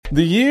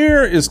The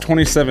year is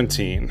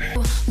 2017.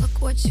 Look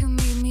what you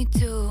made me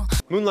do.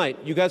 Moonlight,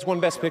 you guys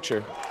won Best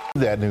Picture.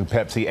 That new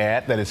Pepsi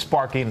ad that is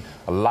sparking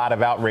a lot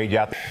of outrage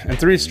out there. And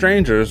three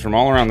strangers from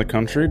all around the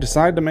country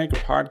decide to make a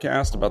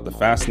podcast about the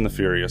Fast and the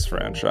Furious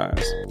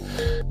franchise.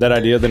 That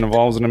idea then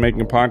evolves into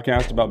making a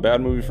podcast about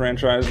bad movie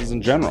franchises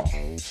in general.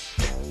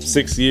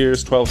 6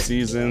 years, 12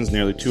 seasons,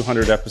 nearly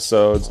 200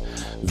 episodes,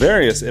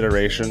 various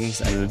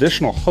iterations, and an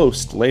additional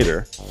host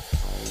later.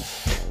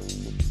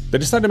 They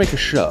decide to make a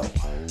show.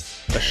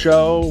 A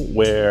show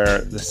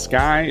where the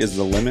sky is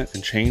the limit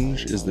and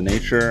change is the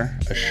nature.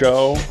 A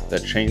show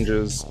that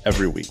changes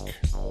every week.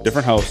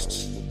 Different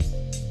hosts,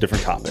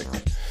 different topic,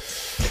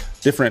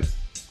 different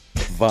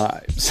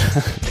vibes.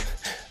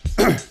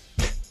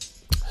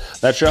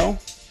 That show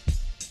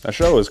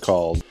is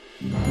called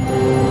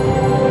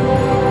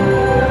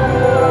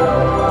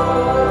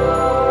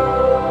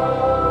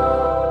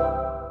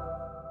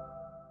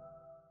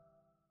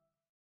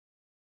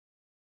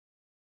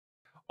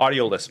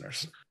audio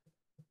listeners.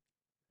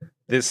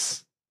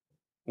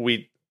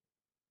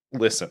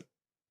 Listen.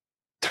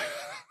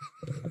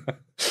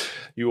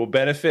 You will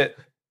benefit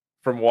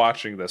from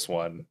watching this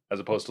one as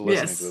opposed to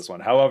listening to this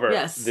one. However,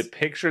 the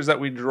pictures that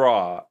we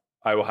draw,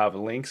 I will have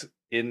links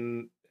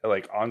in,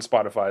 like, on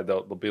Spotify.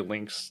 There'll be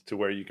links to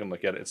where you can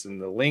look at it. It's in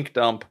the link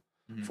dump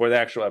for the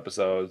actual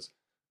episodes.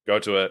 Go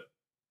to it.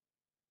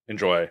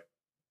 Enjoy.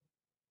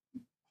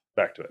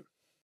 Back to it.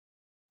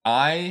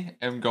 I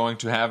am going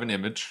to have an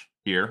image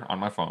here on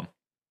my phone.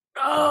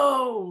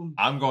 Oh!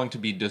 I'm going to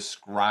be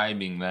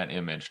describing that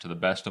image to the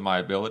best of my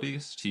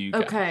abilities to you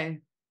guys. Okay.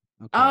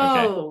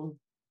 Oh.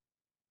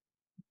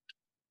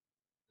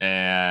 Okay.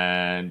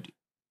 And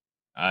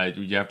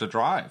you have to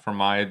draw it from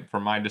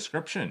my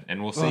description,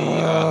 and we'll see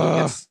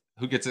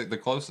who gets it the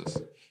closest.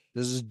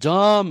 This is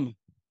dumb.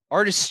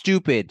 Art is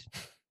stupid.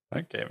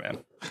 Okay,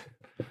 man.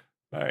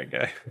 All right,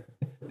 guy.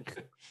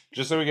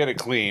 Just so we get it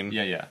clean.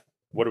 Yeah.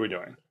 What are we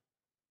doing?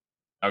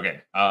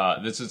 Okay.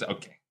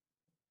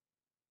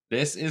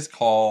 This is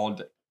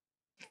called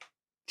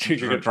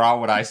Draw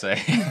What I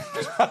Say. I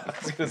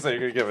was gonna say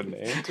you're gonna give a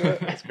name to it.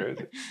 That's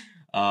crazy.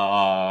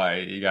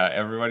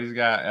 Everybody's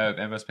got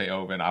MS Paint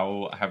open. I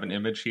will have an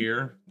image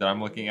here that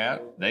I'm looking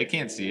at. They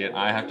can't see it.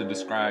 I have to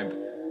describe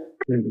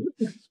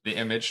the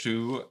image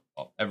to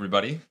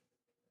everybody,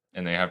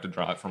 and they have to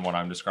draw it from what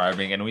I'm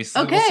describing. And we'll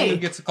see who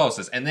gets the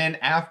closest. And then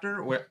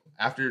after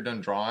you're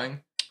done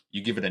drawing,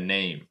 you give it a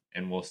name,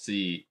 and we'll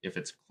see if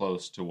it's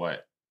close to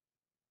what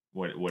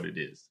it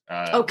is.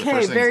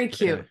 Okay, very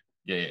cute.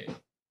 Yeah.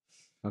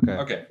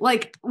 Okay.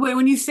 Like,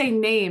 when you say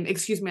name,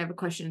 excuse me, I have a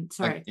question.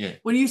 Sorry.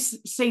 When you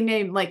say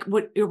name, like,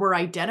 what we're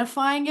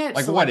identifying it?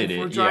 Like, so, what like, it is.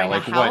 We're drawing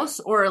like a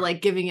house, or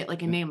like giving it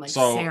like a name, like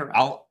Sarah.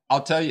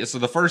 I'll tell you. So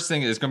the first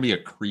thing is going to be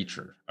a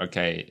creature.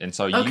 Okay. And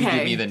so you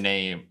give me the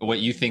name, what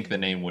you think the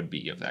name would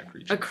be of that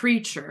creature. A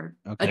creature.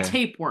 Okay. A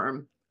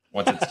tapeworm.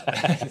 What's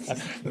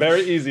its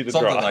Very easy to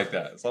draw.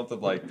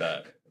 Something like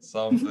that.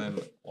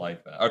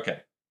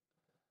 Okay.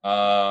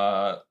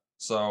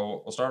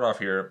 So we'll start off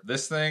here.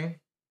 This thing,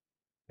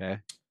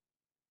 okay,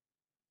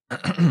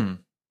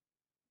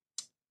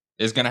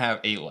 is gonna have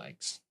 8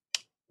 legs.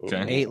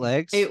 Okay, 8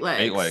 legs. 8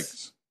 legs. 8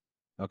 legs.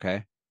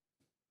 Okay.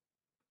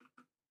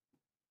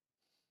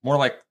 More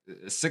like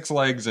 6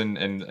 legs, and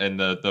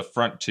the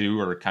front 2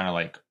 are kind of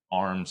like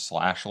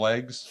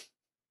arms/legs.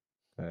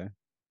 Okay.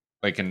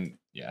 They can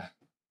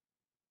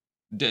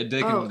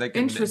they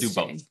can do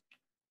both.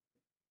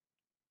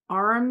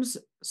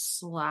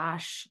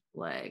 Arms/legs.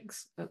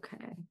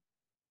 Okay.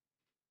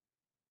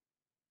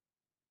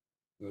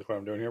 Is this what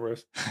I'm doing here,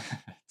 Bruce?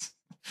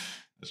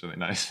 That's really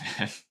nice,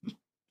 man.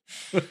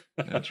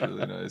 That's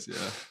really nice.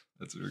 Yeah,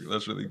 that's really good.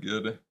 That's really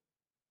good.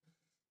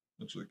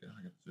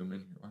 I got to zoom in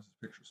here. Why is this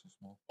picture so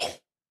small?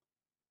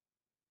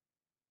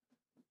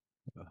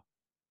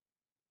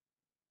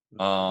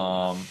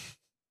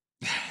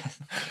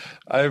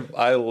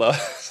 I love.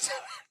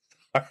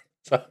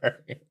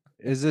 Sorry.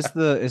 Is this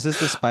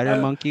the spider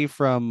monkey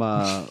from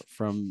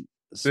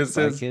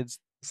Spy Kids?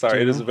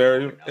 Sorry, it is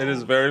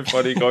very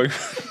funny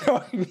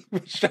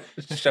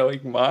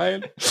showing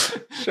mine,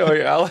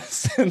 showing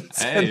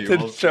Allison's, and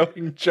then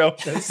showing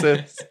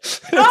Jonas's.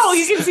 Oh,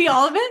 you can see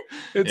all of it?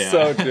 It's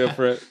so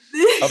different.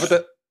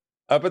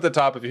 Up at the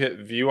top, if you hit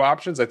view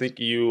options, I think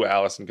you,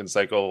 Allison, can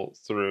cycle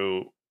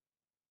through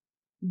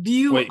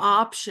view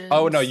options.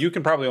 Oh no, you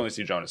can probably only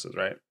see Jonas's,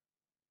 right?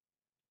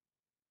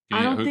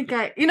 I don't think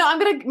I'm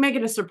gonna make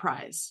it a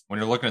surprise. When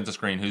you're looking at the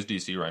screen, who's do you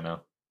see right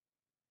now?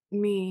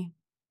 Me.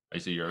 I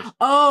see yours.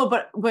 Oh,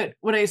 but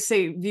when I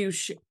say view,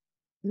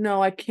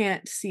 no, I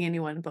can't see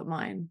anyone but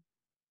mine.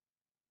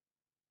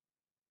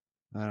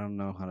 I don't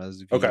know how to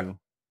view. Okay.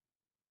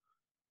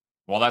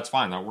 Well, that's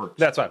fine. That works.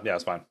 That's fine. Yeah,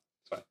 it's fine.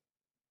 It's fine.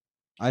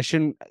 I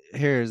shouldn't.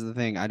 Here's the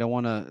thing. I don't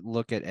want to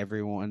look at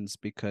everyone's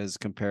because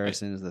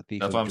comparison is the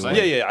thief. That's of what I'm joy.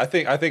 saying. Yeah. I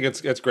think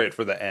it's great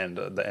for the end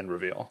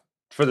reveal.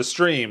 For the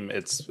stream,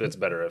 it's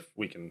better if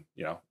we can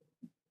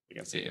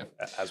see it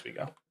as we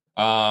go.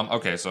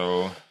 Okay, so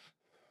we'll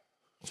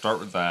start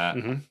with that.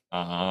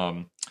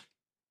 Mm-hmm.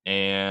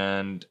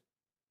 And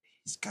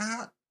he's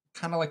got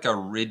kind of like a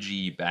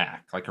ridgy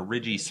back, like a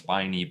ridgy,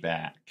 spiny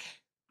back.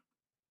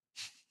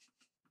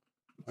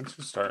 Why don't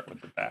you start with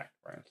the back,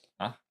 Brian?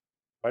 Huh?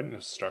 Why didn't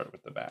you start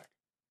with the back?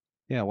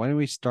 Yeah, why didn't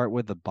we start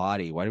with the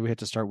body? Why do we have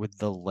to start with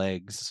the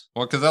legs?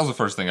 Well, because that was the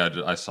first thing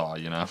I saw,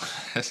 you know?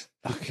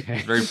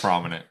 Okay. Very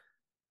prominent.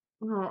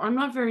 No, I'm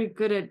not very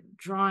good at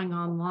drawing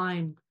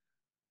online.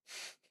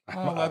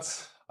 Well,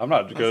 I'm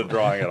not good at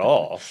drawing at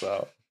all,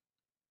 so.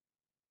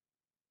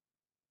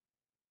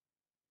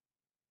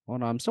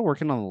 Hold on, I'm still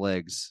working on the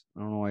legs. I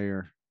don't know why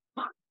you're...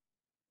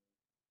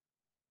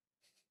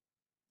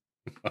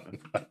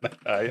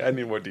 I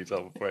need more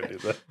detail before I do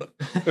that.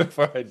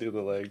 Before I do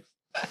the legs.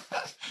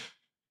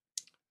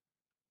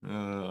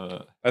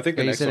 I think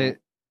the next one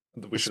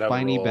we should have a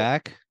spiny roll.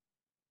 back.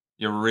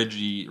 Your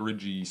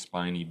ridgy,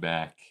 spiny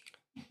back.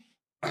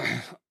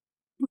 I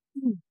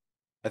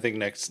think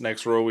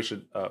next row we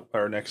should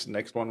or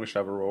next one we should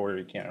have a row where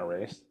you can't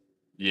erase.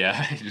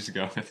 Yeah, just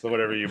go with So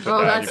whatever you put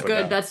Oh, down, that's you put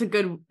good.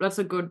 down. That's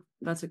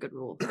a good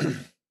rule.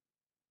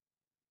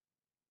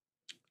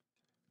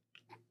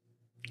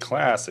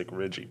 Classic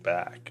ridgy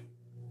back.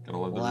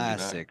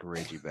 Classic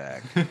ridgy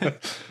back.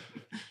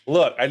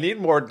 Look, I need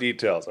more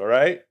details, all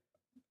right?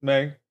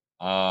 Meg?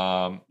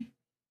 Okay.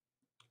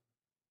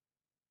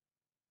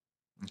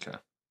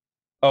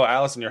 Oh,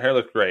 Allison, your hair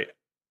looked great.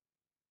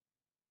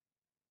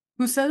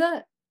 Who said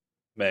that?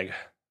 Meg.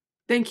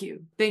 Thank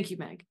you,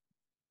 Meg.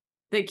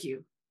 Thank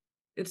you.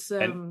 It's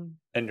And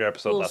your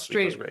episode last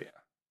week was straight. great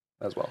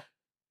as well.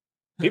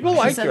 People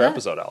liked your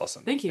episode,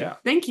 Allison. Thank you. Yeah.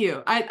 Thank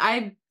you.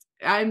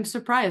 I'm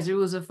surprised. It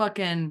was a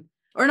fucking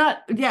or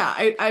not.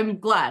 Yeah, I'm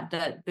glad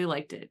that they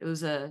liked it. It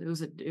was a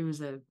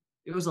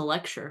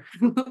lecture.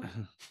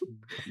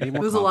 It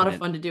was a lot of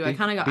fun to do. I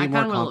kind of went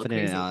a little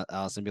crazy.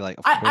 Allison, be like,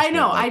 I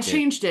know. I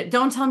changed it.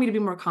 Don't tell me to be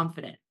more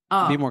confident.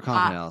 Be more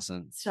confident,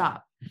 Allison.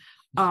 Stop.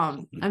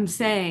 I'm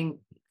saying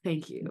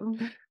thank you.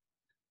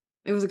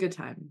 It was a good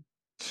time.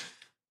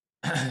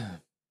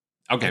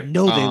 Okay. I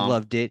know they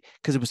loved it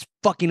because it was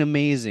fucking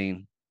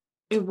amazing.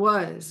 It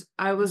was.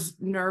 I was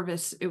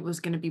nervous it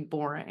was going to be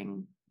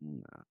boring,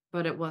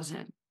 but it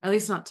wasn't. At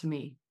least not to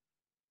me.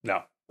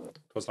 No, it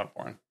was not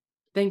boring.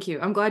 Thank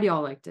you. I'm glad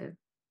y'all liked it.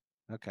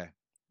 Okay.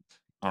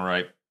 All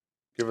right.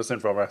 Give us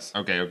info, Russ.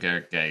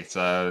 Okay.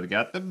 So we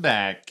got the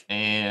back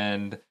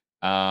and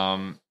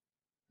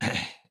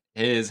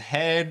his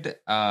head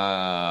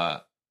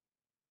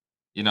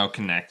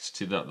connects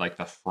to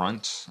the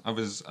front of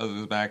his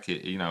back.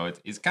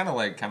 It's kind of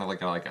like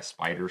a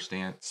spider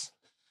stance.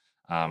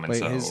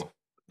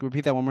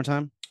 Repeat that one more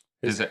time.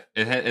 It's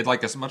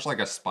like much like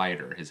a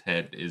spider. His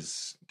head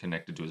is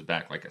connected to his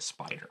back like a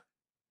spider.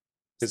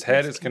 His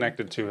head is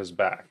connected to his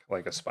back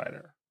like a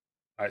spider.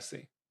 I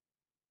see.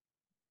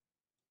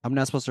 I'm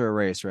not supposed to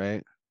erase,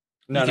 right?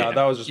 No,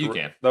 that was just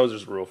that was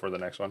just a rule for the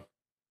next one.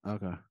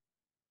 Okay.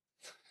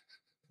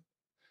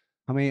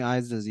 How many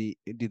eyes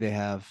do they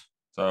have?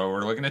 So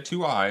we're looking at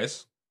 2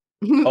 eyes.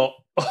 Two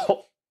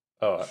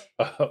eyes.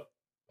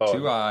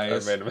 I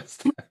made a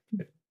mistake.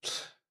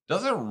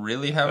 Doesn't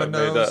really have a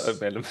nose. I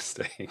made a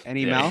mistake.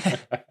 Any mouth?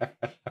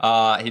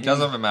 He does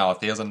have a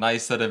mouth. He has a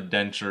nice set of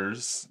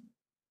dentures.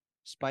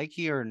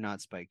 Spiky or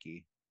not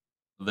spiky?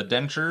 The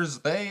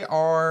dentures, they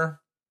are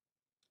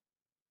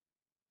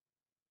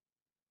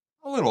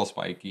a little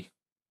spiky.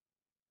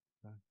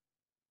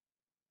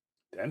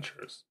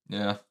 Dentures?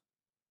 Yeah.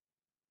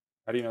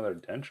 How do you know they're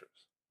dentures?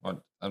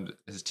 Well,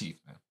 his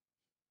teeth, man.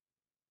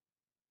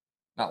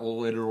 Not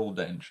literal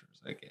dentures.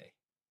 Okay.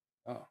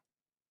 Oh.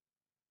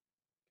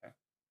 Okay.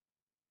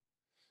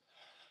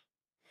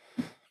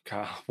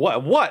 God.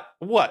 What,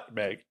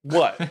 Meg?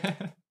 What?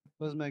 What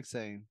was Meg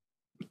saying?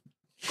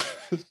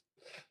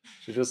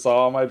 She just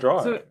saw my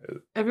drawing. So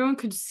everyone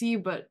could see,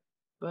 but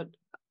the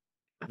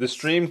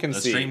stream can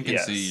see. The stream can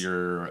see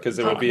your because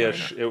it would be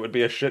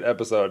a shit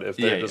episode if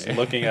they're just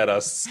looking at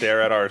us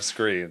stare at our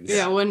screens.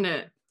 Yeah, wouldn't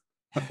it?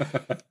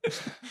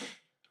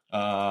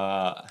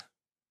 Oh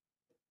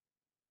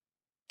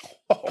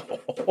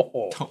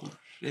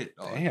shit!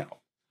 Damn.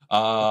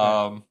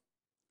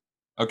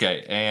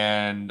 Okay,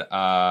 and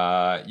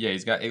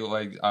he's got 8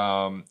 legs.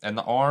 And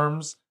the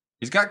arms.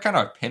 He's got kind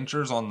of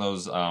pinchers on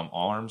those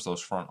arms, those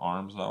front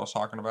arms that I was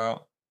talking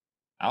about.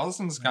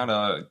 Allison's kind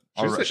of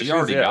she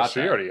already got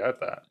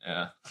that.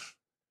 Yeah.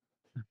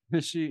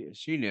 She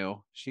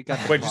knew. She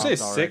got. Wait, did you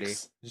say already.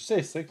 6? Did you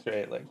say 6 or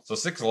 8 legs? So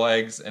 6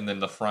 legs, and then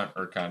the front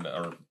are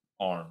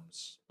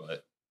arms,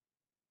 but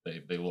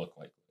they look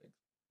like legs.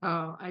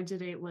 Oh, I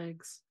did 8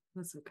 legs.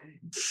 That's okay.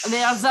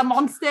 There's a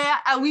monster,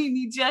 and we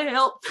need your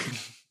help.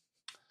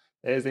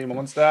 There's a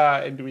monster,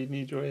 and we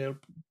need your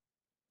help.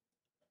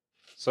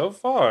 So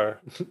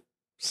far,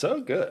 so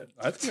good.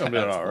 I think I'm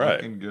doing all right.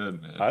 Looking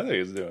good, man. I think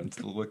it's doing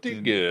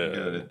looking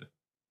good.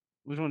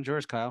 Which one's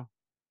yours, Kyle?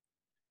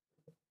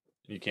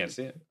 You can't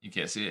see it. You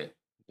can't see it.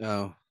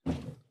 Oh.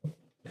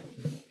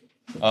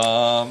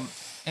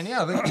 And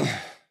yeah, I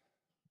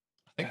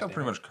think that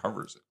pretty much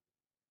covers it.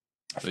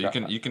 So you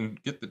can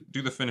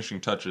do the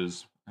finishing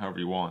touches however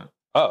you want.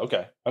 Oh,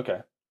 okay.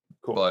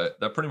 Cool. But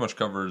that pretty much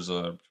covers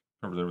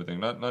everything.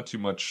 Not too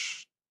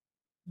much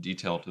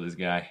detail to this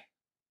guy.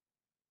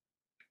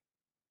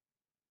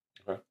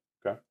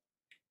 Okay.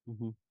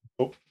 Mm-hmm.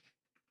 Oh.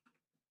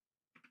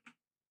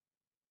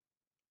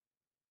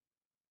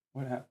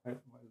 What happened?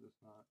 Why is this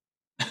not?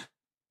 What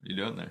are you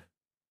doing there?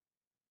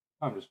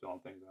 I'm just filling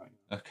things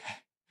out. Okay.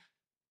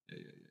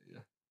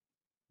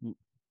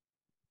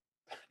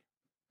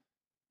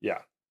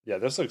 Yeah.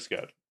 This looks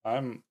good.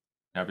 I'm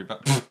happy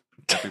about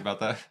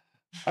that.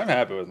 I'm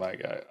happy with my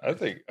guy. I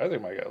think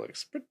my guy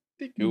looks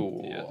pretty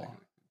cool. Yeah, I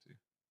think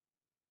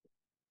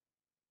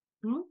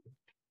Hmm?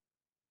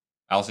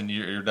 Allison,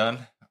 you're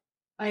done.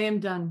 I am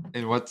done.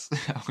 And what's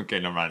okay?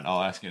 Never mind.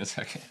 I'll ask you in a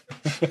second.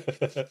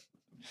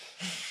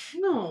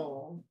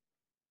 No.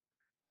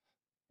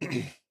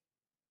 Okay.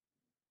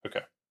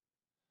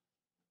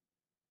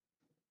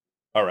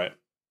 All right.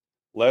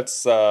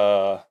 Let's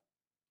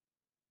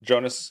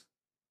Jonas.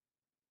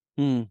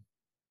 Hmm.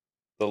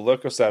 The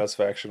look of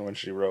satisfaction when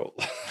she wrote.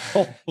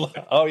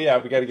 Oh yeah,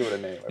 we got to give it a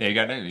name. Yeah, you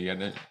got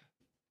it.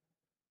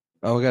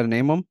 Oh, we got to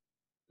name him?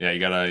 Yeah, you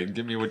gotta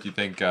give me what you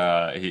think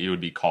he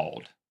would be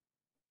called.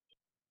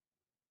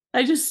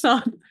 I just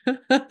saw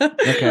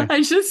Okay.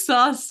 I just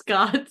saw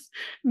Scott's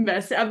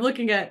message. I'm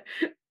looking at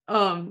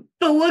the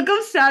look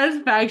of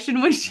satisfaction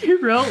when she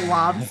wrote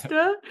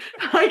lobster.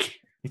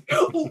 Like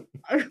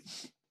I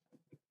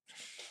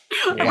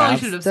probably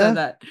should have said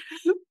that.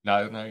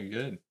 No, you're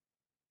good.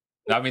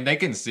 I mean, they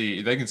can see.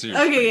 Your Okay,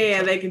 screen, yeah,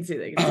 so. they can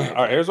see. All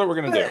right, here's what we're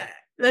gonna do.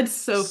 That's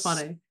so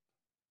funny.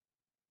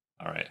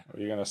 All right,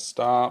 You're gonna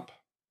stop.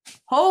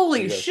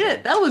 Holy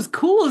shit, that was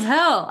cool as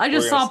hell. I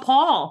just saw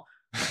Paul.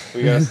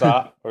 We gotta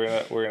stop.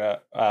 We're gonna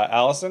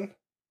Allison,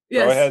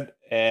 Yes. go ahead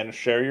and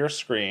share your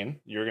screen.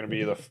 You're gonna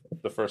be the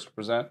first to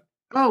present.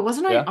 Oh,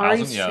 wasn't I Yeah.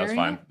 already Allison, yeah, that's sharing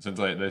fine. it? Since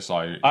they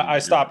saw you. I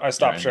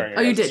stopped sharing.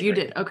 Oh, you did.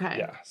 screen. Okay.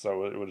 Yeah, so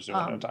we'll just do it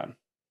at a time.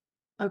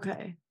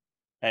 Okay.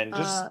 And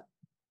just walk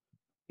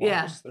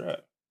yeah. us through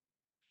it.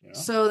 You know?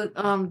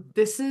 So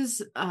this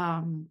is a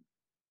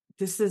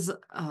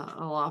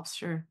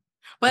lobster.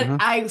 But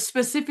I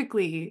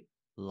specifically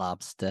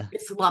Lobster.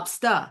 it's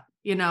lobster,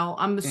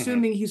 I'm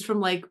assuming he's from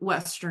like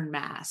Western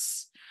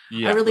Mass.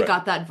 Yeah, I really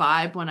got that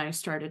vibe when I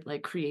started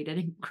like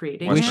creating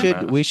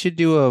We should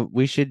do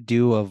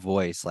a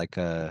voice like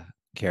a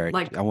character.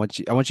 Like I want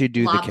you to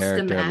do the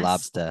character Mass.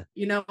 Lobster.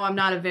 I'm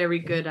not a very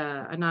good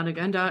I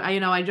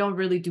don't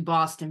really do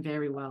Boston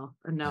very well.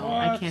 No, What?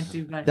 I can't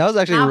do that. That was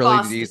actually Not really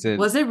Boston. decent.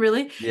 Was it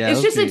really? Yeah, it's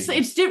it just was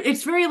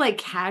it's very like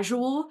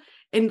casual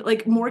and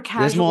like more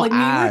casual. There's more like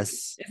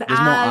eyes. It's There's more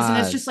eyes, and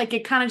it's eyes. just like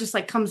it kind of just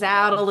like comes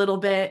out a little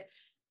bit.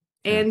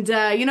 And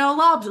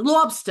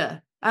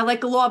lobster. I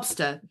like a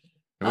lobster.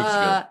 It looks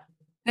good.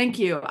 Thank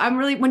you. I'm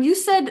really when you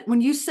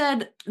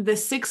said the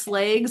 6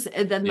 legs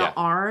and then the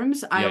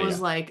arms, I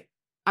was like,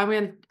 I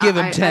mean, give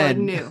him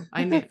 10.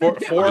 I knew.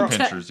 For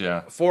pictures,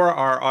 yeah. For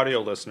our audio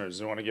listeners,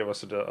 you want to give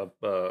us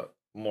a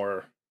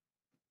more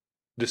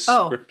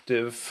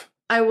descriptive.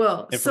 I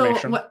will.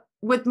 Information. So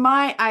with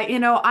my,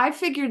 I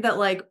figured that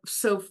like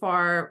so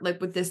far,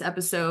 like with this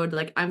episode,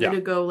 like I'm gonna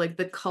go like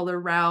the color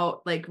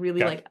route, like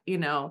really like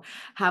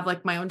have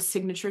like my own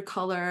signature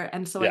color,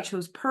 and so I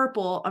chose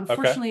purple.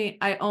 Unfortunately,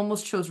 I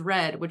almost chose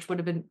red, which would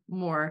have made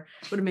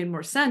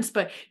more sense.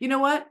 But you know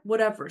what?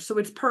 Whatever. So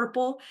it's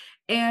purple,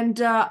 and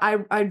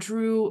I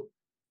drew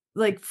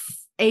like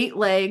 8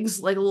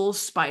 legs, like a little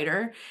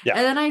spider, and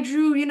then I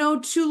drew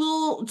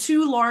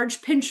two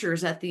large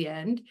pinchers at the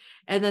end,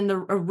 and then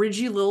a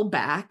ridgy little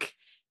back.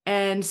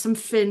 And some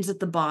fins at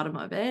the bottom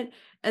of it,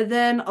 and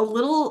then a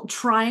little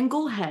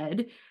triangle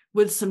head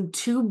with some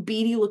 2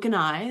 beady looking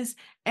eyes,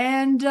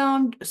 and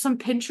some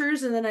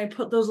pinchers, and then I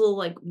put those little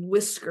like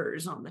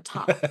whiskers on the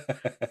top.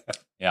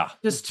 Yeah,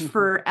 just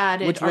for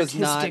added Which was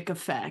artistic not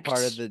effect. Part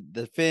of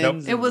the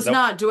fins. It was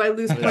not. Do I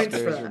lose points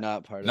for that? Are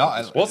not part no,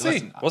 of it. We'll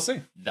see. We'll see.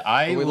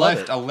 I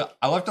left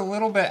a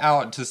little bit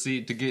out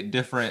to get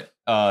different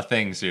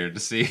things here to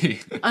see.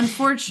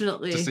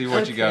 Unfortunately, to see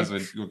what you guys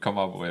would come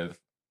up with,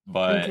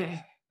 but.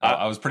 Okay.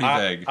 I was pretty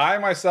vague. I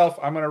myself,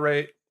 I'm going to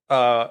rate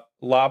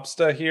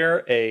lobster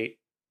here a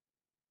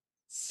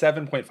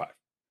 7.5.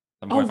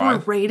 Oh, we're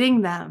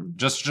rating them.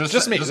 Just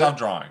off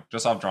drawing.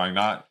 Just off drawing,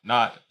 not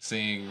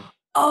seeing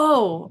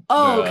the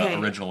okay.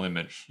 original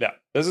image. Yeah.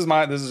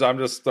 I'm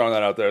just throwing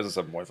that out there as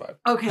a 7.5.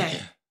 Okay.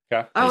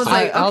 Okay. I was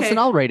like, okay. Allison,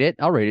 I'll rate it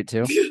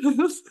too.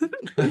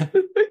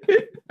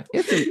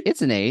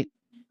 It's an 8.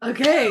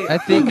 Okay. I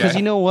think because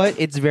you know what?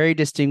 It's very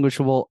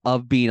distinguishable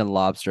of being a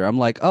lobster. I'm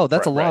like, oh,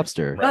 that's a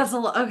lobster. Right. That's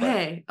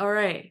okay. All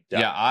right.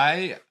 Yeah,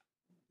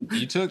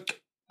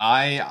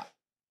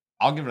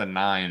 I'll give it a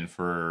 9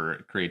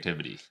 for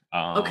creativity.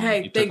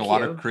 Okay, you took a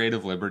lot of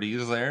creative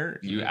liberties there.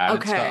 You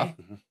added stuff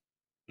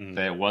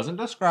that wasn't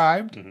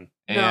described,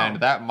 and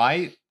that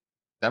might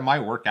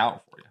work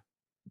out for you.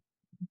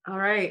 All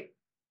right.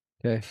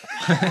 Okay.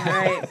 All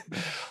right.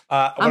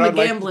 I'm a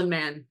gambling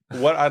man.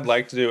 What I'd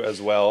like to do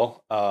as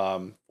well,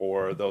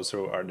 for those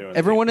who are doing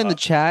everyone in the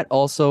chat,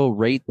 also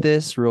rate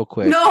this real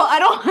quick. No, I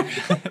don't.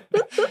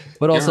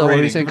 But also, what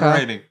are you saying,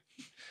 Kyle?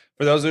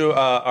 For those who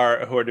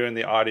are doing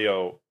the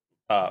audio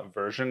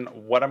version,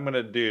 what I'm going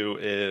to do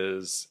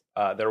is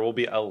there will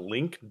be a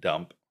link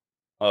dump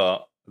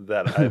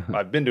that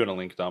I've been doing a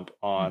link dump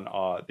on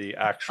the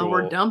actual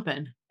we're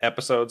dumping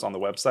episodes on the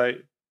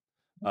website,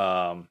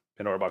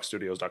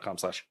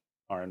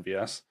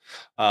 pandoraboxstudios.com/RNVS.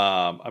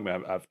 I'm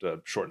gonna have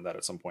to shorten that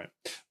at some point.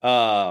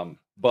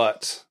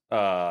 But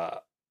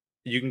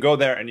you can go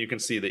there and you can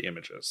see the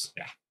images.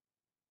 Yeah.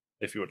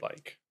 If you would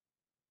like.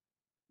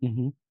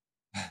 Mm-hmm.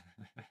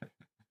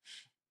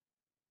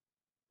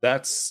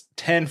 That's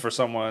 10 for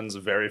someone's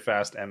very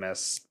fast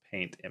MS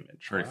Paint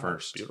image. Very Wow,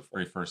 first. beautiful.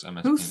 Very first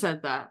MS. Who Paint.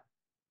 said that?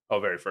 Oh,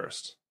 very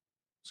first.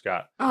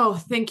 Scott. Oh,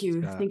 thank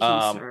you. Scott. Thank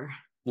you, sir.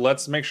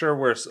 Let's make sure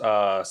we're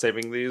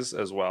saving these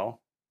as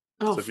well.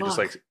 Oh, So if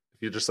fuck.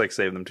 you just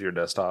save them to your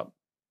desktop,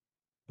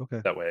 Okay.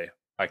 that way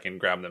I can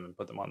grab them and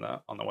put them on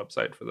the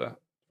website for the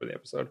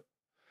episode.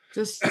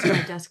 Just to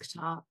my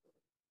desktop.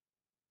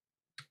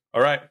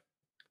 All right.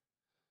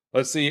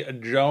 Let's see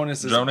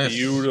Jonas's Jonas.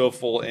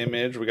 beautiful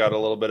image. We got a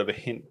little bit of a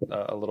hint,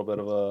 a little bit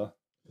of a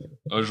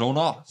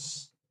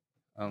Jonas.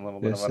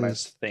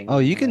 nice thing. Oh,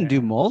 you can do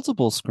there.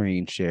 multiple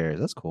screen shares.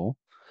 That's cool.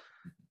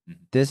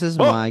 This is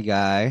Oh! my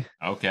guy.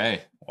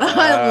 Okay.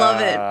 I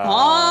love it. Wow.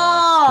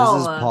 Paul.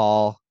 This is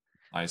Paul.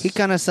 Nice. He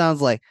kind of sounds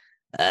like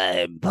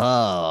I'm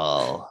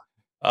Paul.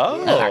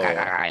 Oh,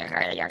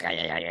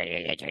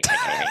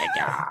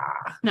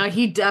 No,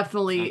 he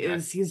definitely Okay.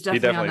 is. He's definitely,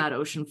 definitely- on that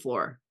ocean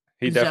floor.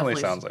 he He's definitely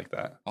definitely- sounds like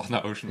that. on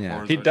the ocean Yeah.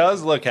 floor. He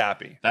does look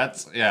happy.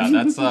 That's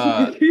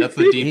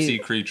the deep He- sea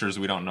creatures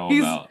we don't know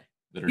He's- about.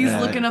 That are He's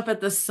down looking there. up at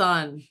the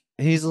sun.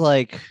 He's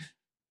like,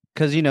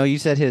 because you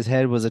said his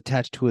head was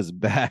attached to his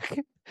back,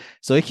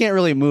 so he can't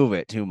really move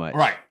it too much.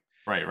 Right.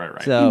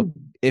 So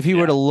if he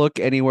Yeah. were to look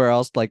anywhere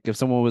else, like if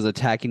someone was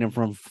attacking him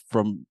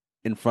from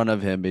in front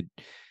of him,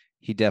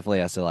 he definitely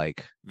has to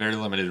like, Very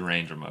limited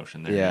range of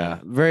motion there. yeah,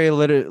 very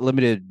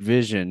limited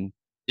vision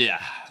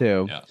Yeah.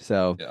 too. Yeah.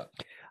 So,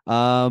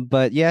 Yeah.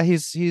 but yeah,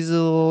 he's a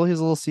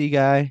little sea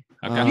guy.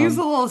 Okay. He's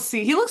a little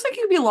C. He looks like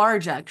he'd be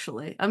large,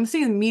 actually. I'm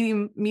seeing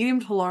medium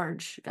to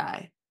large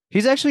guy.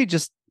 He's actually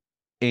just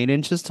 8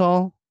 inches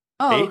tall.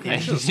 Oh, 8 okay.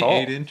 inches tall.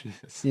 8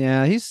 inches.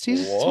 Yeah, he's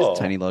Whoa. a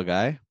tiny little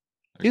guy.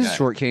 He's a Okay.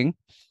 short king.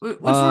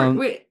 Wait,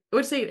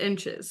 what's 8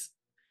 inches?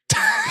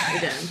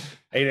 Again.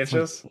 8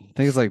 inches. I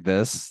think it's like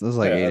this. This is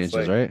like Yeah, 8 that's inches,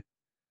 like- right?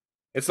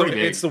 It's Pretty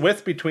big. the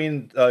width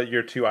between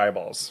your two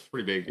eyeballs.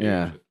 Pretty big.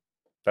 Yeah.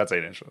 That's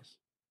 8 inches.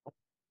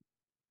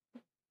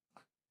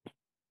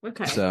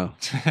 Okay. So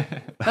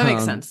That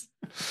makes sense.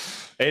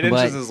 8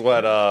 But- inches is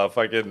what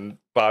fucking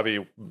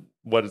Bobby,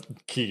 what is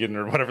Keegan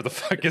or whatever the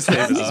fuck his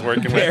name is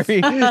working with.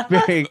 very,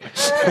 very.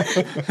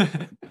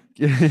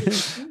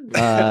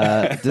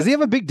 Does he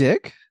have a big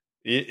dick?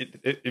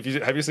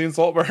 Have you seen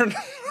Saltburn?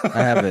 I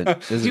haven't.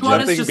 Is Do it you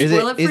want us to just-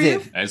 spoil it for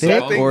you? It's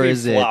thick supposed- or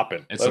is it?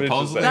 flopping? It's Let me just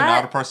supposedly say. That-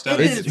 not a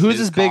prosthetic. it is- Whose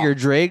His is bigger,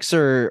 cock. Drake's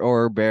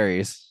or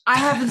Barry's? I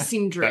haven't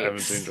seen I haven't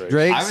Drake's. seen Drake.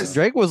 Drake's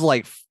Drake was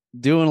like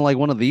doing like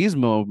one of these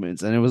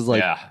movements, and it was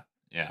like Yeah.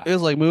 it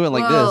was like moving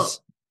like Well, this.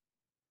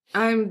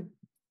 I'm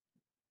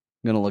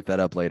I'm gonna look that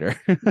up later.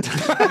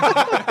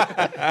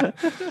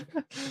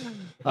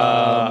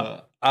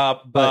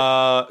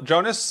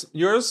 Jonas,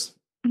 yours?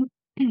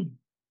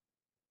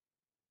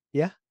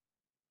 Yeah.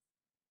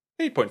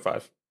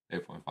 8.5.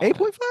 8.5.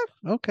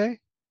 8.5. Okay.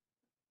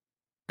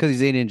 Because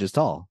he's 8 inches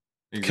tall.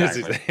 Because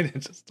Exactly. he's 8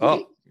 inches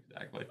tall.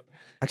 Exactly.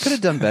 I could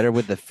have done better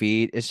with the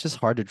feet. It's just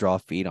hard to draw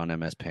feet on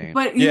MS Paint.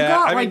 but you Yeah,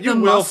 got I mean, like you the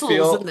will muscles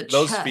feel in the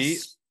those chest.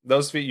 feet.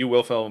 Those feet, you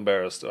will feel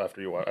embarrassed after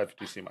you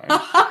see mine.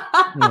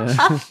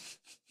 Yeah.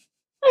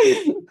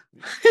 You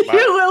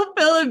will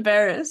feel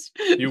embarrassed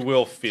You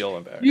will feel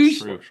embarrassed. You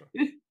for sure.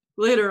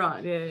 later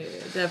on. Yeah,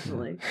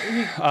 definitely.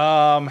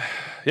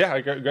 Yeah,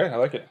 great. I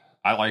like it.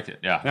 I like it.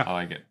 Yeah, Yeah. I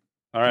like it.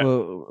 All right.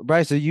 Well,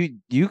 Bryce, so you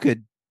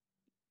could,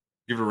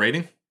 Give it a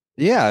rating?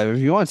 yeah, if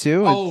you want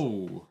to.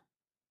 Oh.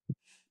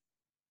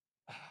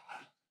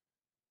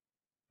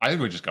 I think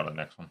we just go to the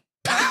next one.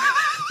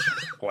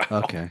 Wow.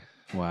 Okay.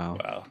 Wow.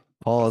 Wow.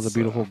 Paul is a That's,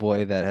 beautiful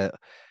boy that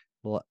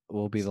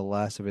will be the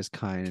last of his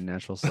kind in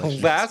natural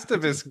selection. Last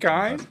of his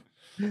kind.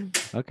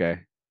 Okay.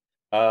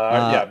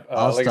 Yeah.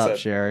 I'll like I stop said,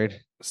 sharing.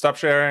 Stop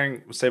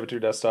sharing. Save it to your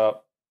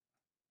desktop.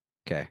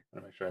 Okay.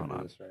 Let me make sure I Hold do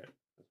on. this right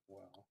as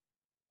well.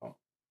 Oh.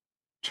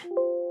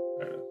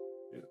 There it is.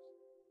 Jesus.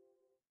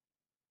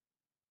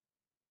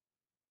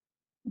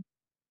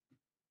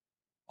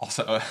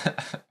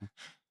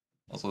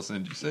 Also,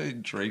 did you say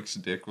Drake's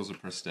dick was a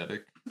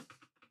prosthetic?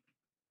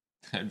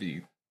 That'd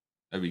be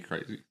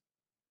crazy.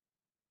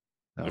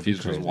 That would If be he's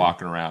just crazy.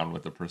 walking around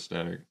with a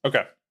prosthetic.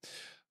 Okay.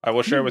 I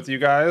will share with you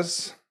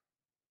guys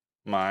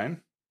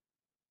mine.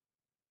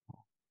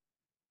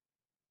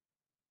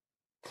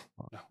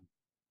 No.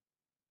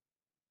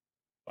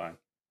 Fine.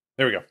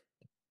 There we go.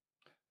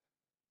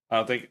 I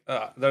don't think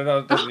that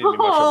doesn't need to be much of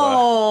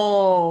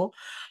Oh,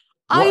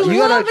 I Well, you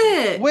love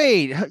gotta- it.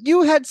 Wait,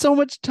 you had so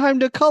much time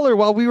to color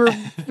while we were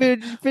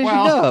finishing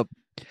Well, up.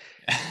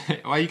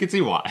 Well, you can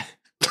see why.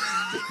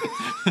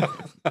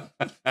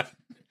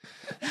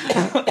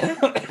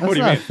 That's what do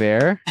you not mean?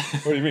 fair.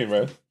 What do you mean,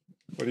 bro?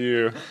 What do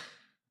you?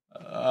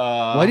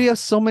 Why do you have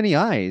so many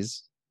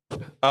eyes?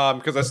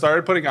 Because I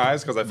started putting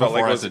eyes because I felt Before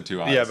like I it was, said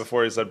 2 eyes. Yeah,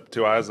 before he said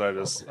 2 eyes, I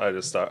just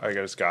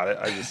got it.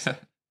 I just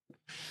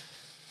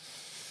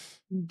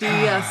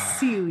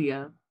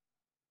Celia.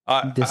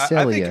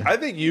 I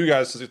think you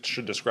guys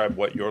should describe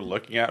what you're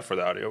looking at for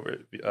the audio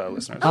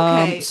listeners.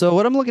 Okay. So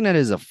what I'm looking at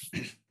is a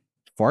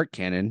fart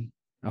cannon,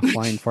 a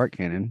flying fart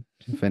cannon,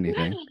 if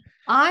anything.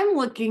 I'm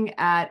looking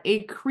at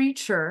a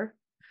creature,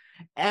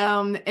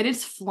 and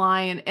it's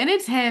flying, and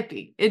it's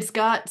happy. It's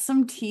got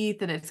some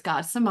teeth, and it's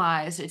got some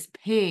eyes. It's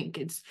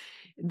pink.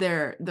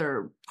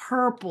 They're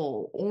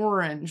purple,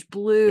 orange,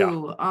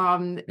 blue. It's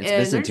and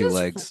missing they're 2 just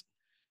legs.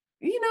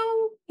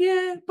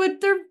 yeah,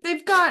 but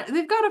they've got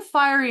a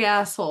fiery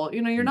asshole.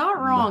 You're not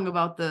wrong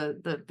about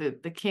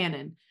the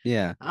cannon.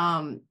 Yeah.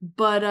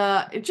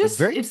 But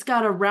it's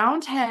got a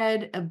round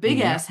head, a big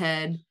ass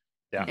head.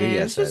 Yeah. And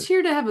it's just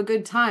here to have a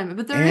good time.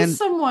 But there is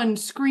someone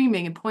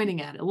screaming and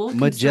pointing at it. A little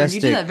concerned. You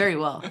did that very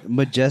well.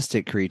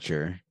 Majestic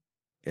creature.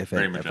 If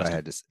I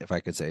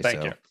could say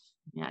Thank so. you.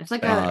 Yeah, it's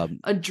like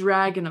a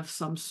dragon of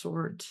some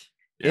sort.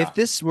 Yeah. If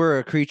this were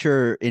a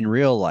creature in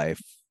real life,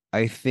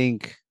 I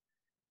think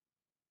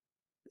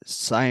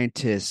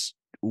scientists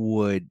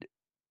would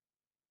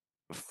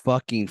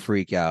fucking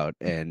freak out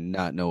and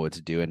not know what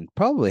to do and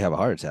probably have a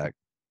heart attack.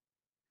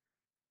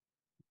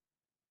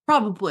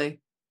 Probably.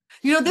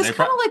 This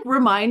kind of like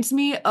reminds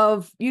me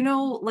of,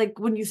 like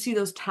when you see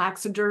those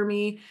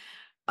taxidermy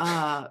Where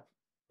are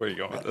you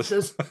going with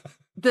this?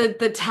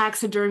 the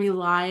taxidermy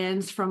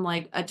lions from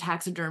like a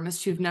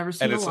taxidermist who've never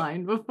seen a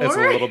lion before. It's a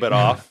little bit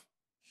off.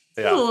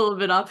 Yeah. A little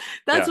bit off.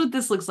 That's what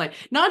this looks like.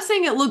 Not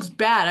saying it looks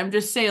bad. I'm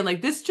just saying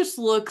like this just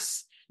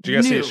looks Do you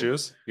guys see new. his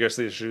shoes? You guys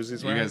see his shoes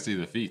he's You wearing? guys see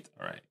the feet.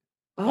 All right.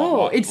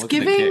 Oh, it's look at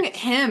the giving kicks.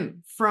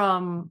 him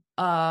from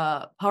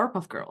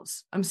Powerpuff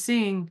Girls. I'm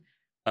seeing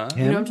Huh?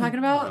 you know what I'm talking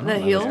about? The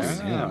heels.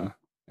 Yeah.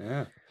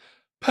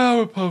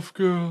 Powerpuff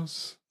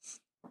Girls.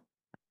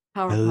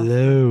 Powerpuff.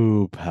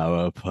 Hello,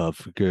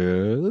 Powerpuff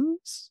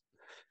Girls.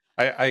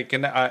 I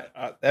can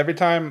every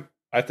time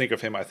I think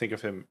of him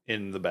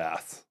in the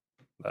bath.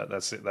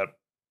 That's it, that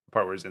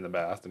part where he's in the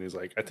bath and he's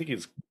like, I think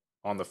he's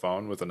on the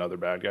phone with another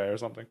bad guy or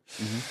something.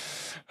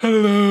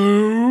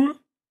 Hello.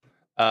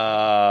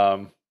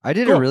 I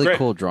did a really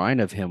cool drawing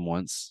of him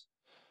once.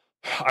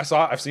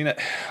 I've seen it.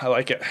 I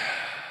like it.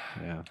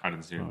 Yeah, I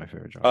didn't see one of it. my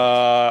favorite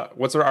drawings.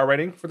 What's our R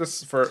rating for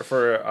this for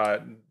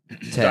 10.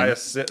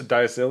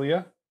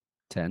 Diacelia?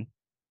 10.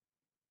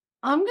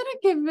 I'm gonna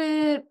give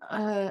it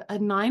a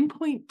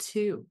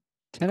 9.2.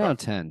 10 out of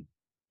 10.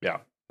 Yeah,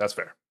 that's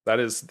fair. That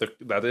is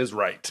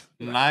right.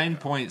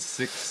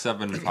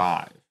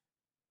 9.675.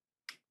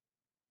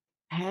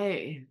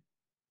 Hey.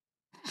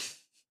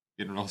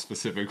 Getting real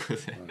specific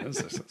with it. What is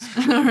this?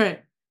 All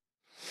right.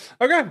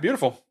 Okay,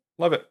 beautiful.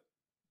 Love it.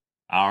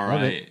 All Love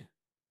right.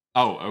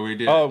 Oh, we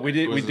did. Oh, we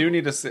do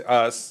need to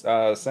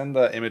send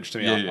the image to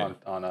me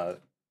on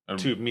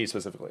to me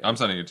specifically. I'm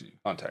sending it to you.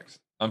 On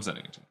text. I'm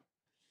sending it to you.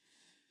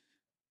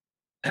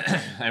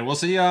 And we'll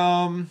see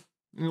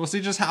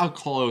just how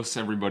close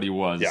everybody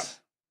was. Yeah.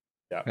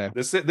 Okay.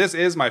 This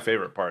is my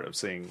favorite part of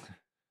seeing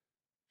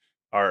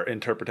our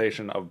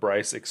interpretation of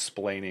Bryce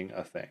explaining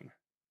a thing.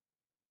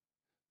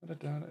 I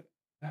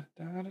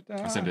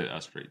sent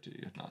it straight to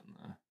you, not in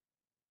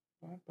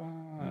the...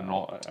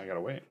 No, I gotta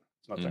wait.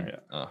 It's not there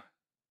yet.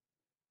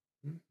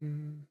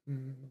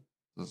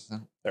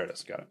 There it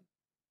is. Got it.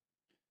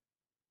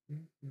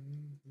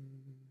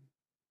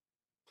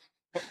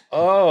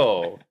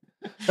 Oh.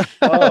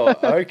 Oh,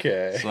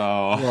 okay. So,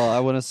 Well, I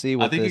want to see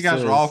what I think you this guys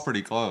is. were all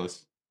pretty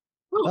close.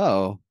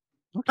 Oh,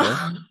 okay.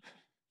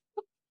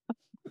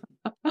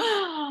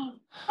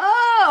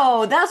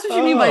 Oh, that's what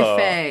you mean by Oh.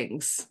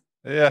 fangs.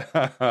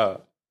 Yeah.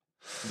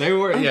 They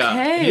were, yeah.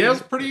 Okay. He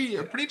has pretty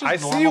just I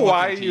see normal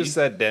why looking you teeth.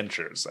 said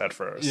dentures at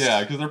first.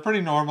 Yeah, because they're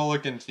pretty normal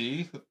looking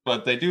teeth,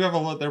 but they do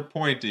have they're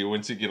pointy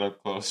once you get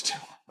up close to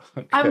them.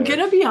 Okay. I'm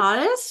gonna be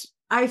honest.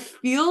 I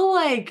feel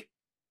like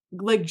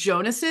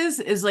Jonas's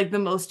is like the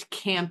most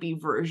campy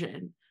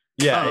version.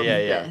 Yeah, of yeah,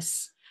 yeah.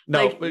 This.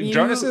 No, Like, you-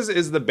 Jonas's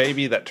is the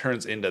baby that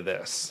turns into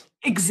this.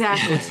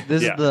 Exactly.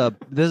 This Yeah.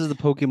 is the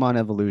Pokemon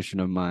evolution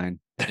of mine.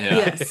 Yeah.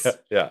 Yes.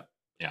 Yeah.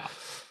 Yeah.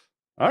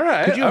 All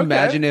right. Could you okay.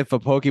 imagine if a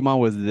Pokemon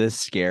was this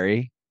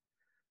scary?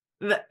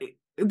 It's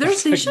They like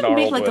should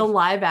make like a Gnarlwood.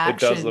 live It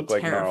does action look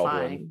like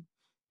terrifying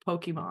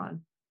Pokemon.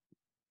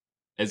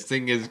 This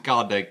thing is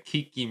called the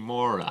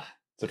Kikimora.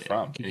 What's it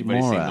from?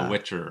 Anybody seen Kikimora. The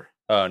Witcher?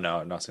 Oh no,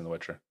 I've not seen The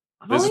Witcher.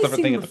 I've This is only the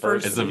seen thing at the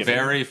first. It's the beginning.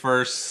 very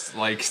first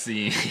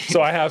scene.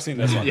 So I have seen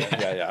this one.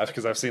 Yeah. Yeah,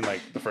 because I've seen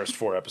like the first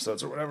 4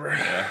 episodes or whatever.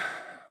 Yeah.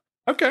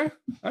 Okay.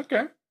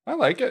 I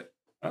like it.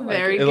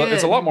 Very it. good.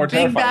 It's a lot more Big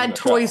terrifying Bad than the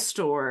Toy show.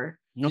 Store.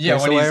 Okay, Yeah,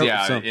 when so he's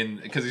I- so-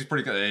 because he's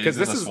pretty he's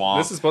Because in the swamp.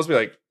 this is supposed to be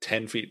like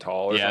 10 feet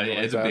tall or yeah, something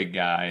like it's that. a big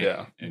guy.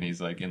 Yeah. And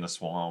he's like in the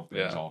swamp. And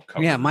he's Yeah. all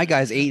covered yeah, my in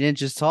guy's shit. 8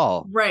 inches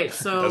tall. Right. This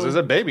So is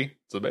a baby.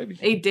 It's a baby.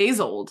 8 days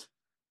old.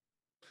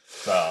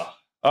 So,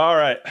 All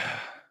right.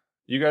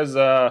 You guys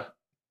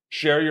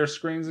share your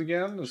screens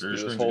again. Let's Share do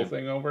your this screens whole again.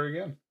 thing over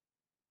again.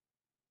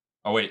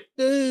 oh wait,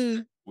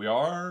 we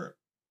are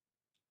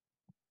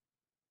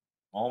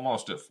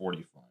almost at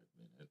 45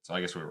 So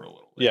I guess we were a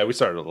little late. Yeah, we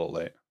started a little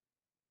late.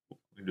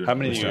 How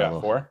many do you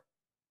got? 4?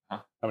 Huh?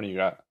 How many you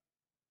got?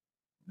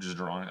 Just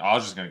drawing. I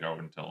was just gonna go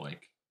until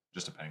like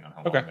just depending on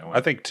how long Okay, they went.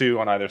 I think 2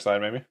 on either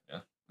side, maybe. Yeah,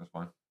 that's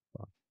fine.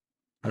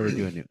 How do we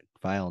do a new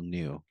file?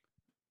 New.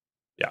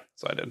 Yeah,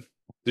 so I did.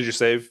 Did you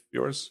save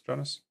yours,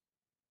 Jonas?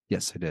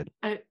 Yes, I did.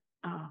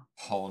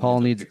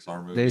 Paul needs a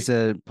Pixar movie. They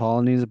said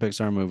Paul needs a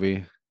Pixar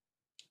movie.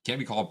 Can't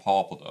be called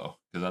Paul though,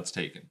 because that's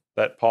taken.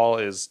 That Paul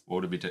is.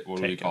 What would it be? What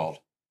would it be called?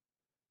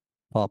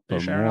 Papa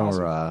Sharon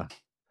Allison? Mora.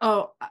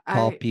 Oh,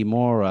 Papi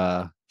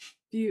Mora.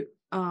 you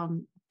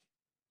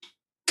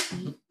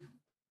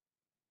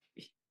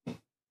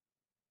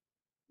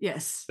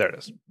yes. There it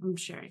is. I'm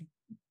sharing.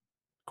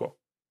 Cool.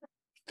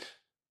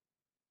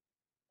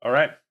 All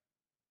right.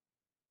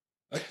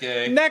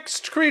 Okay.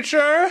 Next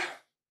creature.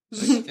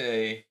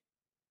 Okay.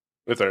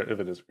 If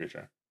it is a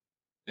creature.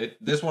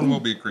 This one will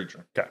be a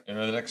creature. Okay. And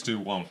the next 2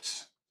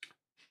 won't.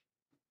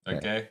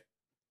 Okay.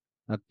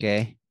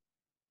 Okay.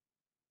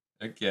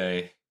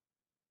 Okay.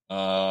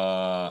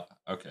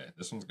 Okay.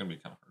 This one's gonna be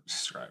kind of hard to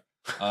describe.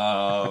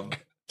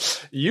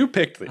 You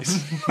picked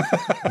these.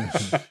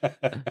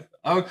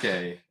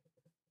 Okay.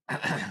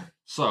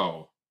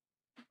 So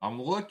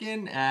I'm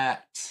looking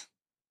at.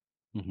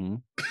 Mm-hmm.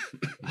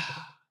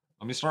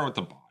 Let me start with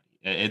the body.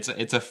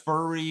 It's a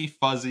furry,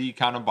 fuzzy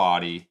kind of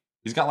body.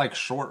 He's got like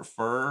short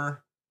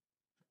fur,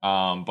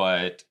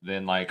 but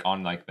then like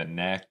on like the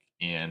neck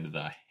and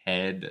the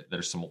head,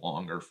 there's some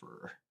longer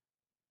fur.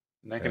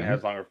 Neck and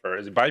head's longer fur.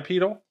 Is he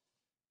bipedal?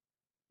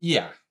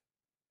 Yeah.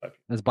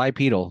 It's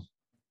bipedal.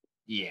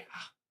 Yeah.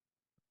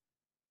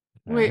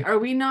 Wait, are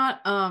we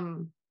not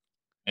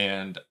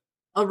And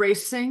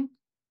erasing?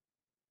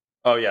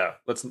 Oh yeah.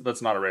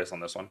 Let's not erase on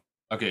this one.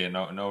 okay,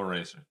 no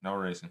eraser. No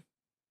erasing.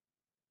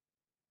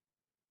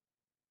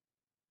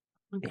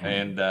 Okay.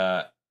 And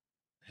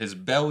his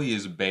belly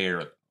is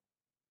bare.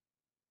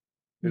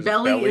 His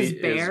Belly is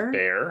bare?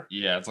 bare.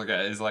 Yeah,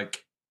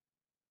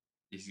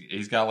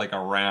 he's got like a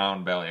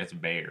round belly. It's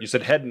bare. You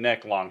said head,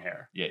 neck, long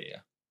hair.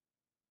 Yeah.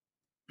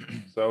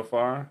 So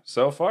far,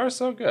 so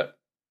good.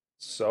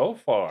 So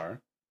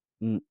far,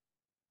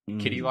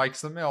 Kitty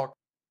likes the milk.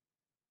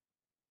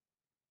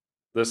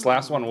 this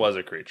last one was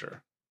a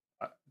creature.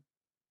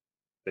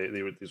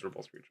 These were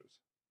both creatures.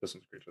 This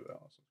one's a creature. That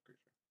last one's a creature.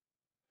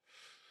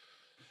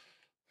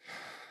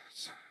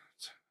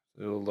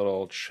 Do a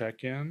little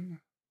check-in.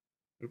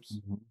 Oops.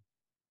 Mm-hmm.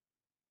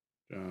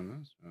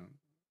 Jonas.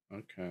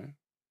 Okay.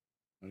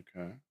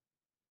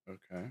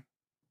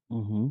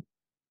 Mm-hmm.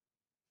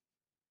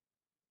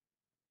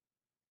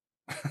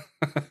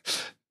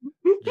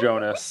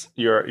 Jonas,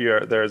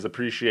 there's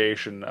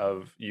appreciation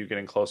of you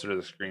getting closer to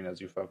the screen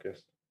as you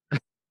focus.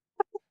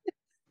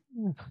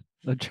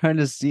 I'm trying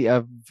to see. I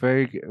have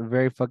very,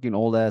 very fucking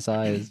old ass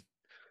eyes.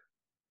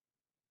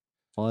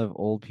 All have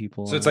old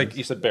people. So it's like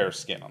you said, bare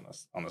skin on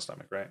the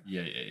stomach, right?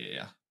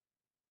 Yeah.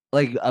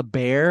 like a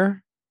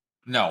bear.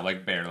 No,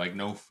 like bare, like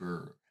no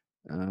fur.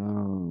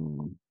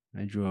 Oh,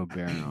 I drew a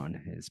bear on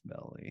his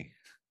belly.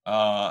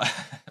 Okay.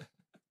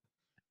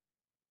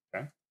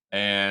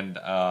 And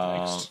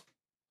Next.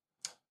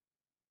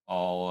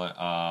 he's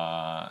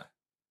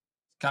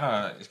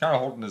kind of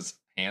holding his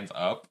hands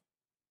up.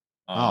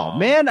 Oh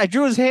man, I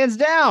drew his hands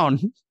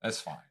down.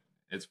 That's fine.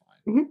 It's fine.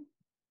 Mhm.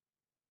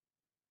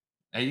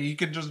 Hey, you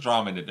could just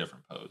draw him in a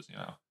different pose, you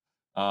know.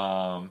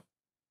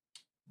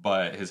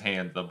 But his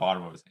hand, the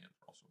bottom of his hands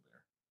are also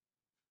there.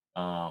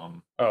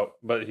 Oh,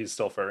 but he's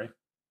still furry.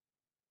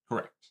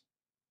 Correct.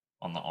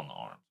 On the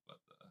arms, but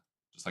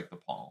just like the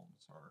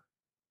palms are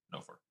no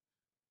fur.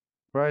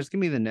 Bryce, give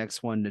me the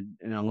next one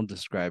and I'll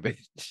describe it.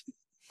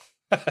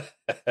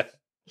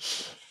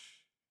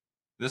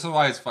 This is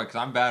why it's fun, because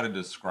I'm bad at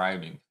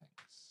describing things.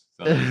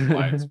 So that's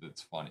why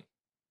it's funny.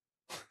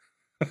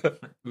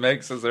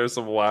 Meg says there's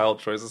some wild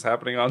choices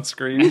happening on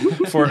screen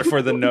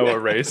for the no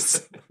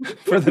erase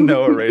for the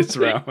no erase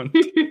round.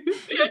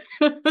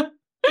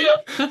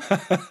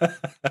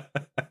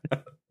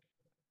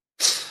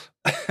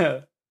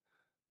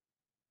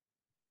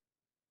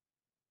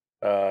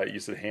 You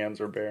said hands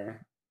are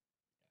bare.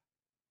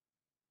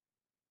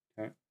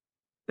 Okay.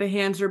 The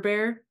hands are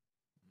bare.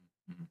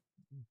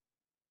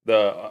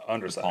 The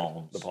underside,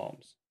 palms. the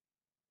palms.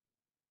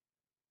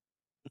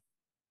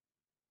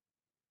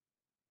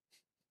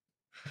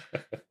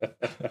 Here,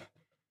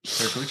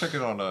 can we check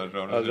it on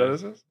Jonas? Oh,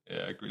 Jonas?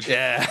 Yeah, can we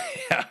Yeah,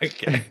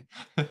 okay.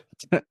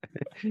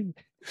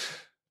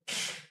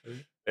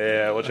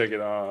 Yeah, we'll check it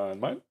on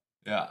mine.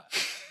 Yeah.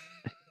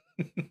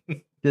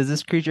 Does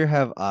this creature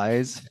have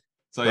eyes?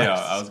 So yeah,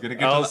 I was gonna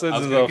get to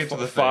Allison's the face.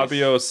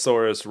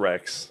 Fabiosaurus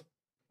Rex.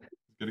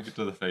 Gonna get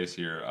to the face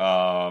here.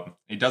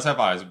 He does have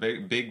eyes,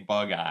 big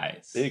bug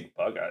eyes. Big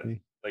bug eyes.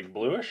 Like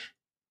bluish?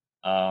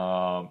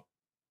 Black.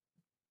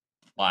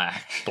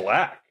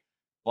 Black.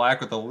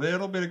 Black with a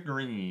little bit of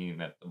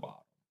green at the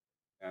bottom.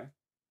 Okay.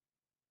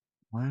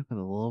 Black with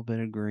a little bit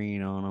of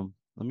green on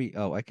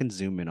him. I can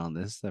zoom in on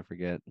this. I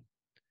forget.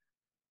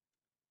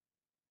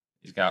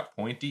 He's got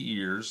pointy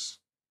ears.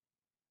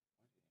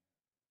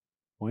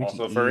 Pointy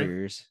Also furry?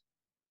 ears.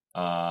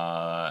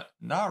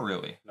 Not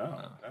really. No.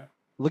 Okay.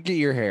 Look at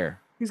your hair.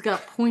 He's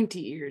got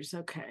pointy ears.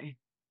 Okay.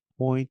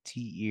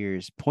 Pointy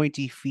ears,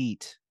 pointy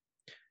feet.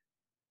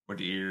 With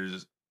the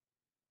ears.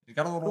 He's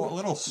got a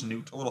little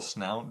snoot, a little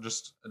snout,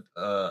 just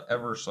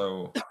ever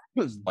so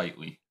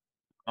slightly.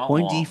 Not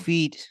Pointy long.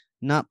 feet,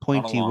 not Not a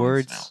pointy long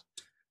words. snout.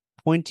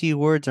 Pointy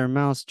words are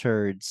mouse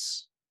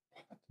turds.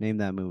 Name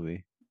that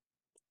movie.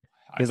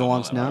 I He has a don't long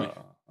know that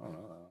snout?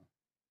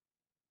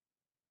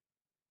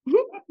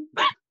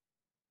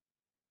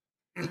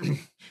 movie.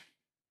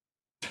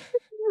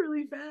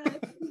 Really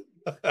bad.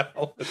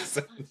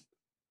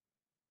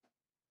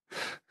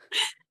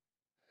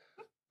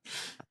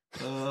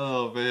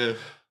 Oh man.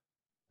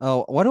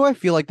 Oh, why do I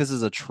feel like this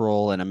is a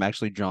troll and I'm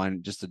actually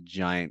drawing just a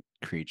giant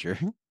creature?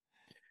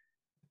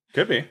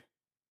 Could be.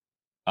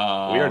 We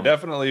are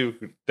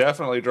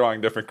definitely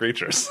drawing different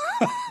creatures.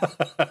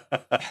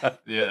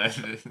 Yeah.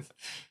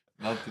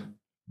 Nothing.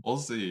 We'll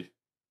see.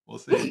 We'll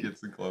see who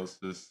gets the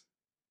closest.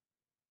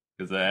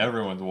 Because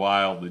everyone's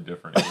wildly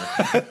different here.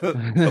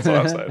 That's what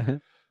I'm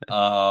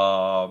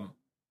saying.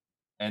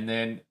 And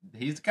then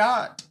he's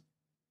got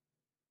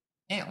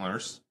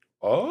antlers.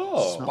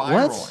 Oh,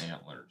 Spiral What?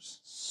 antlers.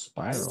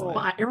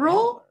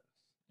 Spiral?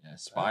 Yeah,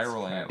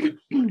 spiral That's antlers.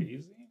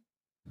 crazy.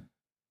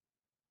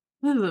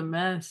 This is a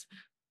mess.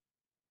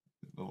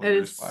 The It letter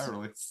is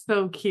spirally.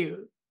 so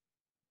cute.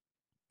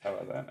 How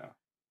about that now?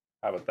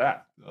 How about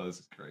that? Oh, this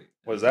is great.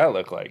 What does that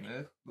look like?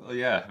 Well,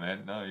 yeah,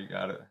 man. No, you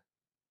got it.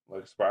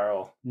 Like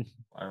spiral.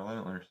 Spiral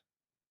antlers.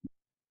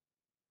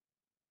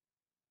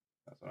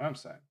 That's what I'm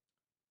saying.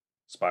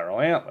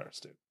 Spiral antlers,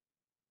 dude.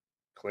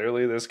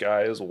 Clearly, this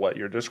guy is what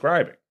you're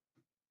describing.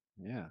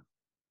 Yeah.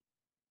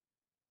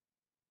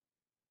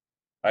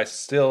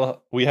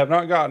 We have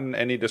not gotten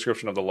any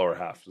description of the lower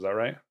half. Is that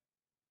right?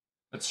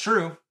 It's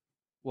true.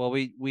 Well,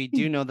 we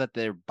do know that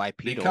they're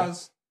bipedal.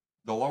 Because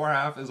the lower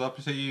half is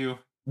up to you.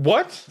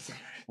 What?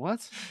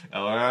 What? The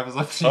lower half is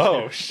up to you.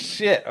 Oh,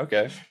 shit.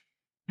 Okay.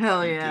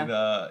 Hell You yeah.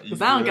 can, you Because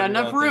can I do don't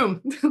got whatever you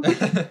enough want room.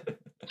 to.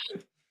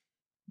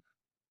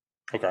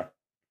 Okay.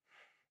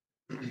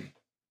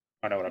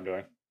 I know what I'm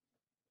doing.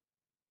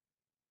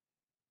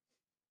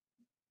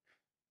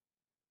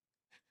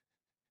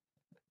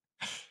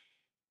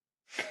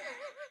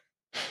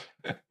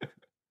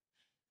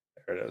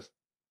 There it is.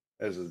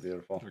 This is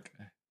beautiful.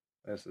 Okay.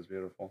 This is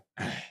beautiful.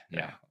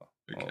 Yeah.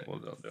 Okay. We'll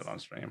do it on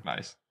stream.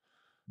 Nice.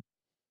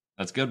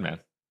 That's good, man.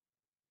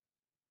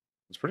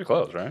 It's pretty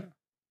close, right?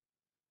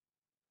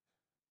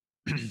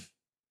 It's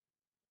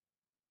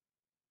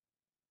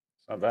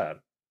not bad.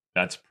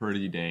 That's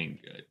pretty dang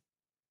good,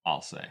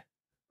 I'll say.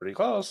 Pretty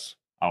close.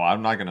 Oh,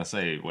 I'm not going to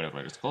say whether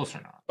it's close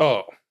or not.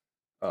 Oh.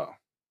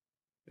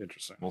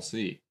 Interesting. We'll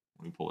see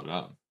when we pull it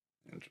up.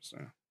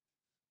 Interesting.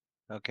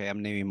 Okay,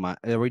 I'm naming my.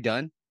 Are we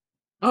done?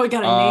 Oh, we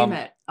gotta name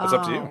it. It's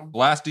up to you. Oh.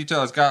 Last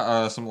detail, it's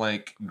got some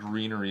like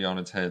greenery on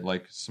its head,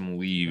 like some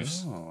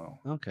leaves. Oh.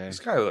 Okay. This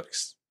guy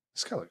looks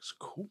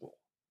cool.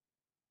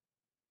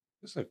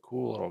 This is a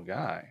cool little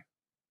guy.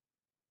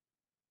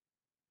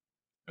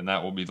 And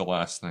that will be the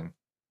last thing.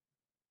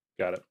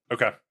 Got it.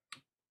 Okay.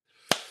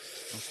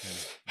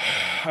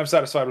 I'm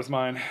satisfied with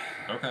mine.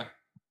 Okay.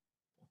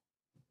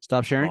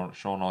 Stop sharing.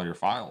 Showing all your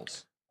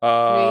files. Hold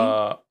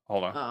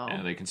on. Oh.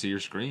 Yeah, they can see your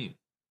screen.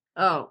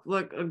 Oh,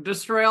 look,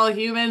 destroy all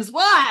humans.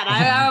 What?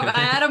 I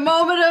had a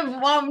moment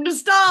of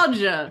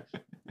nostalgia.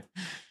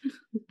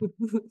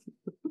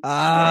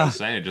 I'm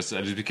saying, just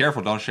be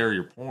careful. Don't share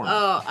your porn.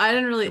 Oh, I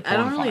don't Your really porn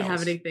have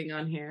files. anything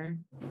on here.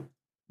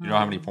 You don't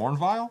have any porn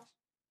files?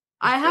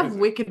 I have Crazy.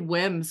 Wicked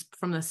Whims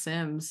from The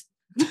Sims.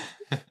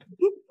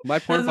 My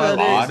porn That's file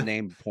what is it is.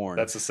 named porn.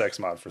 That's a sex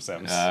mod for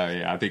Sims.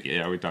 Yeah, I think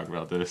we talked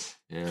about this.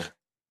 Yeah.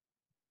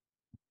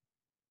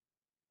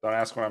 Don't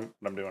ask what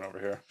I'm doing over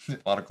here.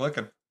 A lot of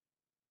clicking.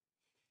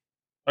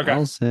 Okay.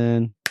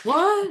 Nelson,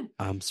 What?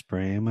 I'm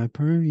spraying my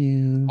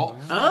perfume.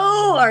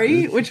 Oh, are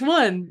you? Which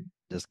one?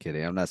 Just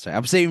kidding. I'm not saying.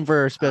 I'm saving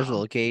for a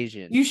special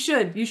occasion. You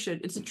should.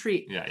 It's a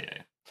treat. Yeah.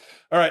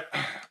 All right.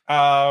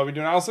 Are we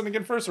doing Allison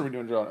again first, or are we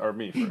doing John or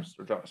me first,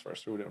 or Jonas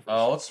first? Who are we doing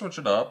first? Let's switch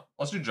it up.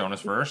 Let's do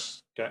Jonas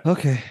first.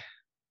 Okay.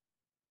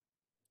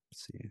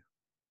 Let's see.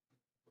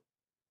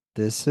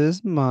 This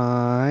is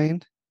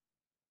mine.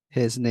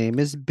 His name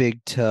is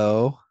Big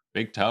Toe.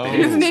 Big toe.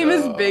 His name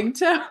is Toe. Big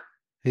Toe.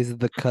 He's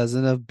the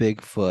cousin of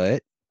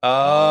Bigfoot.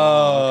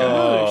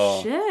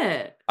 Oh,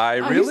 shit. I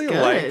Oh, really he's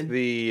like good.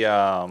 the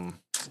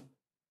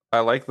I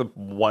like the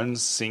one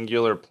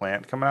singular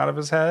plant coming out of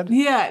his head.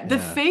 Yeah, the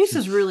Yeah. face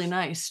is really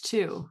nice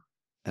too.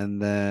 And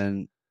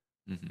then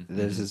Mm-hmm.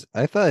 there's his.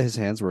 I thought his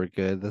hands were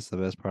good. That's the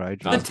best part I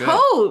drew. The That's good.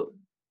 toe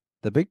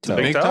The big toe.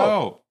 Big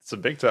toe. It's a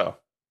big toe.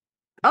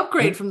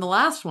 upgrade from the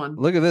last one.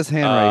 Look at this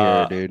hand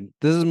right here, dude.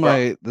 This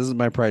is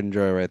my pride and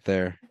joy right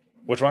there.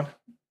 Which one?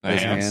 The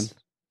His hands. hand.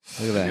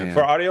 Look at that hand.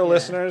 For audio Yeah.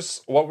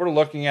 listeners, what we're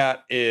looking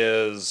at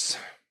is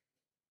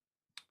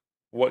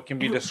what can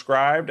be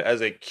described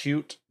as a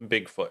cute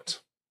Bigfoot.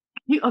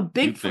 A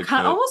big, Bigfoot.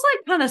 almost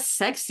like kind of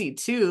sexy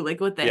too, like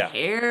with the Yeah.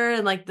 hair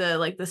and like the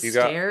He's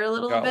got- stare a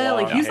little got bit.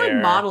 Like long he's like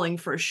hair. modeling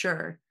for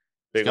sure.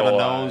 Big got a ol'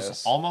 nose,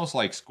 eyes. almost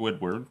like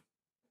Squidward.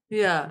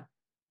 Yeah.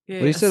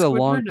 Well, you said a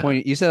long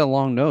point. You said a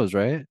long nose,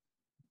 right?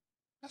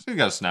 I think he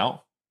got a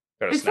snout.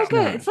 Got a It's snout.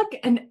 like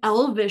an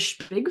elvish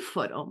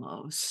Bigfoot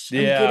almost. I'm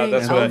Yeah, getting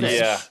that's what. elvish.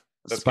 Yeah,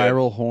 that's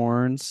Spiral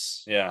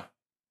horns. Good. Yeah,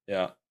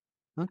 yeah.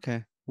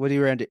 Okay. What do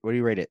you rate it? What do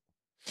you rate it?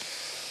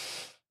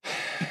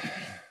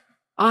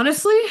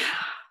 Honestly,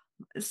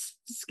 it's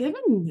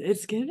given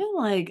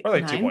like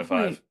Probably 9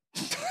 2.5.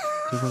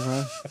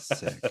 2.5?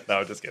 Sick.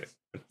 No, just kidding.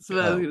 That's what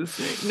I was gonna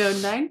say. No,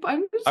 9.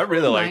 I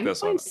really like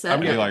this one. I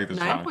really like this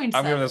one. 9.7.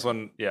 I'm giving this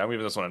one. Yeah, I'm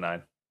giving this one a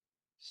 9.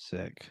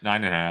 Sick.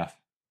 9.5.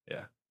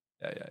 Yeah.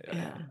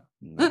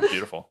 Nice.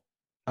 Beautiful.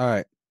 All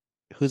right.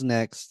 Who's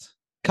next?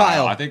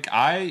 Kyle. I think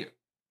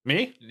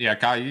Me? Yeah,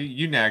 Kyle,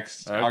 you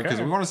next. Because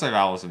Okay. we want to save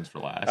Allison's for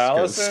last.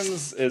 'cause-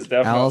 Allison's is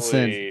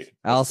definitely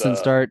Allison,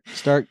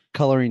 start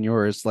coloring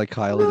yours like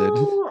Kyle did.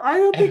 No, I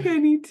don't think I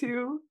need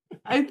to.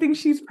 I think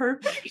she's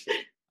perfect.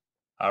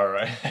 All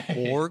right.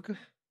 Borg.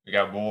 We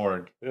got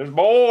Borg. There's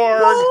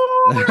Borg.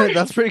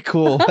 That's pretty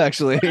cool,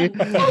 actually.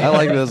 I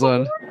like this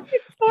one.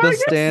 The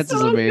stance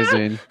is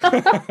amazing.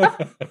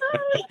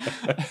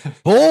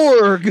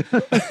 Borg.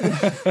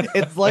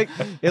 It's like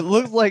it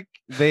looks like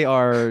they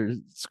are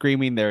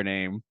screaming their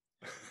name.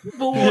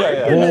 Borg.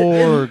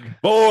 Borg.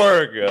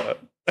 Borg.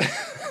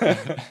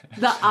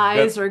 The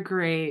eyes are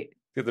great.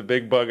 Get the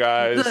big bug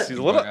eyes. The- He's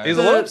a little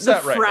The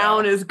upset right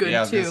frown now. is good Yeah,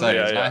 I was gonna too. say,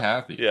 Yeah, he's yeah. not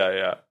happy.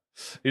 Yeah.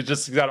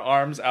 He's got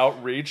arms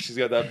outreached. He's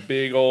got that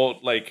big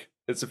old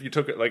it's if you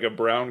took it like a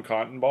brown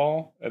cotton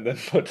ball and then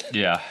put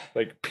Yeah.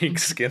 like pink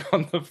skin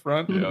on the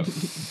front. Yeah.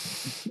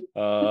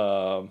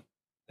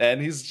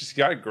 And he's just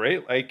got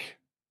great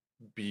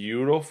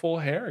beautiful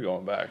hair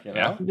going back, you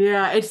know?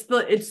 Yeah, it's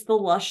the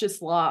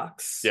luscious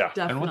locks. Yeah.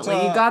 And what's,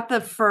 Definitely. You got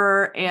the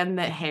fur and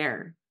the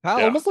hair. Kyle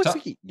Yeah. almost looks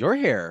like your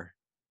hair.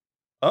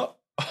 Oh.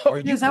 Are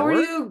you Is that where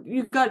bored?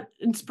 you got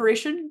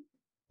inspiration?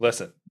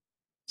 Listen.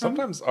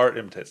 Sometimes art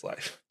imitates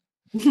life.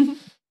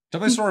 Tell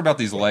me a story about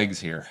these legs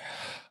here.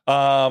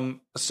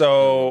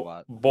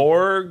 So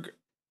Borg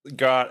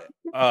got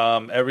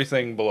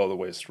everything below the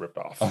waist ripped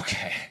off.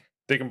 Okay.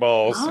 Dick and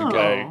balls and Oh.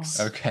 legs.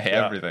 Okay,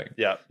 Yeah. everything.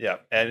 Yeah.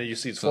 And you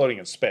see he's floating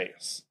in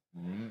space.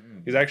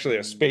 He's actually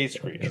a space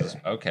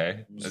creature.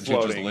 Okay. He's She just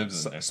floating.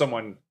 lives in there.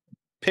 Someone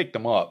picked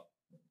him up,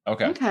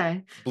 Okay.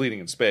 Okay. bleeding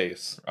in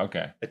space,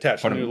 Okay.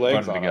 attached Put new him- legs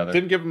put him on him. together.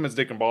 Didn't give him his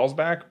dick and balls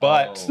back,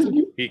 but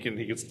Oh. he can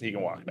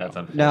walk now. That's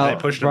unfortunate. Now, And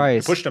they pushed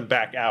Bryce. him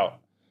back out,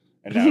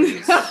 and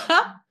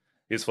now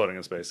he's floating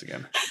in space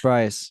again.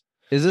 Bryce,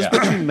 is this Yeah.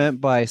 what you meant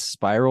by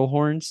spiral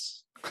horns?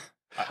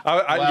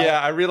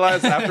 I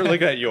realized after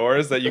looking at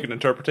yours that you can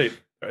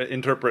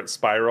interpret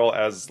spiral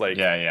as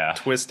Yeah.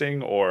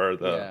 twisting or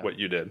Yeah. what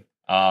you did.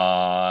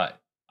 We'll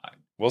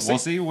We'll see.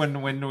 see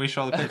when we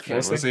show the picture. We'll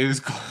We'll see. see who's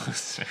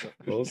closer.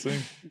 We'll see.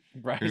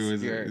 Bryce,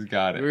 Who's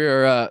got it.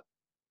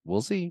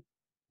 we'll see.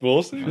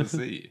 We'll see. We'll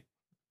see.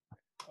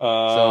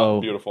 So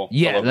beautiful. I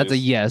Yeah, love that's a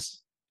these.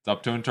 yes. It's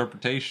up to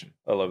interpretation.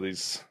 I love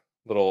these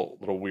little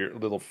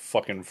weird little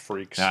fucking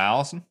freaks. Now,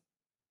 Allison?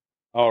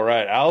 All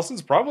right,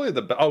 Allison's probably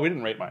the best. Oh, we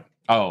didn't rate mine.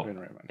 Oh, We didn't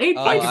rate mine.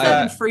 8.7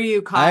 I- for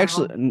you, Kyle.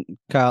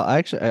 Kyle, I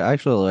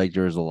actually like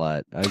yours a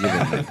lot. I give it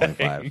 9.5.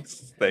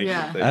 Thanks. Thank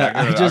Yeah. you. Thank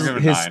I'll you. give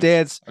it His 9.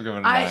 stance. I'll give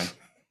it a I-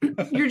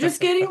 9. You're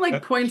just getting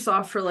points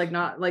off for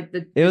not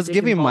the. It was dick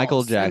giving and Michael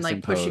balls and,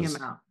 Jackson pushing pose.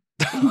 him out.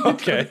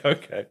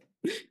 Okay.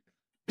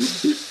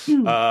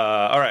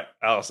 All right,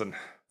 Allison.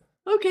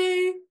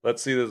 Okay.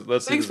 Let's see this.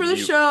 Let's Thanks see for this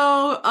the view.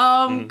 show.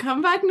 Mhm.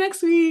 Come back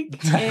next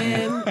week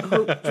and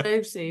hope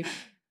drive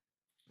safe.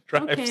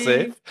 Drive Okay.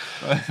 safe.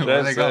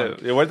 Where they going?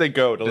 Yeah, where'd they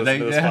go to Did listen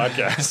to this they-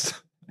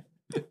 podcast?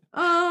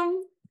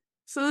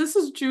 So this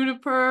is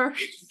Juniper,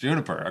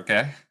 Juniper,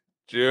 okay.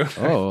 Ju-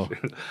 Oh.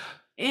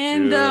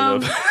 and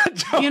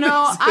Juniper. you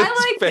know,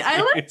 I like-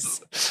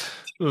 Face.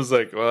 It was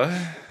like what?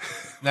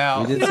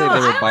 Now, We did you say know, they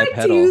were I like to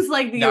bipedal. use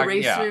the Yeah,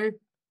 eraser.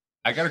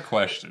 I got a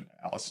question,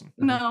 Allison.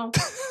 No,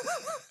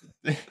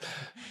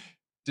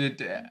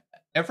 Did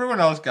everyone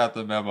else got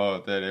the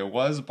memo that it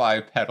was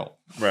bipedal?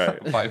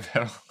 Right.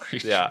 Bipedal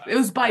creature. Yeah. it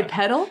was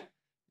bipedal. Do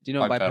you know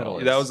what Bipedal. bipedal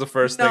is? That was the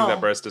first thing No. that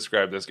Bryce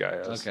described this guy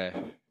as. Okay.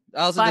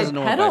 Allison doesn't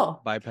know what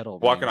Bipedal? bipedal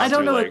Walking means. on I don't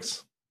two know what-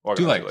 legs.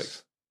 Walking Two on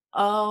legs.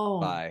 Oh,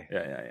 Bye.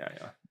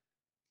 Yeah.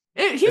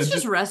 He's It's just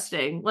just-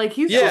 resting. Like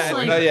he's Yeah, just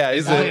like yeah,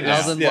 he's Laying down.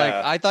 Allison's like,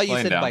 I thought you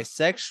Laying said down.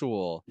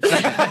 bisexual.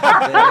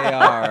 They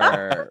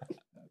are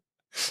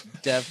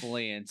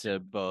definitely into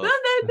both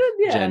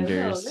yeah,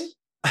 genders.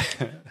 no,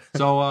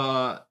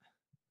 So,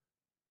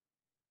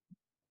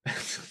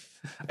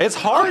 It's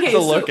hard Okay,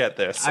 to so- look at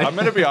this. I'm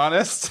going to be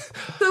honest.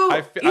 So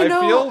I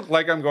feel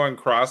like I'm going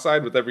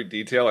cross-eyed with every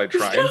detail I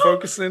try and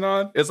focus in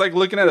on. It's like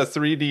looking at a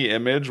 3D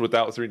image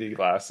without 3D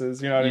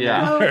glasses. You know what I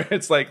Yeah. mean? Where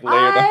it's like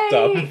layered on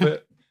top of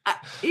it.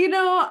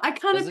 I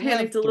kind of Does it have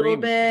panicked a little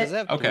bit. Does it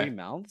have Okay. 3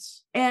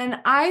 mouths? And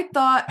I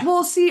thought,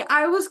 well, see,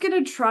 I was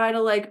gonna try to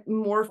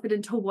morph it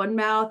into one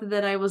mouth, and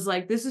then I was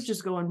like, this is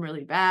just going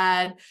really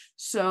bad.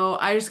 So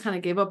I just kind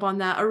of gave up on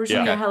that.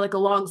 Originally, Yeah. I had a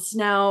long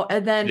snout,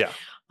 and then Yeah.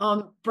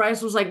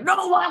 Bryce was like,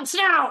 no, what's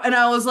now? And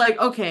I was like,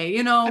 okay,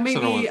 you know, maybe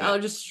Episode I'll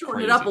wasn't just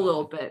shorten it crazy up a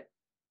little bit.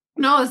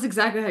 No, that's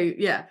exactly how you,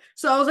 yeah.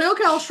 So I was like,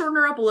 okay, I'll shorten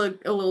her up a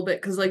little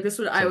bit because like this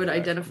would I would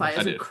identify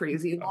as a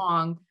crazy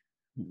long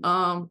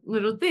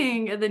little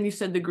thing. And then you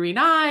said the green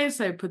eyes,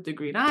 so I put the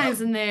green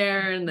eyes in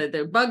there, and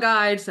they're bug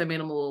eyed, so I made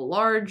them a little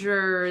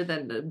larger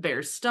than the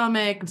bear's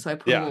stomach, and so I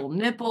put a little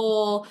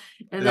nipple.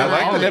 And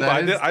I then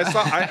like the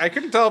nipple. I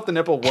couldn't tell if the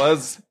nipple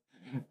was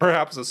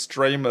perhaps a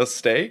stray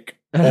mistake.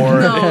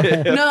 Or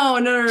no.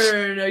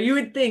 You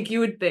would think.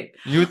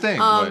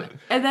 But...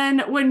 And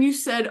then when you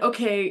said,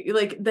 okay,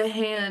 like the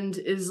hand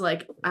is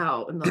like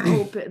out and the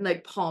open,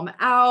 like palm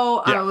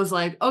out, I was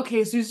like,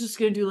 okay, so he's just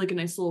gonna do like a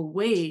nice little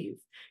wave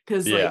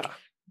because like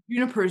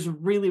Juniper is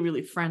really,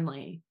 really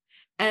friendly,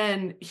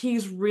 and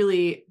he's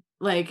really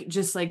like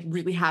just like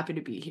really happy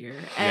to be here.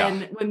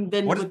 And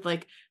with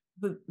like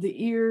the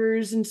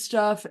ears and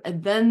stuff,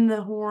 and then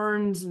the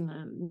horns, and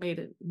then made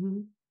it.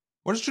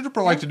 What does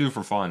Juniper like to do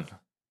for fun?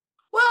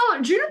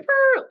 Well,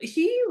 Juniper,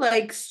 he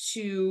likes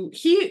to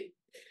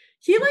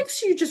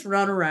just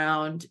run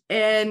around,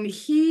 and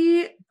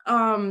he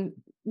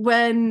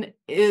when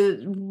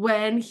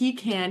he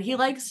can, he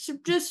likes to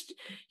just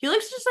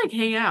like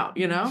hang out,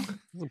 you know?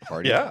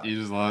 Party. Yeah. He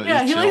just loves,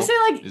 he likes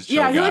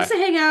to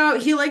hang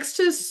out. He likes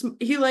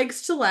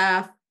to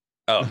laugh.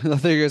 Oh, I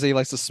thought you were gonna say he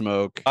likes to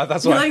smoke.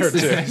 That's what I heard too.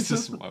 He likes to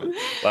smoke.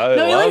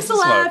 No, he likes to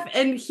laugh,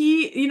 and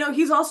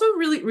he's also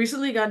really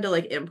recently gotten to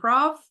like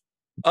improv.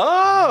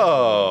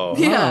 Oh.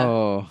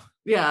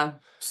 Yeah.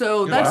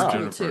 So that's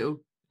cute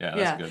too. Yeah,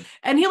 that's good.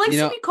 And he likes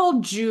to be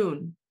called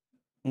June.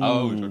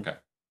 Oh, okay.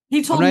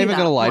 He told I'm not me even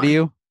gonna lie to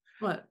you.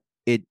 What?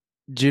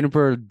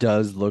 Juniper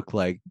does look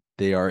like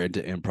they are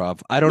into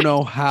improv. I don't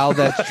know how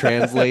that's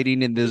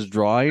translating in this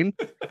drawing.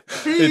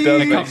 It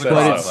does make sense.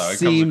 But it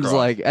seems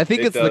like I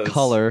think it's the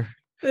color.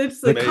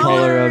 It's the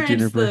color of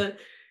Juniper.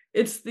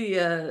 It's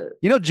the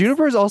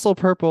Juniper is also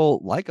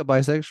purple, like the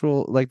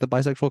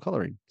bisexual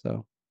coloring.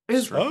 So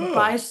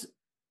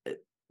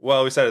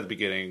well, we said at the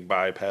beginning,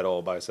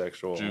 bipedal,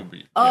 bisexual.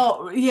 Juby.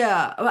 Oh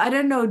yeah, I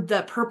didn't know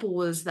that purple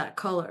was that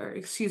color.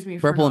 Excuse me.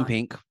 Purple and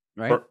pink,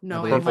 right?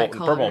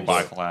 Purple and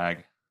bi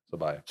flag. So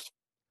bi.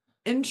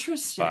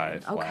 Interesting. Bi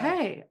flag.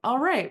 Okay. All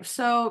right.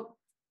 So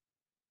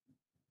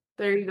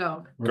there you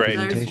go. Great.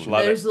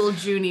 There's a little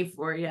Junie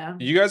for you.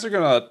 You guys are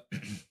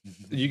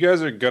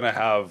gonna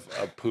have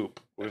a poop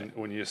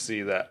when you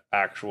see that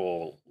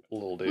actual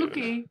little dude.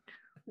 Okay.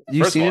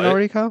 You seen it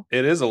already, Kyle?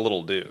 It is a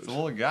little dude. It's a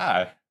little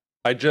guy.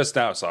 I just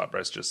now saw it.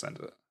 Bryce just sent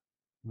it.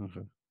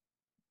 Okay.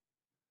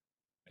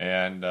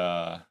 And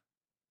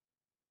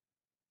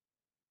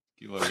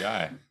cute little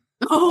guy.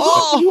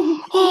 Oh,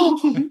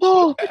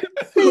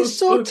 he's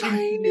so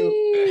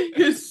tiny.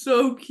 He's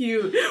so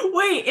cute.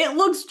 Wait, it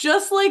looks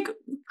just like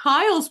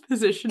Kyle's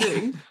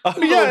positioning. Oh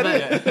yeah,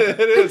 it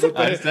is.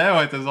 I stand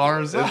with his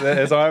arms up.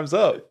 His arms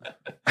up.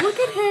 Look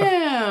at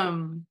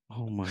him.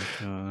 Oh my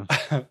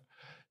god,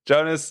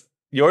 Jonas.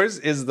 Yours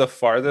is the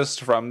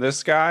farthest from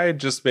this guy,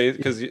 just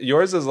because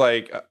yours is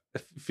like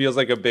feels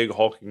like a big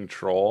hulking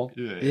troll.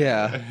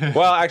 Yeah.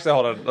 Well, actually,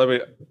 hold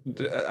on.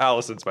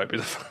 Allison's might be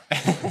the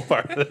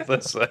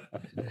farthest.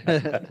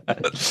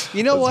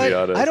 You know what?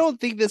 I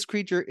don't think this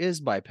creature is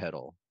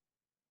bipedal.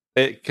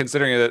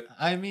 Considering that.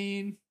 I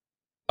mean.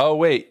 Oh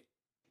wait.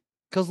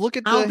 Because look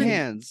at the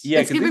hands.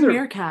 Yeah, it's giving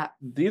meerkat.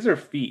 These are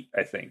feet.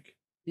 I think.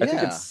 Yeah. I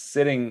think it's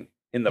sitting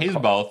in the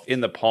both in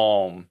the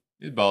palm.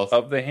 He's both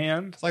of the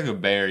hand. It's like a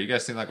bear. You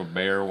guys seem like a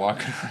bear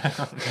walking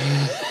around.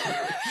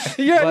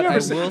 Yeah, you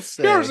ever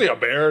see a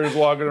bear just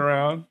walking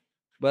around?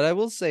 But I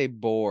will say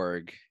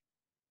Borg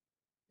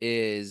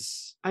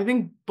is. I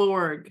think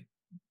Borg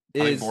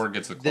gets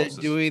the closest.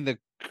 Doing the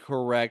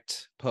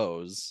correct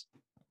pose.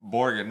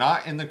 Borg,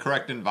 not in the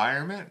correct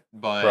environment,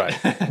 but right.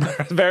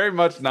 Very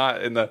much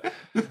not in the.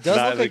 It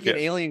does look like an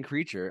alien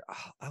creature.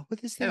 Oh,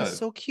 this thing is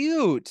so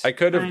cute. I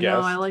could have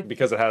guessed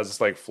because it has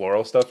like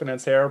floral stuff in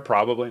its hair.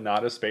 Probably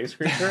not a space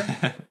creature.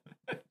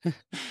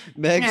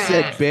 Meg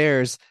said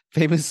bears,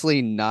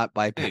 famously not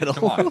bipedal.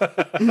 Come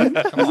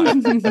on.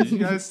 Did you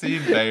guys see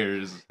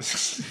bears?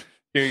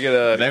 Can you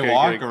get they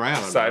walk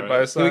around side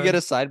by side. Can we get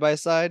a side by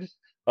side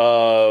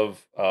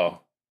of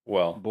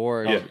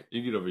Borg? Yeah,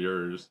 you get over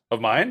yours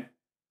of mine.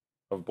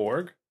 Of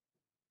Borg?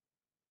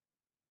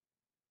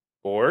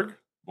 Borg?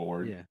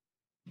 Yeah.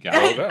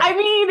 I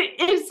mean,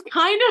 it's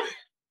kind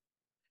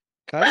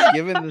of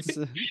given this.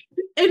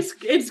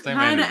 It's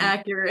kind of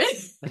accurate.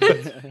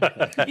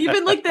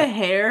 Even like the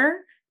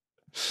hair.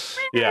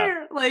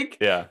 Yeah. Like.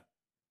 Yeah.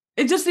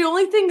 It's just the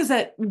only thing is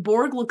that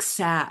Borg looks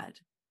sad,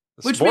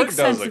 which Borg makes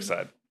does sense. look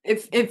sad.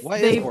 If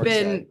they've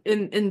been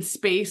in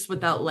space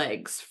without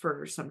legs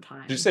for some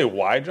time. Did you say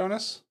why,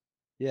 Jonas?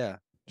 Yeah.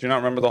 Do you not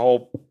remember the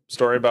whole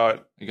story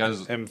about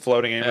him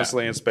floating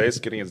aimlessly in space,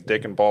 getting his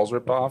dick and balls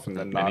ripped off, and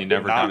then he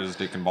never got his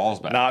dick and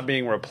balls back, not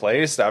being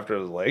replaced after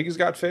his legs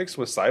got fixed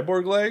with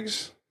cyborg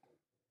legs?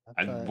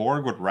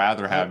 Borg would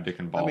rather have dick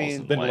and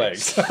balls than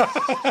legs.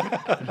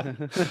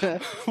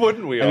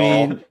 Wouldn't we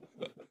all?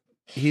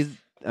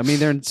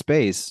 They're in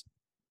space.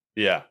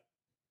 Yeah.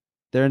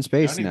 They're in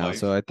space Johnny now, Blaze.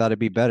 so I thought it'd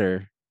be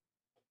better.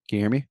 Can you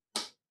hear me?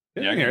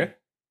 Yeah, I can hear it.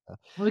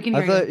 We can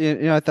I hear thought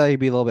you. I thought he'd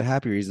be a little bit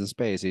happier. He's in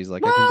space. He's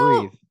like, I can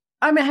Well, breathe.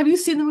 I mean, have you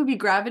seen the movie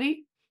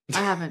Gravity? I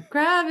haven't.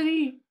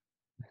 Gravity.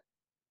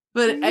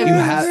 But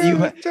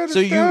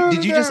So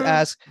did you just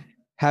ask?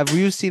 Have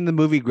you seen the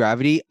movie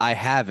Gravity? I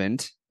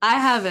haven't. I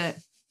haven't.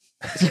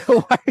 So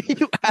why are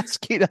you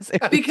asking us?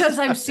 Because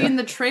I've seen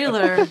the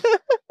trailer.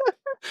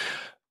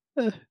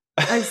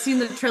 I've seen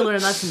the trailer,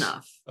 and that's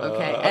enough.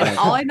 Okay, and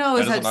all I know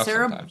is That is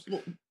that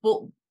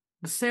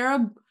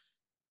enough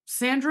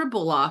Sandra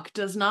Bullock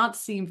does not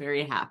seem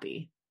very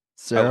happy.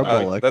 Sarah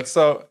Bullock. That's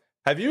so.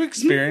 Have you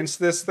experienced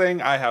this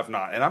thing? I have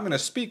not, and I'm going to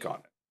speak on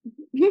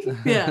it.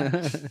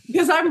 Yeah,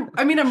 because I'm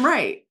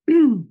right.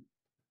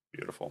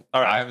 Beautiful.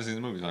 All I right, haven't seen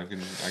the movie, so I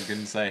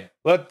couldn't say.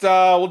 we'll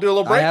do a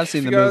little break. I have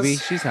seen the movie.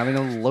 She's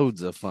having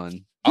loads of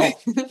fun. Oh,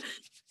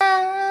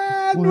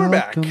 And we're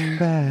back. Welcome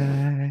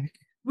back.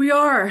 We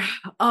are.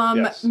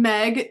 Yes.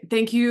 Meg,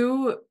 thank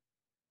you.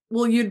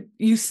 Well,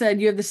 you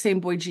said you have the same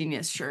Boy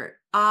Genius shirt.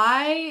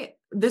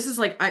 This is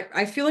like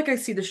I feel like I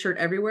see the shirt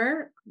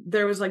everywhere.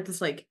 There was like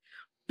this like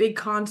big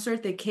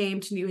concert that came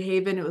to New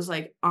Haven. It was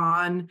like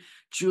on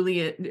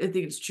Julian, I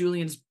think it's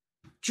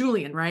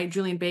Julian, right?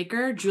 Julian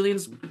Baker,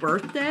 Julian's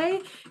birthday.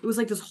 It was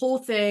like this whole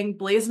thing.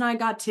 Blaze and I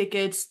got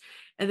tickets.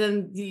 And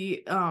then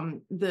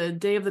the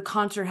day of the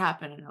concert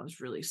happened and I was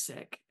really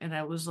sick. And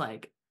I was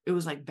like, it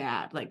was like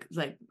bad. Like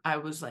I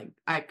was like,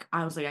 I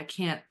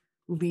can't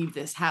leave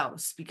this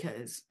house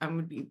because I'm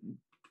gonna be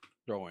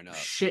Throwing up.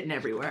 shitting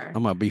everywhere.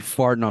 I'm gonna be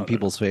farting on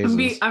people's faces.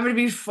 I'm gonna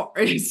be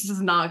it's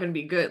just not gonna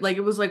be good. Like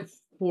it was like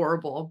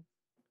horrible.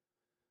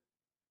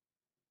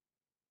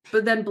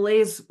 But then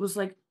Blaze was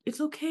like, it's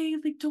okay,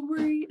 like don't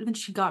worry. And then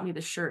she got me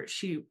the shirt.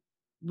 She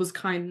was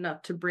kind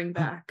enough to bring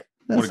back.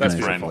 what a good nice,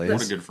 friend! Blaze.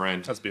 What a good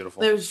friend! That's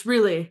beautiful. There's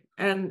really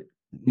and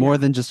More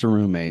than just a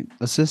roommate,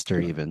 a sister,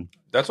 even.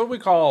 That's what we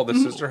call the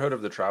sisterhood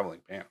of the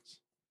traveling pants.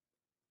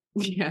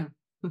 yeah.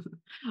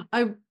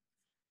 I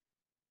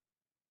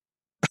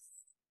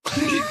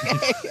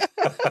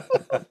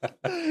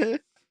I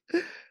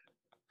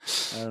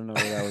don't know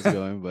where that was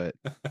going, but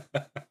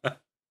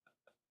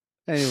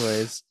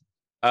anyways,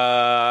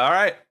 all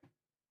right.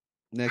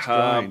 next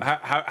drawing.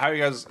 How are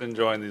you guys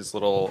enjoying these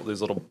little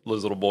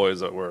boys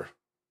that we're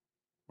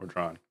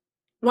drawing?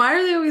 why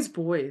are they always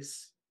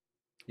boys?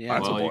 Yeah,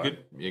 That's a well, boy.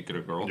 you could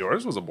a girl.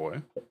 Yours was a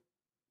boy.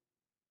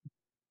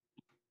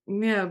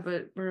 Yeah,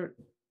 but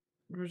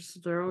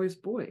they're always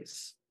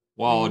boys.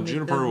 Well, Make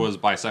Juniper them- was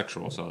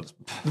bisexual, so it's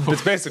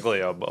It's basically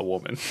a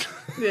woman.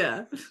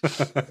 Yeah.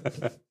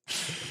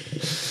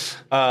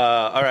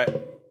 All right.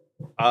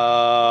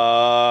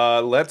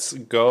 Let's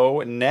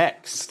go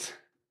next.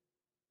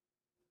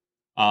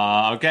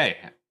 Okay.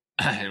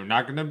 It's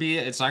not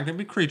gonna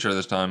be creature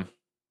this time.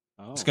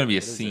 Oh, It's gonna be a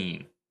what is it?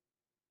 scene.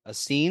 A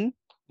scene?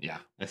 Yeah,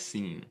 a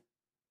scene.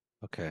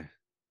 Okay.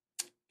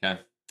 Okay.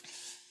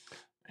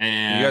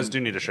 And You guys do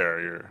need to share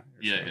your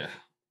Yeah.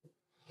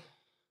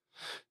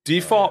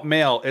 default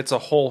male. It's a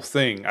whole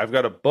thing. I've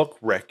got a book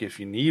rec if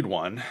you need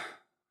one.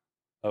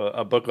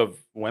 A book of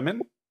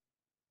women.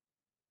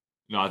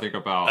 No, I think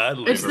about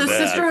It's the that.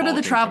 Sisterhood of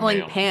the Defaulting to Traveling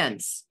male.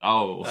 Pants.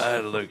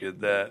 Oh, Look at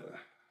that.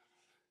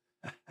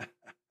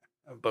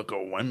 A book of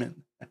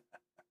women.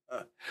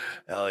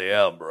 Hell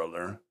yeah,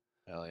 brother.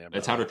 Hell yeah,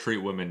 it's how to treat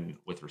women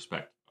with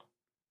respect.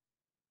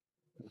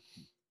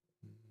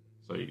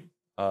 So you,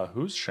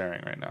 Who's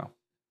sharing right now?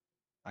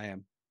 I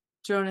am.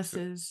 Jonas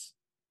is.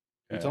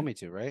 You told me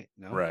to, right?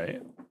 No. Right.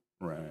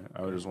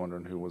 I was just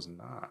wondering who was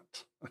not.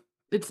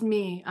 It's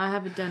me. I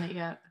haven't done it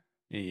yet.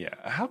 Yeah.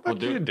 How Well,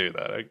 about you do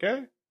that,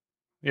 okay?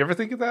 You ever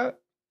think of that?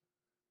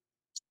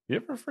 You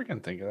ever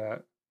freaking think of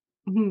that?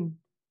 Mhm.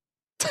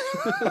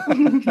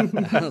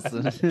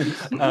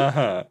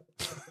 Uh-huh.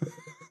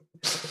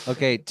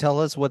 Okay, tell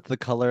us what the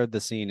color of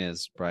the scene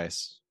is,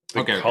 Bryce. The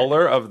Okay.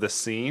 color of the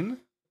scene?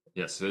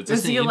 yes, it's a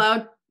Is he scene.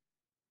 allowed?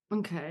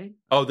 Okay.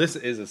 Oh, this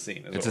is a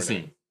scene. is It's what a we're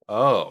doing. scene.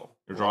 Oh.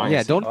 You're drawing. Yeah,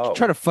 a scene. don't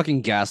try to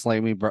fucking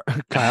gaslight me,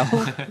 Kyle.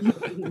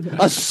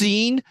 A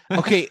scene?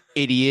 Okay,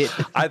 idiot.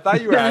 I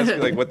thought you were asking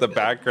like what the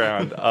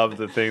background of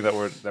the thing that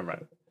we're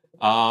never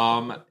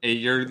mind.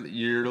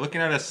 You're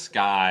looking at a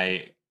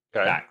sky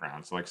Okay.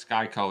 background, so like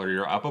sky color.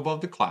 You're up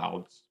above the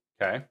clouds,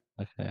 Okay.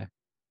 Okay.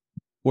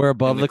 We're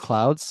above And the the-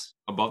 clouds.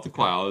 above the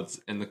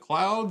clouds, and the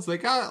clouds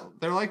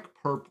they're like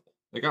purple.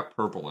 They got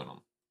purple in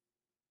them.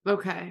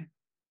 Okay.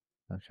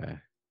 Okay.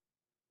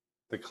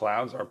 The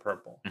clouds are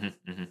purple.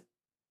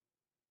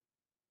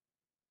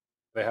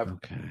 They have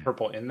Okay.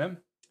 purple in them.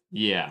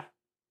 Yeah,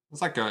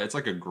 it's like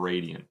a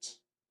gradient.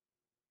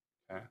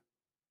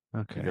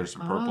 Okay. There's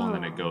some purple, and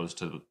then it Oh. goes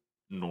to the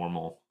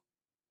normal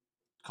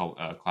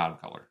cloud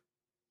color,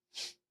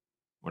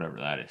 whatever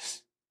that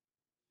is.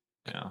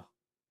 You know.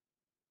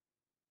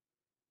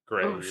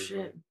 Gray. Oh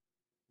shit.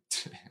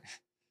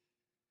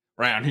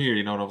 Around here,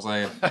 you know what I'm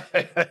saying?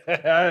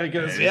 I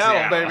guess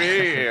yeah,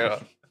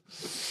 baby.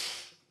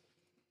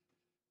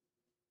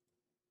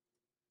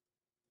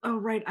 Oh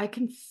right. I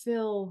can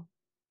fill.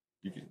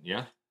 You can,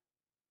 yeah.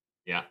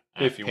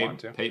 If you want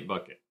to. Paint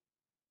bucket.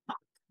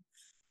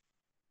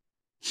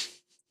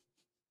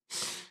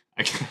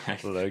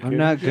 I'm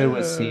not good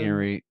with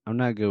scenery. I'm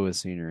not good with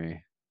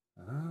scenery.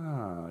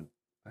 Oh,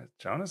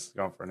 Jonas is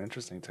going for an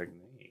interesting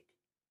technique.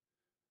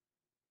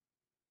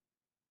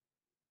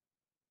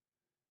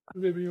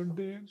 Baby on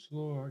the dance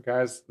floor.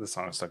 Guys, this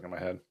song is stuck in my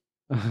head.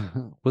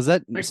 Was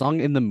that song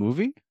in the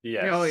movie?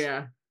 Yes. Oh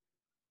yeah.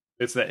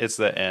 It's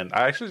the end.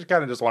 I actually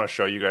kind of just want to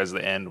show you guys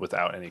the end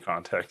without any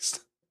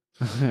context.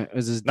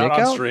 Is his Not dick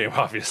on out? stream,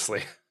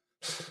 obviously.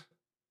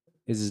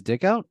 Is his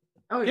dick out?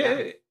 Oh Yeah,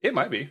 yeah. it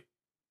might be. If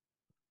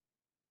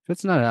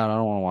it's not out, I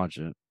don't want to watch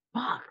it.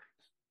 Fuck.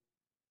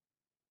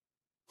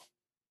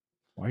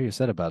 Why are you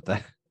upset about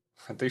that?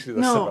 I think she's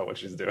upset No. about what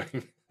she's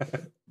doing.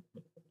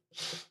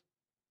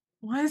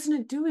 Why isn't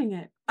it doing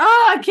it?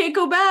 Ah, I can't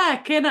go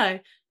back, can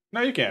I?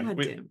 No, you can.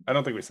 God damn. I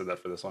don't think we said that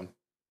for this one.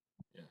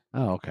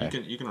 Oh, okay.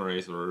 You can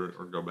erase or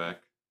go back.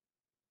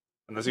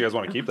 Unless you guys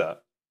want to keep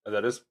that.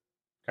 That is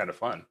kind of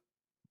fun.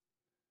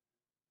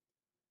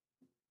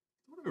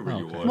 Whatever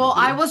you Okay. want. Well, to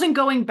I do. wasn't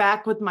going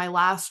back with my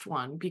last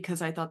one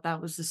because I thought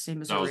that was the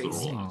same as That was the erase.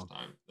 rule last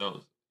time. That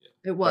was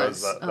It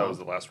was. That was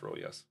the last rule,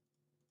 yes.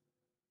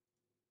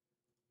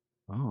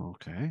 Oh,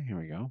 okay. Here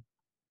we go.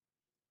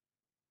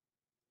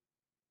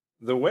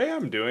 The way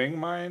I'm doing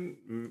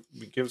mine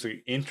gives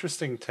an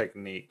interesting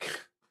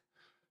technique,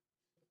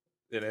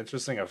 an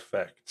interesting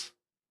effect.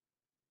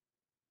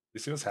 You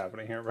see what's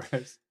happening here,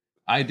 Bryce?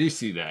 I do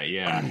see that.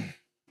 Yeah,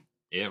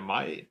 it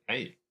might.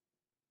 Hey,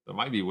 that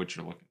might be what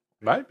you're looking.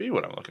 Might be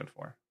what I'm looking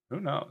for. Who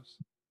knows?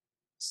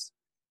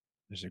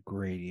 There's a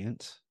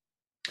gradient.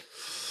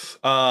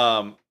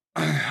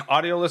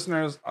 Audio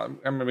listeners, I'm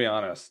gonna be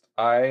honest.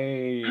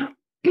 I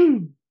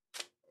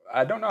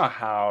don't know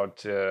how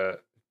to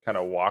kind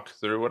of walk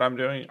through what I'm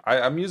doing.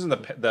 I'm using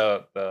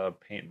the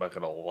paint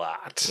bucket a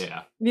lot.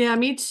 Yeah, Yeah,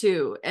 me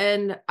too.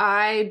 And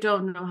I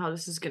don't know how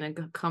this is gonna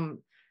come.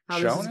 How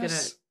Jonas this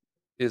is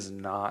is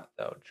not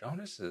though.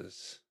 Jonas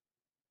is.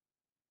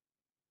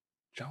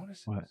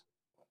 What?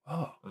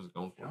 Oh, I was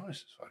going for. Jonas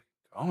is fucking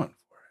going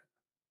for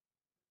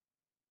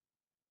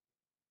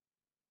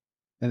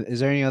it. And is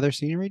there any other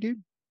scenery,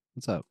 dude?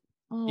 What's up?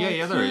 gonna.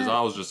 Yeah, there is.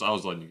 I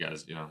was letting you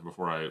guys,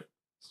 before I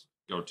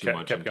go too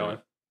much. Kept into going.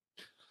 it.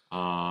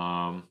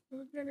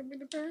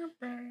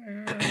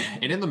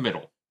 And in the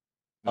middle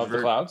Of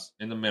the clouds?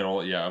 in the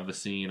middle, yeah, of the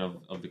scene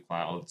of the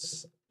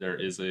clouds, there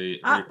is a.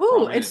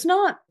 It's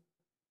not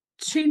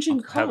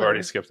changing color. I've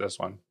already skipped this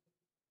one.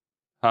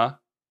 Huh?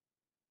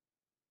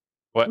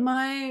 What?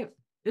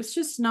 It's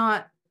just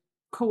not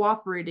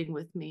cooperating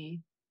with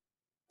me.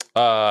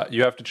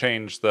 You have to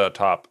change the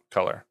top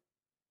color.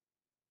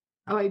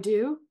 Oh, I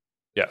do?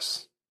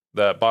 Yes.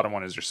 The bottom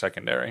one is your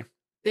secondary.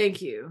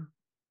 Thank you.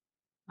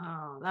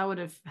 Oh, that would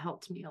have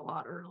helped me a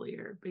lot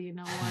earlier, but you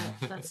know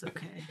what? That's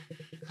okay.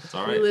 It's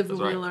all right. We live and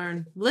That's we right.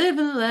 learn. Live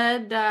and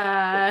let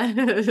die. In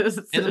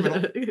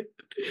the middle.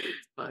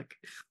 Fuck.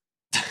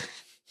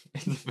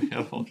 In the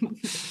middle.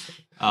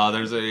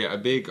 There's a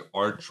big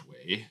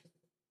archway.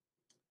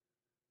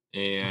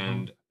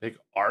 And Big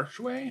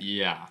archway?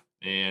 yeah,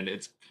 and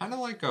it's kind of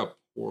like a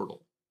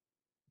portal.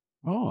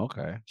 Oh,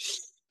 okay.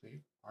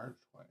 Big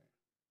archway.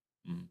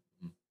 Mhm.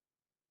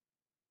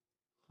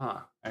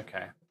 Huh.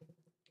 Okay.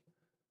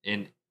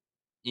 And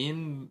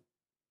you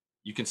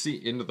can see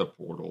into the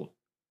portal,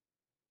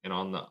 and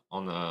on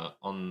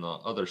the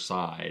other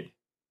side,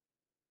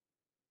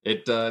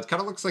 it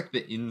kind of looks like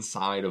the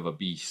inside of a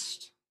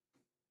beast.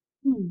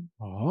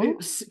 Oh,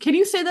 Can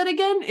you say that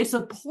again? It's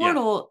a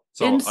portal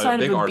So, a inside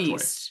big of a archway.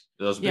 beast.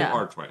 There's a big Yeah.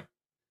 archway,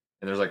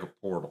 and there's like a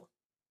portal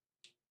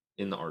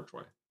in the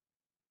archway,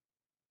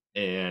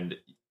 and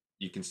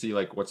you can see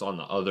like what's on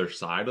the other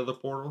side of the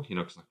portal. You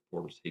know, because like the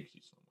portal takes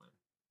you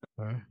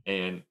somewhere, okay.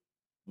 and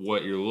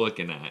what you're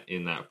looking at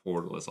in that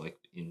portal is like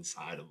the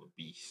inside of a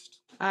beast.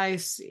 I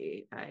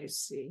see.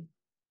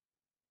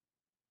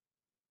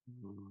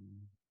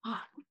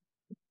 Ah,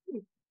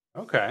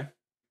 Okay.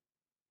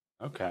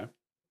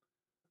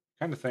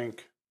 Kind of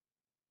think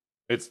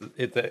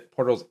the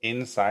portal's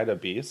inside a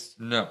beast.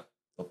 No,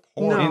 the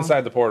portal No.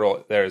 Inside the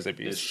portal, there is a is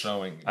beast.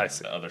 showing I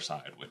see. the other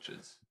side, which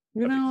is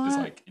You know is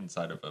what? like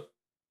inside of a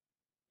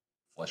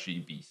fleshy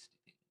beast.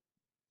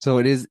 So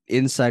it is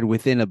inside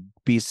within a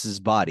beast's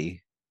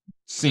body.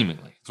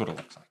 Seemingly, that's what it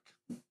looks like.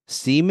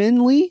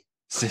 Seemingly?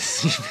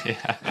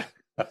 yeah.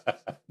 What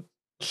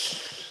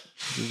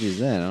is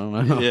that? I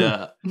don't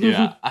know.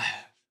 Yeah.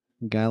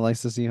 Guy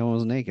likes to see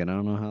homos naked. I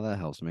don't know how that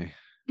helps me.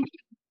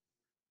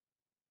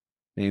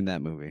 Name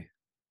that movie.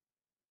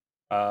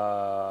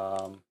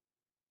 No.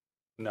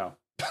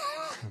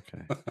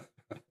 Okay.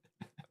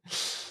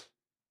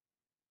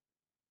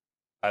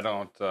 I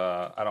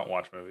don't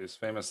watch movies.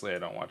 Famously, I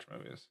don't watch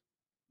movies.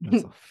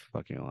 That's a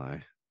fucking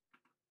lie.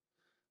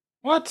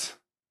 What?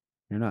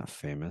 You're not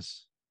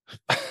famous.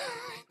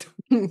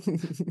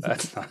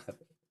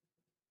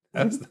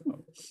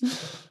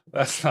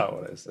 That's not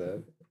what I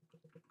said.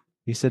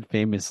 You said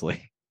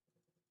famously.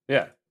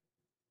 Yeah.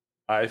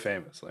 I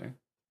famously.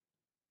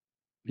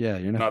 Yeah,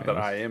 you're not Not that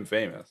famous. I am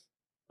famous,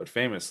 but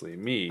famously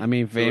me. I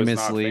mean, who is not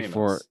famously famous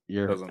for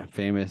you're doesn't-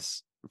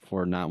 famous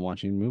for not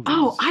watching movies.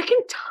 Oh, I can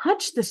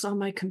touch this on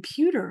my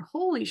computer.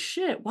 Holy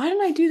shit. Why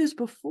didn't I do this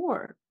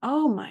before?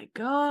 Oh my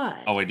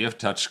God. Oh, wait, do you have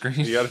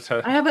touchscreen? You gotta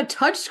touch. I have a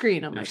touch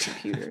screen on my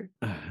computer.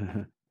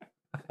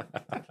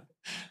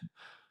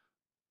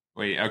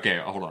 Wait, okay,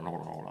 hold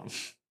on.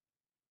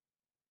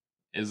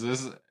 Is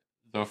this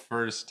the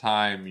first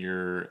time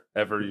you're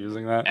Ever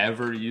using that?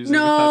 ever using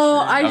No,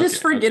 a touchscreen? I just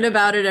Okay, forget okay.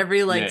 about it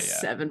every like Yeah.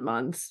 7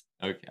 months.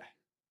 Okay.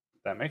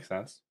 That makes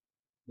sense.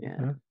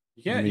 Yeah.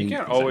 You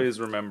can't always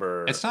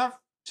remember. It's not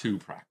too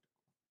practical.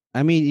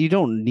 I mean, you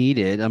don't need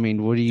it. I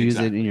mean, what do you use it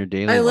in Exactly. your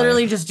daily I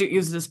literally life? just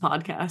use this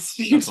podcast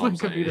to That's use what my I'm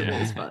saying, computer yeah.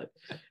 this fun.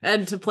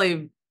 And to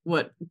play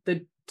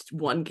the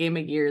one game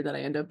a year that I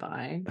end up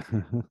buying.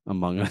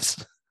 Among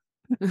Us.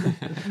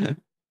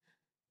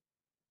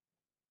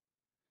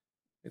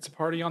 It's a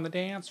party on the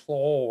dance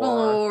floor.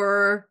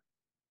 Or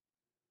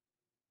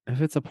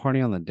If it's a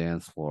party on the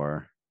dance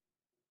floor,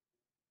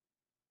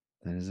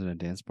 then is it a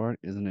dance party?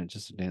 Isn't it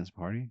just a dance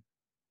party?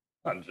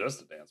 Not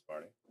just a dance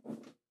party.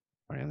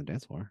 Party on the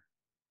dance floor.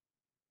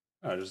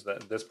 No, just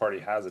that this party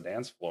has a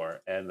dance floor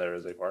and there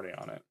is a party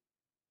on it.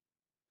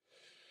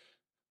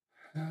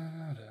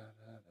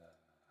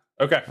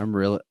 Okay. I'm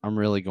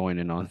really going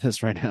in on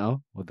this right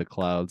now with the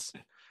clouds.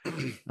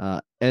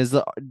 Is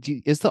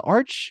the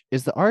arch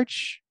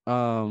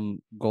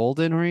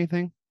golden or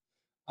anything?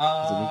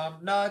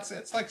 No,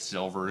 it's like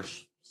silver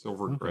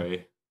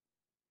gray.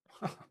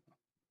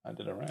 I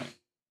did it right.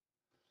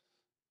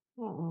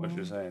 What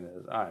you're saying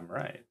is I'm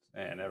right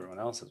and everyone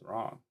else is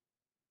wrong.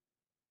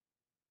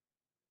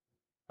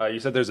 You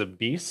said there's a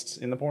beast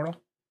in the portal?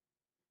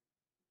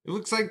 It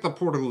looks like the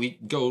portal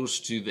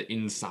goes to the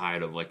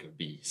inside of like a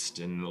beast,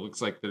 and it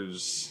looks like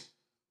there's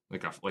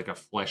like a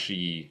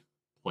fleshy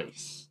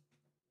place.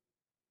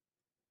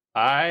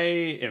 I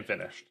am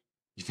finished.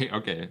 You think?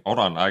 Okay, hold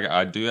on.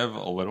 I do have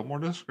a little more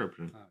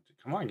description.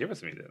 Come on, give it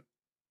to me,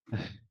 dude.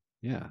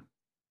 Yeah.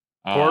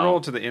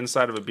 Portal to the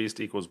inside of a beast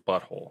equals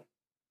butthole.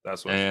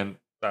 That's what. And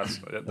that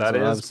what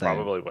I'm is saying.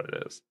 probably what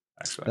it is.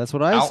 Actually, That's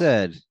what I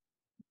said.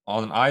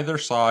 on either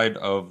side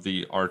of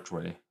the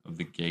archway of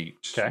the gate,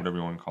 Okay. whatever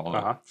you want to call it,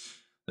 Uh-huh.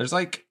 there's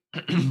like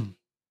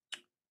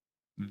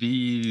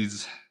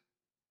these.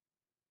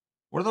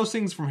 What are those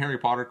things from Harry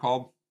Potter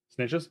called?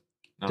 Snitches.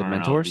 No,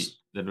 Dementors?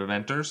 The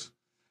Dementors.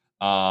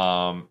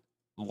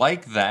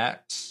 Like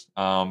that,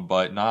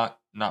 but not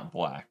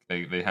black.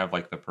 They have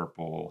like the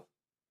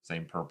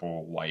same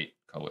purple white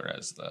color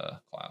as the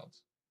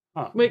clouds.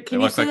 Huh. Wait, can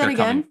They you look say like that they're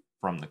coming again?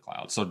 from the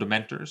clouds. So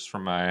Dementors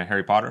from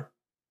Harry Potter,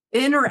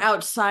 In or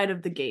outside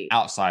of the gate?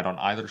 outside on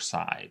either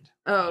side.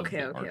 Oh, of okay,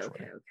 the okay,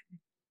 archway. okay.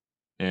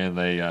 And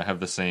they have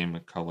the same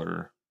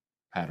color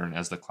pattern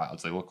as the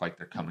clouds. They look like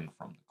they're coming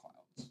from the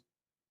clouds.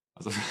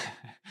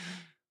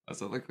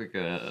 Does it look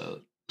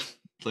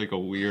like a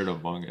weird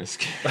Among Us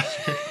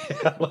character?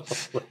 Yeah, a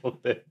little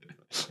bit.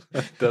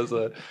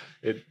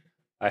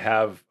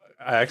 I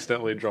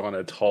accidentally drawn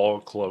a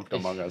tall cloaked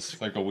Among Us.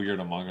 It's like a weird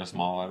Among Us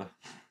mod.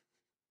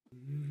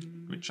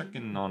 We check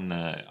in on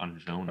Jonas.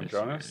 On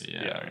Jonas?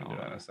 Here. Yeah, I can do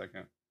that in a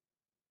second.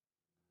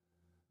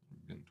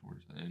 We're getting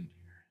towards the end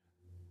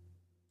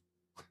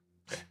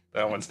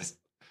That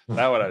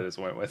one I just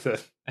went with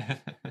it. here.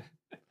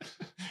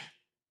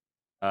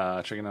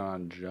 Checking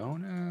on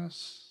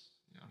Jonas.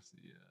 Yeah, I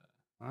see,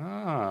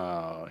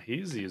 Oh,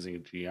 he's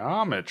using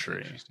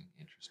geometry.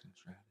 interesting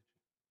strategy.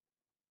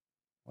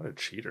 What a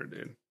cheater,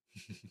 dude.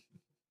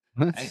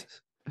 Hey.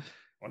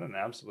 What an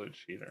absolute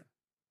cheater.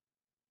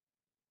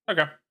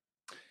 Okay.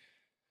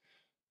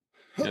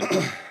 Good.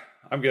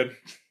 I'm good.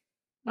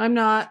 I'm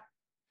not.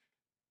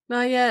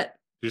 Not yet.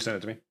 Did you send it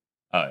to me?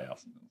 Oh yeah.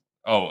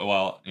 Oh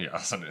well, yeah. I'll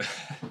send it.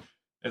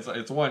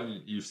 It's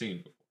one you've seen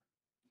before.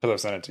 Because I've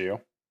sent it to you.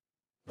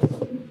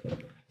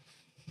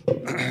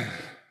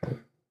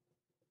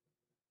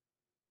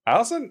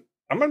 Allison,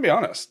 I'm going to be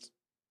honest.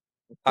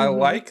 I Mhm.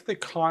 like the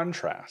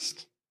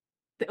contrast.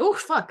 Oh,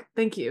 fuck.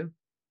 Thank you.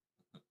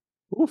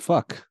 Oh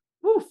fuck.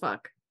 Oh,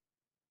 fuck.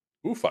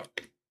 Ooh,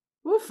 fuck.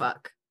 Oh,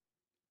 fuck.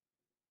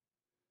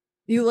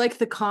 You like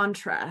the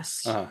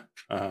contrast.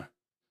 Uh-huh.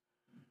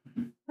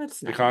 That's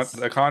The, nice.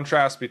 the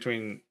contrast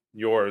between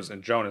yours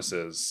and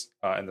Jonas's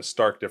and the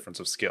stark difference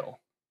of skill.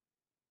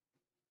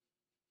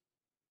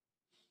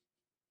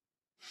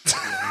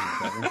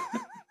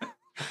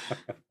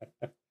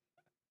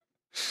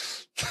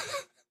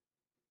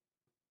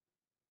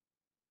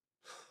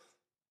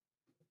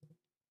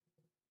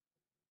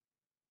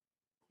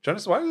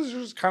 Jonas, why does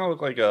yours kind of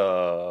look like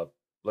a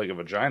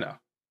vagina?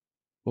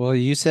 Well,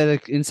 you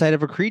said inside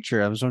of a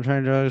creature. I was trying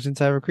to draw it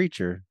inside of a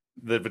creature.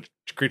 The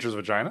creature's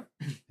vagina?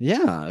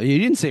 Yeah, you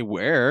didn't say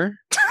where.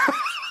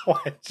 Why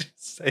did you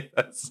say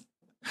that?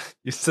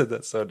 You said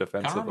that so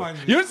defensively. reminds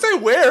me You didn't say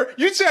where.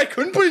 You said I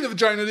couldn't put it in the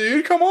vagina,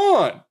 dude. Come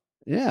on.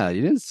 Yeah,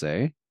 you didn't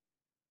say.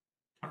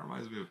 Kind of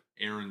reminds me of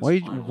Aaron's.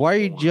 Why are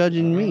you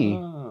judging me?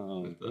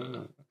 Oh,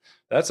 With,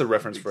 that's a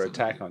reference for Big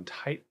Attack Son. on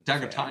Titan.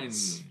 Attack of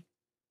fans. Titan.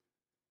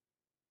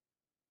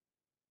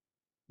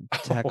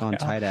 Attack on wow.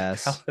 tight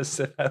ass.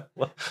 Allison,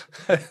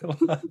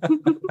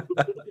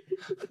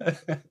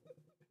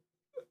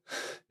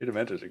 your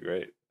Dementors are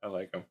great. I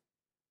like them.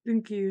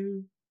 Thank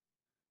you.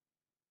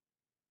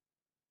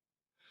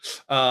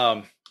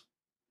 I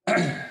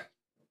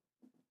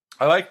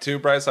like too,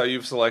 Bryce, how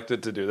you've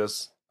selected to do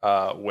this,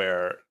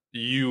 where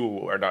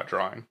you are not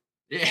drawing.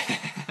 Yeah.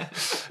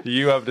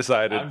 You have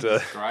decided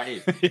to.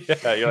 Right.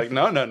 Yeah, you're like,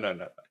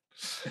 no.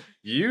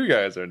 You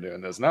guys are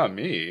doing this, not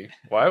me.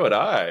 Why would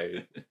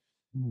I?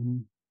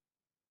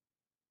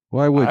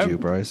 Why would you,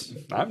 Bryce?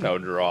 I'm no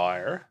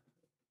drawer.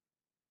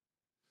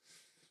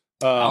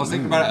 I was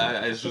thinking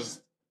about it. It's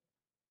just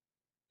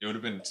it would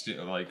have been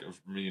like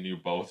for me and you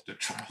both to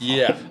try.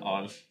 Yeah.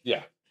 On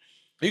Yeah.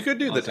 You could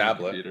do the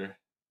tablet. Computer.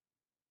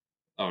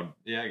 Oh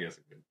yeah, I guess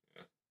it could.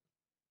 Yeah.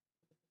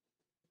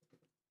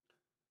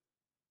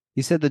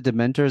 You said the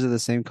Dementors are the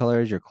same color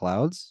as your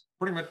clouds?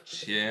 Pretty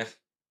much, yeah.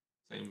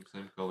 Same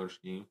color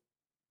scheme.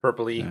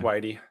 Purpley, Yeah.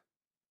 whitey.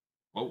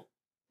 Whoa.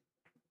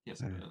 Can't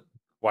say that.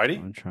 Whitey?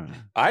 I'm trying.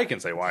 I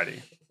can say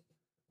whitey.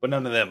 But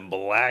none of them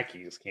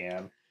blackies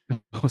can.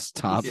 Oh,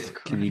 stop. Jesus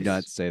Can you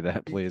not Christ. say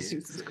that, please?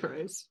 Jesus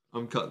Christ.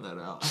 I'm cutting that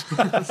out.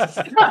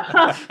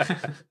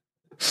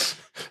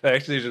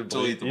 Actually, you should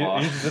Delete bleep, them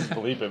all. you should just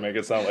bleep it, make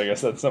it sound like I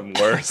said something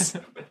worse.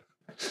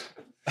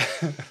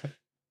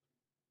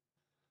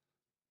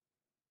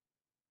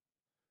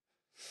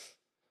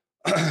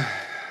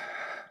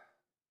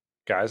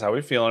 Guys, how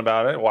we feeling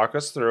about it? Walk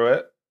us through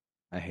it.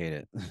 I hate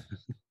it.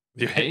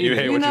 You hate what You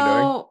you're doing?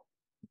 know,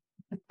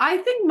 I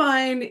think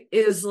mine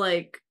is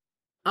like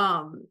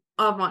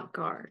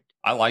avant-garde.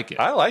 I like it.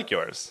 I like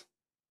yours.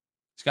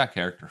 It's got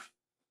character.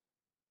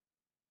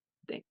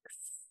 Thanks.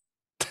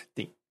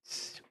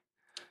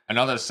 I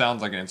know that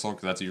sounds like an insult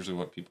because that's usually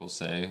what people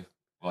say,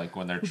 like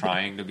when they're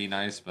trying to be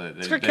nice, but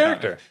It's good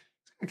character.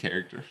 It's good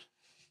character.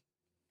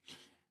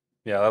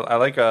 Yeah, I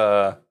like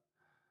the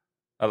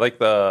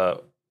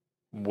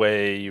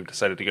way you've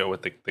decided to go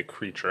with the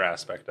creature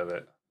aspect of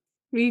it.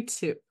 Me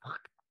too.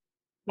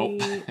 Oh.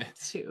 Me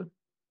too.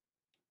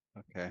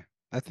 Okay.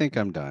 I think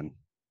I'm done.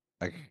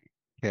 I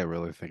can't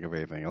really think of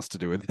anything else to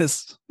do with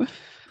this. That's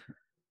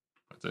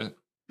it.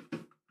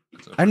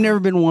 That's it I've for never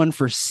me. been one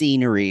for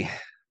scenery,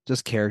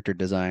 just character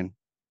design.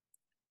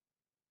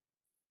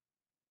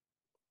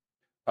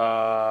 We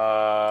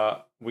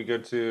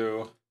good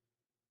to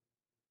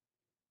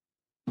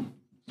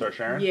start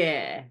sharing?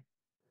 Yeah.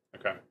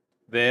 Okay.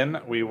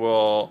 Then we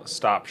will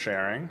stop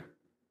sharing.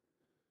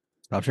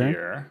 Stop sharing?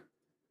 Here.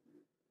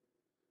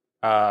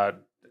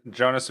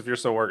 Jonas, if you're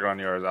still working on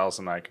yours,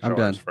 Allison and I can I'm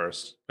show ours done.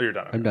 first. Oh, you're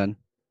done. I'm done.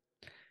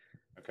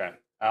 Okay.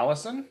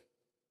 Allison?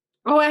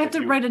 Oh, I have If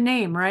to you- write a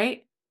name,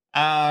 right?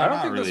 I don't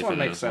Not think really this for one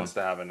makes sense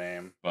to have a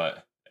name.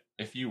 but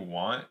if you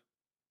want,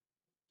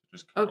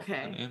 just come up with a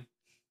Okay.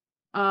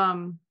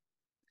 name.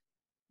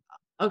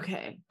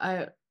 Okay.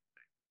 Let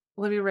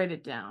me write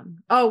it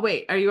down. Oh,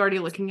 wait, are you already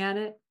looking at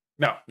it?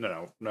 No,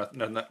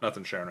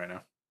 nothing sharing right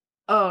now.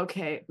 Oh,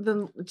 okay.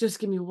 Then just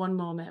give me one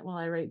moment while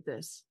I write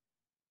this.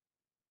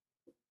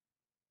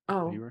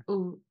 Oh, You were-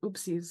 ooh,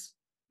 oopsies.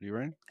 Are you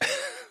ready?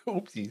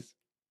 Oopsies.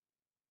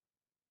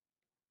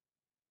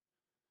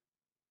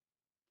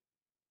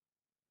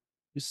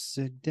 You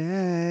said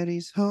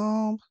daddy's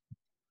home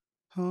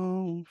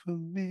for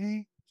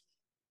me.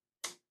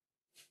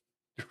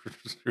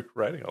 You're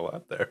writing a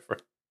lot there.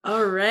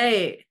 All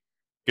right.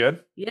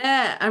 Good.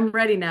 Yeah, I'm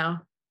ready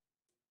now.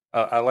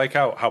 I like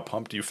how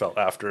pumped you felt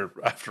after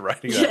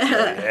writing that.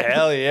 Yeah.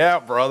 Hell yeah,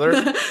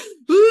 brother.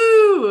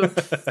 Woo! All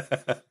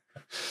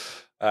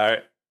right.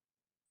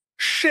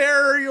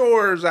 Share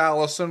yours,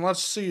 Allison.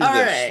 Let's see All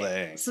this right.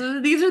 thing.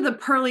 So these are the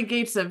pearly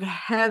gates of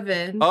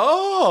heaven.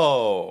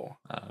 Oh.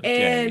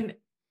 Okay. And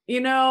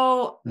you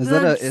know, Is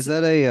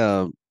that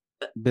a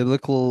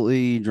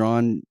biblically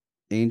drawn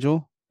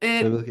angel?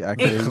 Biblically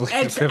accurate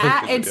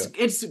angel?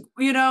 it's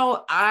you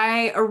know,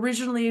 I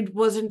originally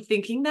wasn't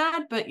thinking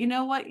that, but you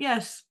know what?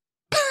 Yes.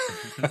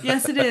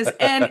 Yes, it is.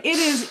 And it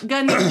is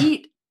gonna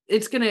eat.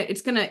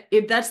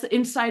 That's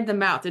inside the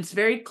mouth. It's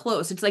very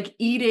close. It's like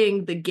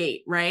eating the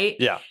gate, right?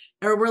 Yeah.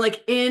 Or we're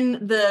like in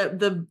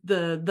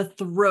the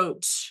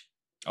throat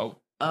Oh,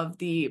 of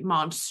the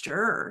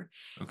monster.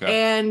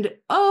 okay. And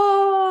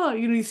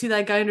you see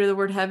that guy under the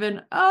word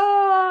heaven?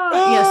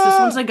 Yes, this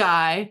one's a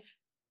guy.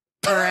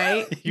 All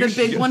right. You- The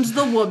big one's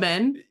the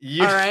woman.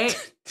 You, All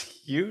right.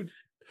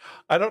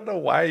 I don't know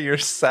why you're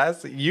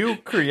sassy. You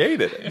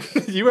created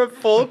it. You have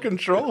full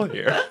control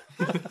here.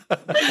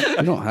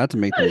 You don't have to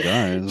make them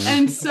guys.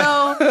 And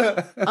so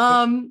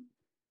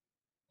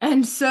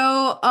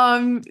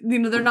you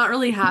know, they're not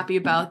really happy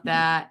about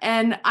that.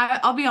 And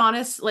I'll be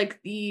honest, like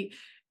the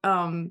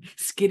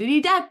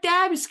skiddity dab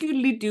dab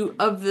skiddly doo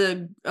of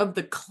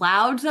the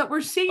clouds that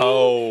we're seeing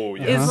Oh,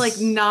 yes. is like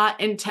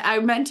not I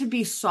meant to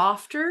be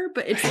softer,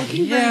 but it's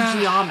looking Yeah.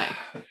 very geomic.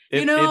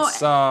 You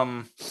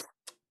know,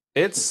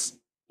 it's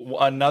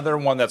another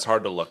one that's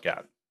hard to look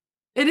at.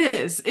 it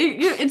is.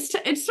 It's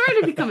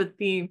starting to become a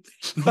theme.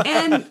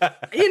 And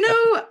you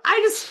know,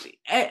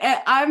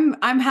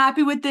 I'm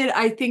happy with it.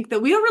 I think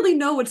that we don't really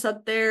know what's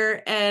up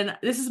there, and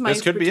this is my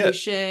This could be it.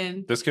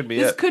 interpretation. This could be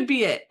This it. could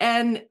be it.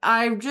 And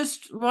I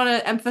just want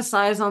to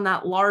emphasize on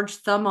that large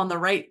thumb on the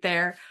right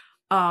there.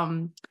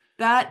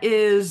 that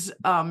is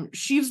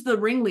she's the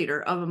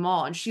ringleader of them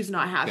all, and she's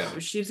not happy, Yeah.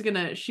 but she's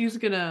gonna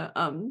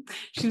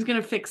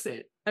fix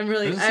it. I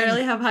really Doesn't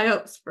seem- have high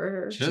hopes for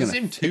her. She doesn't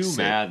seem too fix it.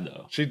 mad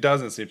though. She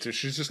doesn't seem to.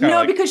 She's just kind of No,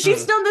 like, because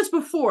she's done this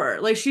before.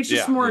 Like she's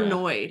just Yeah. more Yeah.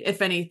 annoyed,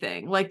 if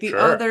anything. Like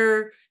Sure.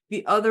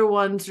 the other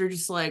ones are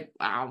just like,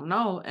 I don't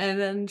know. And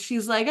then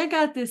she's like, I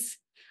got this.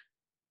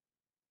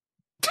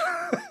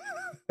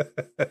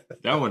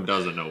 That one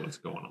doesn't know what's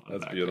going on.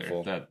 That's back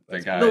beautiful. There. That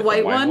That's guy, The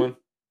white one?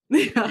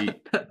 Yeah. He-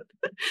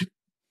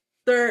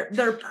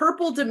 They're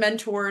purple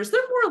Dementors.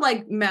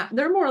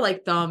 They're more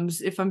like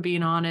thumbs, if I'm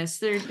being honest.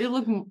 They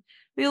look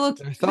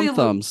They're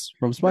thumbs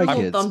from Spy they're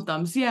Kids. little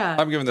thumbs, yeah.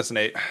 I'm giving this an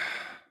 8.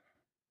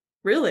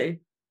 Really?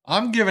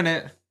 I'm giving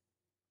it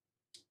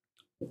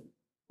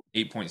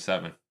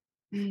 8.7.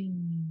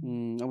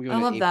 I'm giving I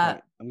it love 8 that.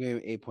 point- I'm giving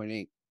it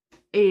 8.8.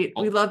 8.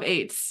 We Oh. love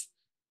 8s.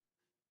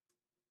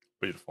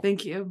 Beautiful.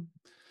 Thank you.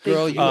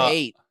 Girl, Thank you Uh,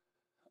 8.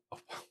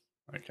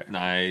 Okay.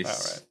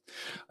 Nice. All right.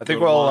 I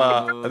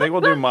think we'll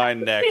do mine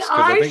The next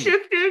eye because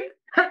shifting.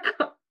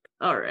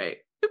 All right.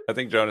 I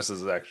think Jonas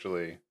is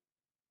actually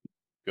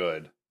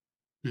good.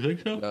 You think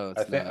so? No,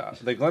 I it's think not.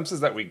 the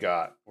glimpses that we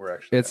got were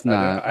actually. It's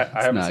not. I It's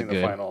haven't not seen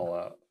good.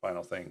 the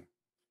final thing.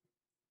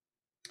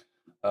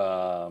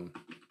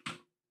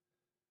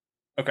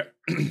 Okay.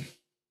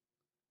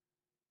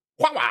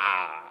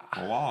 Wah-wah!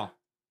 Oh, wow.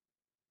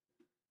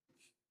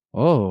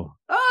 Oh,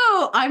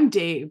 Oh, I'm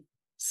Dave.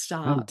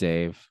 Stop. I'm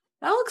Dave.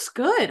 That looks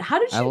good. How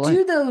did I you like-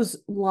 do those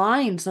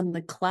lines on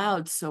the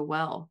clouds so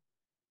well?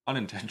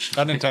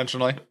 Unintentionally.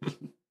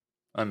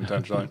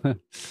 Unintentionally.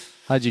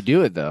 How'd you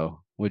do it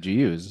though? What'd you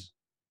use?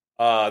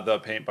 The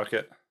paint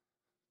bucket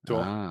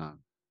tool. Ah.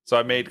 So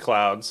I made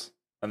clouds,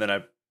 and then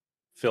I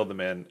filled them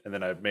in, and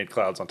then I made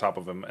clouds on top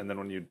of them, and then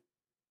when you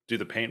do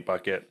the paint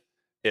bucket,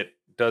 it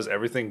does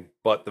everything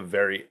but the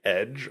very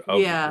edge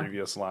of Yeah. the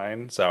previous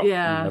line. So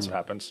Yeah. that's what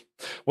happens.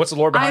 What's the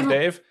lore behind I'm-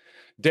 Dave?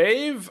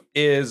 Dave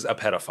is a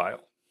pedophile.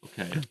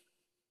 Okay.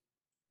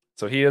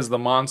 So he is the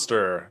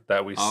monster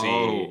that we see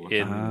Oh.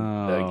 in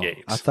the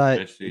gate. I thought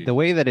I see. the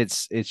way that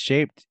it's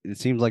shaped, it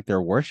seems like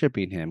they're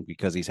worshiping him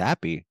because he's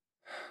happy.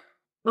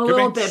 A Could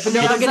little be. bit, but He-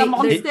 there's a he-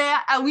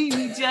 monster. We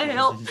need your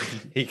help.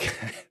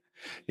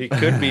 he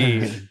could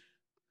be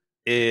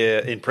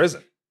in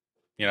prison.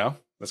 You know,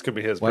 this could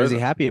be his Why is prison.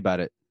 he happy about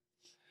it?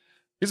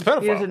 He's a He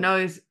pedophile. doesn't know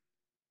he's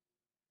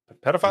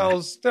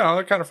Pedophiles,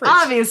 they're kind of freaks.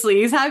 obviously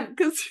he's happy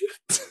because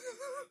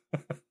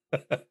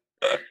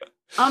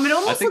it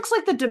almost think- looks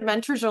like the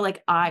Dementors are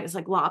like eyes,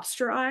 like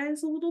lobster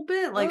eyes a little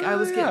bit. Like I Oh,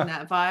 was yeah. getting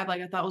that vibe.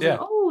 Like I thought it was Yeah.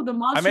 like, oh, the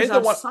monster's made the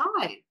one-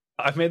 outside.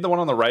 I've made the one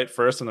on the right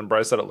first, and then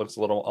Bryce said it looks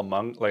a little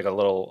Among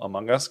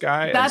Us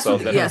guy. And That's so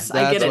what- then yes,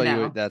 I get it what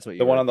now. That's what you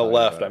the one were on the talking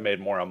left, about. I made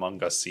more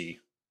Among Us-y.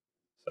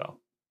 So,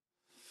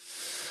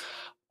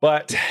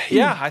 but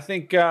yeah, I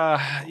think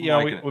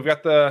liking it. we've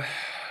got a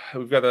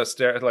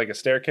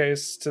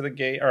staircase to the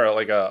gate, or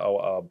like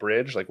a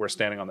bridge. Like we're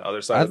standing on the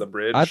other side of the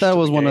bridge. I thought it to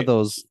was the one of gate.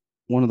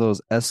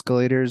 those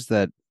escalators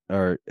that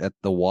are at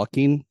the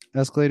walking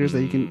escalators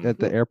that you can at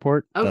the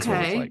airport. That's what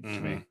it's Okay. like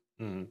to me.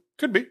 Mhm.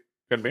 Could be.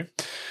 Could be.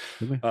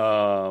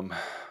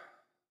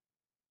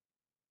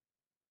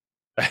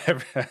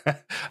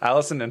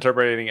 Allison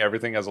interpreting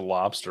everything as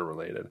lobster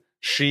related.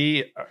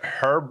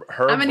 Her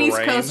I'm an brain,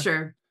 East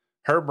Coaster.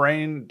 her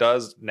brain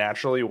does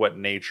naturally what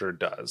nature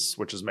does,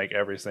 which is make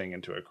everything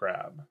into a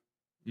crab.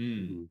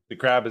 Mm. The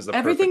crab is the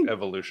Everything- perfect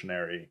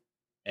evolutionary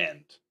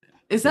end.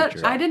 Is that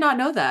Nature. I did not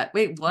know that.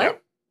 Wait, what? Yeah.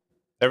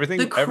 Everything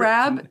The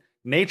crab-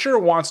 nature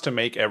wants to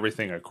make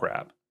everything a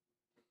crab.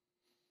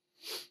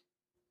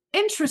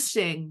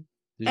 Interesting.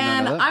 Did you not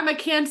And know that? I'm a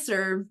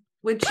Cancer,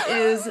 which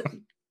is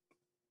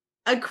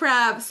a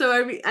crab.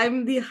 So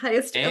I'm the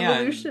highest And-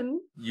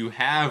 evolution. You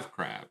have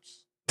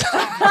crabs.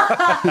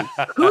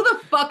 Who the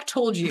fuck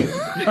told you?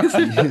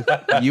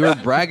 You were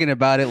bragging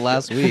about it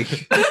last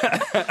week.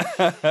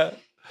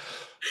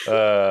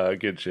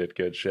 Good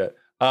shit.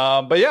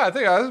 But yeah, I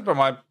think that's been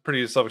my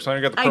pretty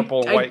self-explanatory. You got the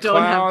purple I white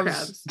don't have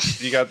clouds.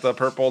 crabs. You got the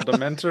purple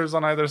Dementors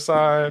on either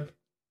side.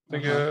 I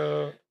think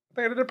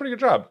I did a pretty good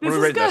job. This What do is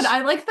we rate good. this?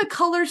 I like the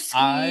color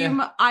scheme.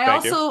 Thank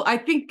I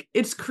think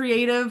it's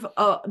creative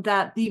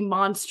that the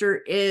monster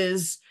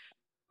is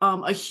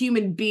a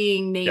human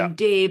being named Yeah.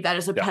 Dave that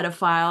is a Yeah.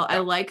 pedophile. I Yeah.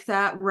 like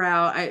that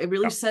route. It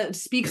really Yeah.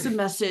 speaks a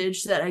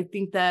message that I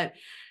think that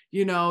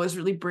is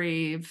really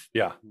brave.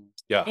 Yeah.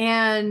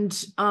 And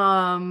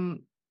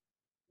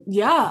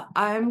yeah,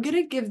 I'm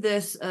gonna give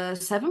this a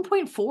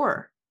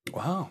 7.4.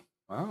 Wow.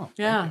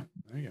 Yeah.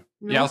 Thank you.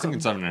 You're Yeah, I was welcome. thinking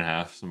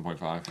 7.5,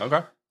 7.5.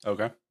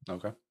 Okay.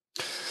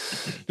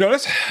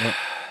 Jonas?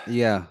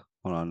 Yeah.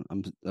 Hold on.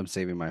 I'm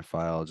saving my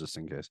file just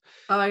in case.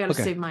 Oh, I gotta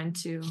Okay. save mine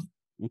too.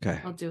 Okay.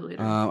 I'll do it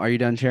later. Are you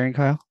done sharing,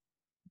 Kyle?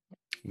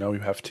 No, you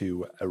have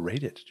to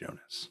rate it,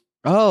 Jonas.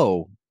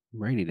 Oh,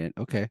 I'm rating it.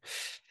 Okay.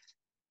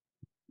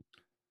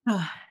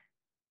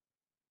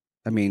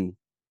 I mean,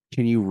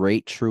 can you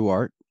rate true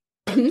art?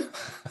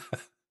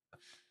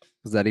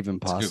 Is that even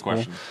That's a good possible?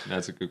 question.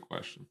 That's a good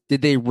question.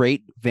 Did they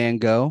rate Van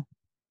Gogh?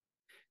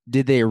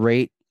 Did they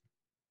rate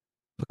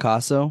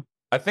Picasso?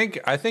 I think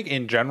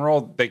in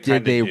general they kind Did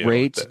of they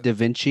rate Da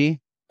Vinci?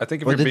 I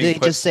think if Or you're did being they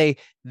just say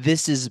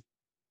this is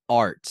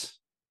art?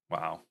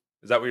 Wow.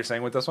 Is that what you're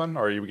saying with this one,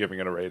 or are you giving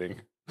it a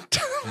rating? I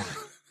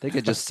think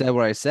I just said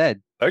what I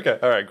said. Okay.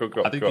 All right. Cool.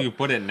 I think you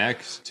put it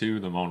next to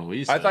the Mona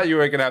Lisa. I thought you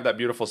were going to have that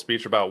beautiful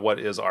speech about what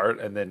is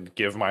art and then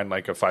give mine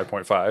like a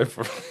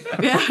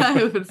 5.5. Yeah,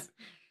 it was.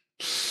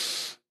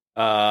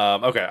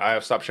 Okay, I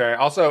have stopped sharing.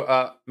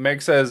 Also,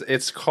 Meg says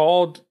it's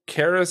called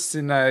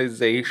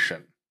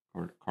carcinization.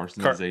 Or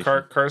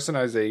carcinization.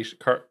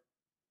 Carcinization.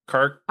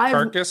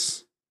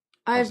 Carcass?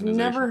 I've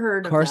never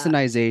heard of that.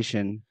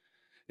 Carcinization.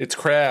 It's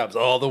crabs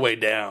all the way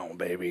down,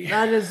 baby.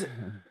 That is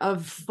a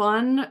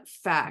fun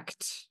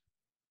fact.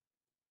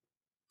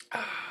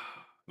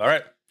 All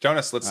right,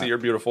 Jonas, let's see your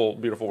beautiful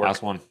work.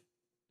 Last one.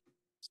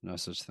 There's no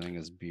such thing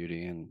as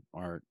beauty in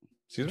art.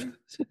 Excuse me?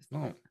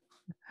 No.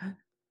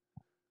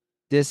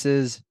 This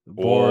is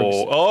Borg's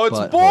it's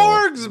butthole.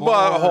 Borg's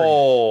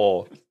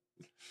butthole.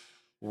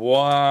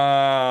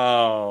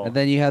 Wow. And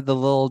then you have the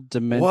little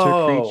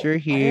Dementor creature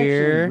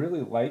here. I actually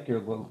really like your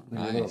little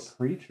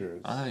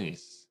creatures.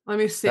 Nice. Let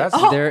me see.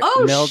 They're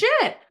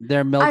Shit!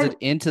 They're melted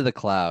into the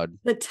cloud.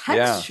 The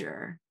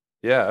texture.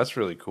 Yeah, that's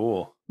really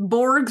cool.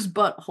 Borg's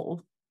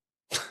butthole.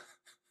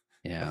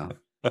 Yeah.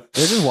 They're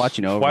just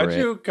watching over Why'd it.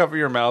 you cover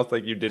your mouth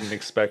like you didn't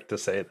expect to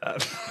say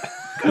that?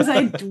 Because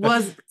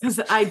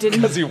I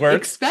didn't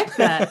expect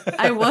that.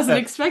 I wasn't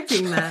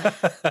expecting that.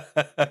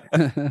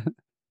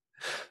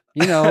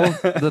 You know,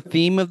 the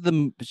theme of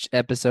the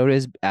episode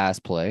is ass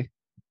play.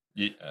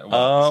 Yeah,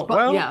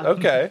 yeah.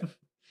 Okay.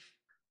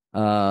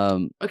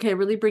 Okay,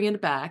 really bringing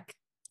it back.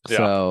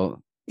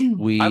 So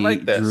we I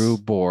like this. drew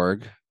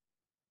Borg.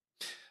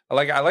 I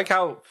like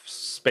how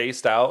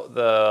spaced out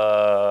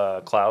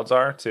the clouds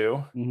are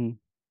too. Mm-hmm.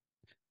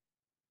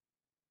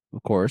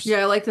 Of course.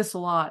 Yeah, I like this a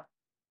lot.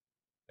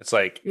 It's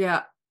like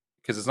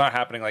because it's not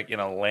happening like in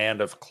a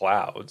land of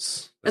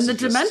clouds. And the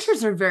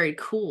Dementors are very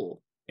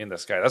cool in the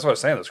sky. That's what I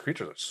was saying. Those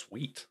creatures are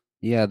sweet.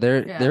 Yeah,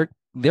 they're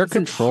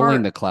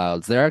controlling the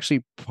clouds. They're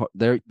actually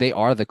they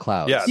are the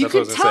clouds. Yeah, you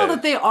can tell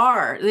that they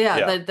are.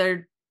 Yeah, that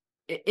they're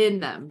in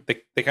them.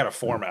 They kind of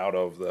form out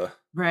of the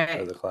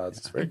the clouds.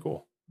 It's very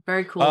cool.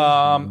 Very cool.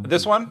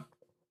 This one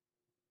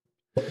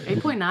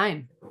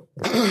 8.9.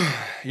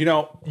 You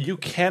know, you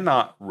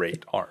cannot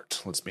rate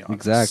art. Let's be honest.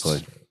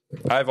 Exactly.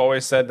 I've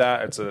always said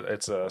that. It's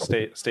a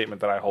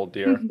statement that I hold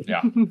dear.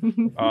 Yeah.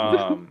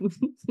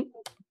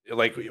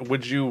 Like,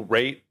 would you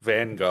rate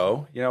Van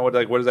Gogh? You know, what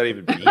does that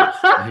even mean?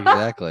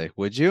 Exactly.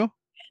 Would you?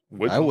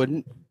 I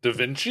wouldn't. Da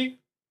Vinci?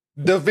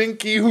 Da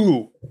Vinci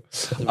who?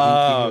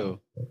 Who?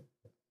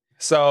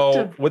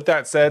 So, with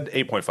that said,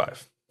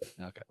 8.5.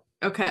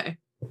 Okay.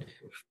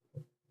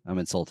 I'm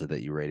insulted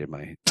that you rated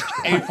my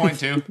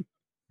 8.2.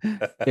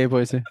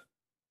 8.2.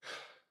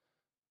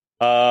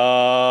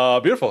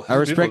 Beautiful. I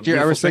respect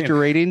your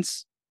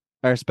ratings.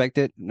 I respect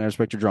it, and I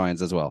respect your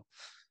drawings as well.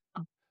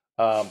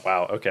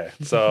 Wow. Okay.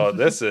 So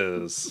this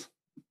is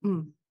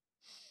an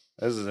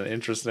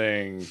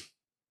interesting.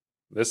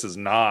 This is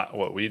not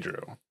what we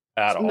drew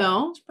at all.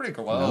 No, it's pretty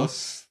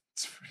close.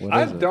 No?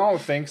 I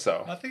don't think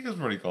so. I think it's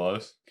pretty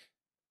close.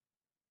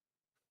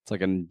 It's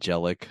like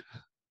angelic.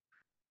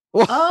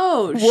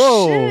 Oh,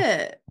 whoa!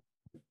 Shit.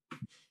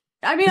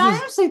 I mean, I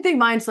honestly think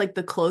mine's like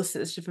the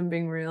closest, if I'm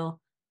being real.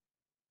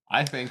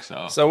 I think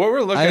so. So what we're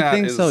looking at I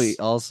think is, so.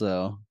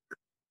 Also,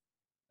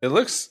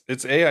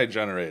 it's AI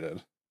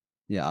generated.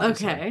 Yeah.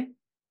 Obviously. Okay.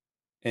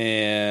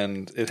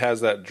 And it has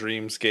that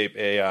dreamscape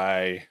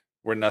AI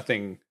where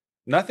nothing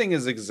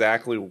is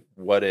exactly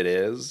what it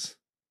is.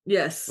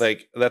 Yes.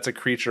 Like, that's a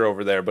creature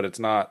over there, but it's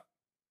not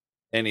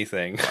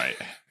anything. Right.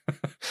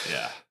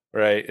 Yeah.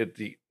 Right.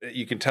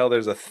 You can tell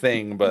there's a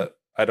thing, but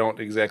I don't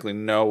exactly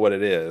know what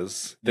it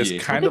is. This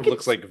kind of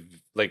looks like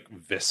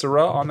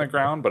viscera on the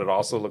ground, but it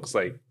also looks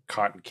like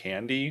cotton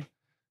candy.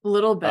 A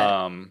little bit.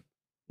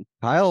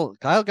 Kyle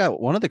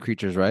got one of the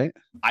creatures right.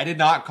 I did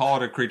not call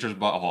it a creature's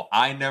butthole.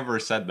 I never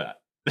said that.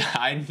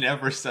 I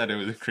never said it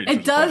was a creature's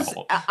it does.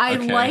 butthole. I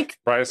like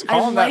Bryce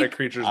calling that a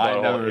creature's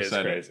butthole is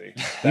crazy.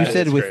 You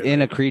said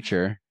within a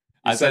creature.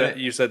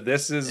 You said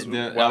this is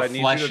what I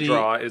need you to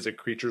draw is a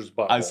creature's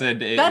butthole. I said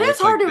that is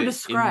hard to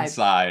describe.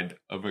 Inside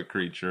of a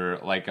creature,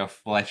 like a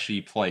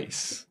fleshy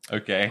place.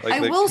 Okay, like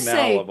I the will canal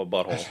say, of a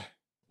butthole.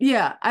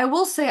 Yeah, I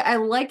will say I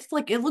liked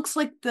it looks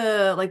like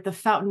the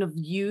Fountain of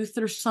Youth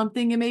or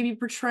something it may be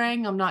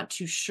portraying. I'm not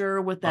too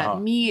sure what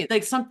that means.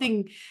 Like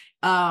something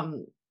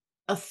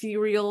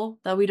ethereal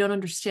that we don't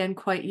understand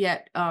quite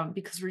yet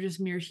because we're just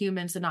mere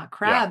humans and not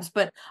crabs. Yeah.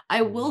 But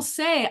I will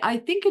say I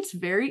think it's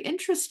very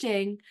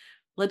interesting.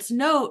 Let's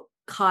note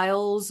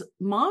Kyle's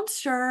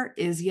monster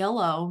is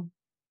yellow.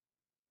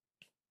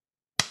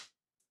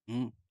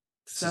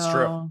 This is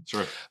true.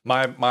 True.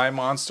 My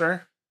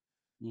monster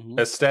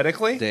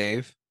aesthetically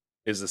Dave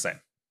is the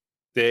same.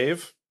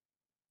 Dave?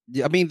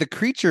 Yeah, I mean the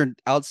creature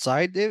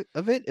outside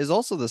of it is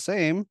also the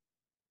same.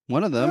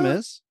 One of them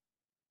is.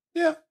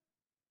 Yeah.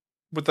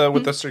 With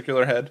the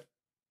circular head.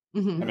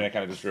 Mm-hmm. I mean I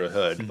kind of just drew a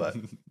hood,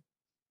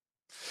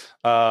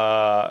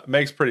 but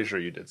Meg's pretty sure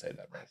you did say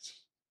that, right?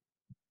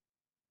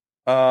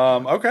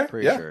 Okay.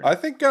 Pretty Yeah. sure. I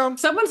think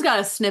Someone's got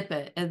to snip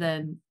it, and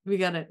then we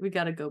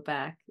gotta go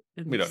back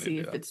and We don't see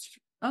need to if do it's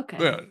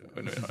okay.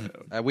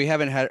 We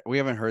haven't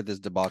heard this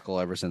debacle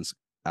ever since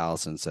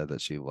Allison said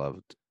that she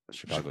loved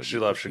Chicago. She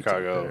loves pizza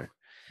Chicago better.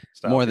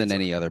 style More than pizza.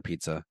 any other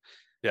pizza.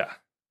 Yeah.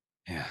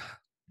 Yeah.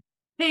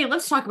 Hey,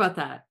 let's talk about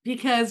that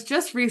because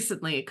just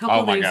recently, a couple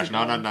Oh my days gosh!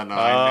 ago, No! I know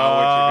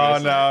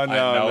what you're gonna say. I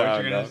know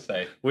what you're gonna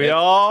say. We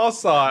all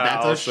saw it.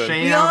 That's Allison. a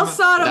sham. We all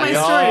saw it on my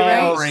That's story,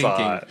 sham right?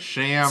 ranking.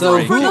 Sham So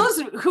ranking. For those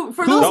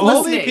The listening,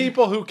 only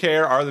people who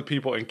care are the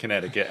people in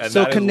Connecticut, and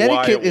So that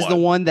Connecticut is is the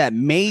one that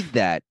made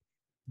that.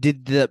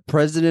 Did the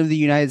president of the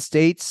United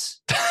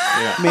States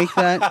make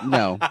that?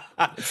 No.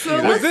 So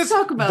Was let's this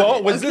talk about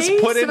it. Was okay?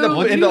 this put into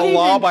So into New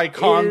law Haven by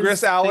Congress,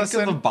 is Allison?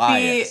 Think of the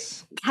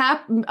bias.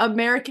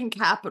 American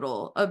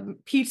capital of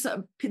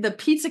pizza, the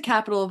pizza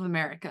capital of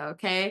America.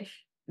 Okay,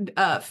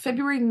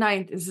 February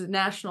 9th is a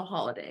national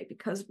holiday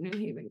because of New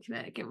Haven,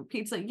 Connecticut.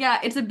 Pizza, yeah,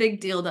 it's a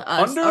big deal to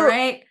us. All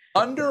right.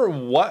 Under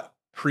what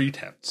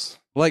pretense?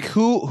 Like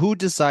who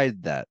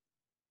decided that?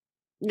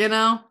 You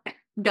know,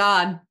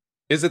 God.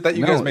 Is it that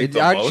you guys make the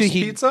most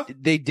pizza?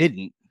 They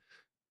didn't.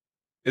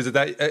 Is it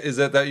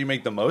that you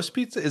make the most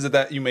pizza? Is it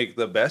that you make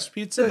the best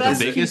pizza? The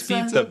best Is it biggest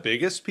pizza? the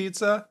biggest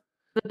pizza?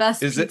 The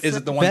best Is pizza.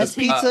 it the one Best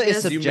that pizza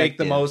is you make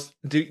the subjective. most?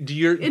 Do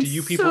you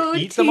It's people so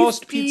eat the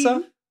most tasty.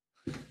 pizza?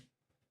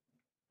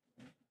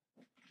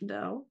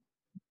 No.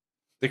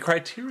 The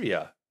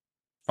criteria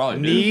Probably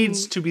do.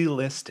 needs to be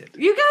listed.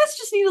 You guys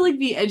just need to like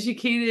be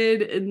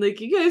educated and like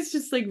you guys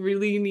just like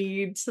really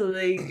need to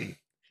like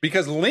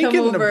Because Lincoln,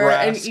 over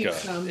and eat Nebraska,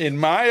 some. in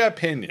my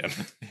opinion,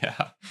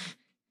 Yeah.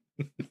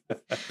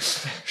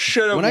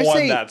 should have When I won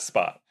say that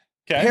spot.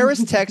 Okay?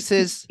 Paris,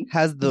 Texas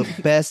has the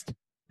best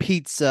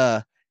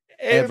pizza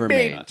ever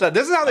made. Pizza.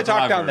 This is how they That's what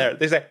talk I've down heard. there.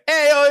 They say,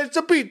 "Hey, oh, it's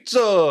a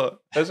pizza."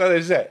 That's how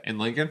they say In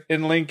Lincoln?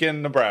 in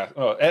Lincoln,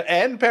 Nebraska,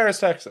 and Paris,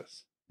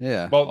 Texas.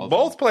 Yeah.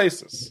 Both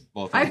places.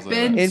 Both I've of them.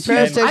 been In to-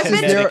 Paris, I've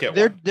Texas, been-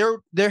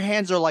 Connecticut their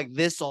hands are like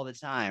this all the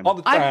time. All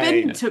the time. I've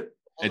been to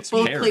It's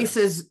both Paris.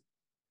 places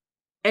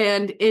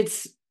and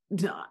it's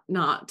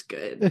not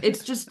good.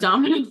 It's just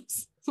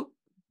Domino's.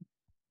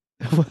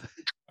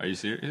 Are you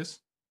serious?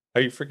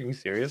 Are you freaking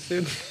serious,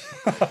 dude?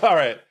 All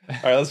right.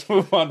 Let's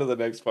move on to the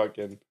next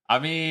fucking I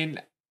mean,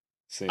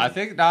 scene. I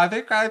think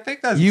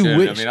that's You good.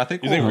 wish. I mean, I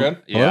think You think we'll, we're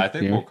good? Yeah, Hello? I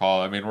think Yeah. we'll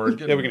call. I mean, we're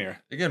getting we can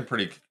hear.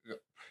 pretty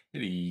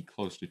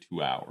close to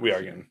 2 hours.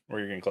 We're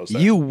getting close. There.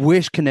 You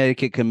wish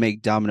Connecticut could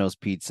make Domino's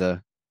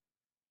pizza.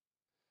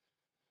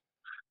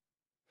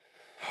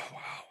 Oh,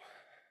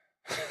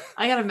 wow.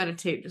 I gotta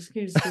meditate. Just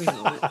give me a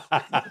moment.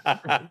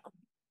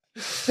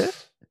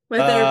 My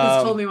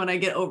therapist told me when I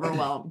get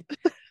overwhelmed.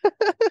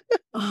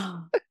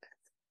 Oh,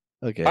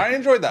 Okay. I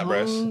enjoyed that,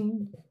 Bryce.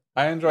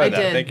 I enjoyed I that.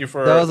 did. Thank you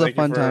for That was a thank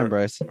you fun for- time,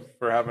 Bryce.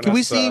 For having Can we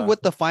us, see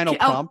what the final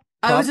prompt?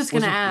 I was prompt just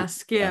gonna was?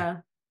 ask. Yeah.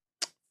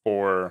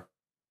 for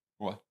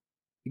What?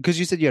 Because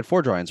you said you had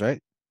 4 drawings,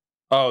 right?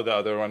 the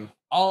other one.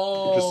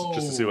 Oh,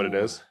 Just to see what it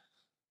is.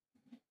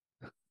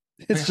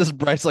 It's just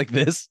Bryce like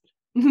this.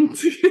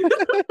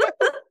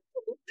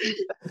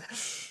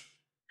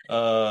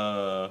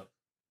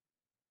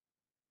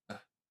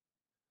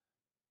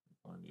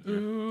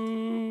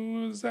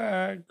 Who's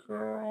that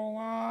girl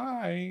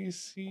I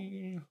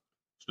see?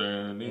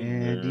 Standing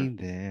Standing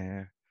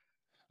there.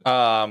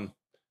 there.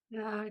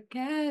 Look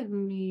at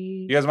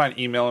me. You guys mind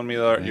emailing me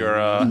your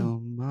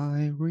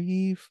My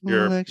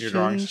reflection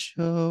drawings?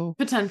 show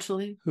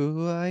Potentially.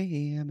 who I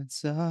am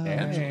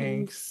inside.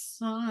 Thanks.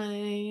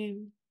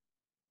 Sign.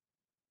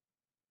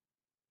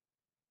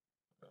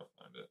 I'll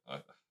find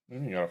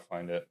it. You gotta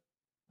find it.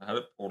 I had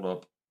it pulled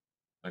up.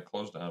 I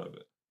closed out of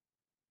it.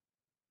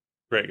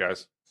 Great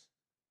guys.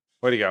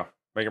 Way to go.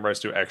 Making Bryce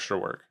do extra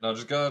work. No,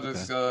 just do the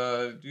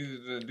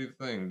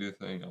thing. Do the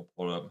thing. I'll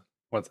pull it up.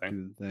 What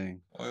thing? Do the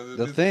thing. Do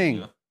The thing.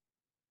 yeah,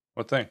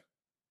 What thing?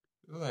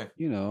 do the thing.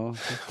 You know, the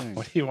thing.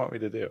 What do you want me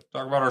to do?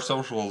 Talk about our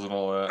socials and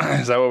all that.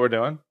 Is that what we're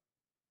doing?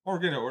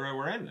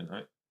 We're ending,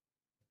 right?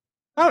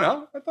 I don't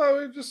know. I thought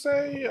we'd just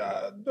say,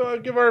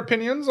 give our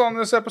opinions on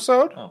this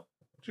episode. Oh.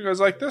 Did you guys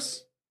like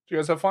this? Did you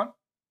guys have fun?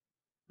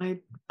 I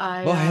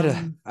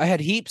Well, I had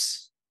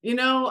heaps. you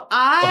know,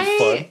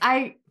 fun.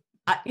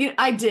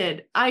 I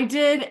did,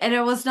 and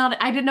it was not.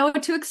 I didn't know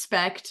what to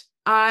expect.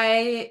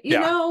 I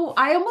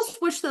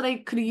almost wish that I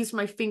could have used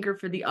my finger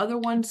for the other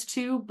ones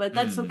too, but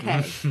that's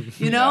okay.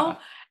 You know,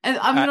 and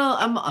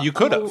You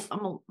could have.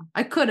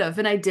 I could have,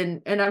 and I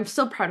didn't, and I'm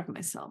still proud of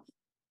myself.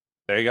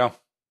 There you go.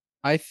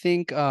 I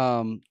think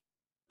I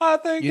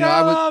think you know,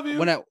 I love you.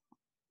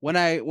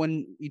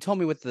 when you told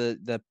me what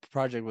the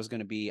project was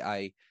going to be,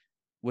 I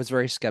was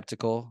very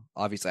skeptical.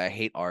 Obviously, I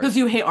hate art. Because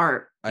you hate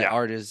art. Yeah.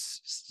 Art is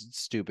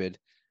stupid,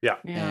 Yeah.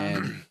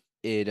 and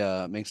it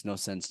makes no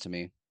sense to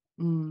me.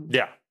 Mm.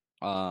 Yeah.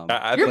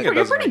 I You're think it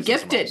doesn't pretty make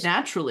sense to gifted most.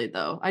 naturally,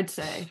 though. I'd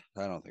say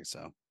I don't think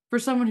so. for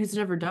someone who's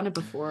never done it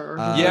before. Or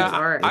who Yeah, loves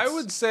art. I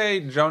would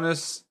say,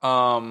 Jonas,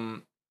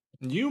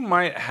 you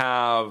might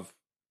have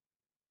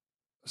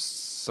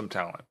some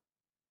talent.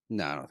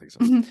 No, I don't think so.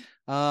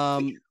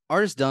 Mhm.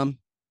 Art is dumb.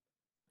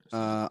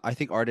 I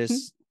think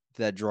artists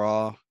that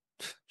draw,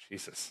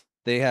 Jesus.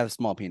 they have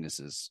small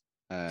penises.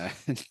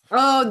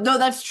 Oh no,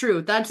 that's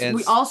true. And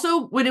We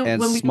also when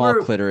we small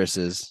were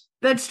clitorises.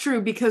 That's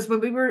true, because when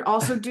we were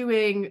also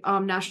doing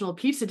National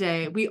Pizza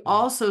Day, we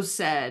also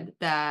said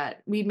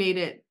that we made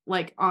it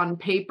like on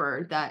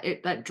paper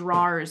that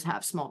drawers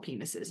have small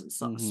penises and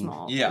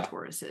small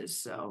clitorises.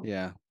 So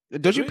yeah,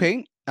 don't you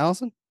paint,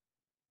 Allison?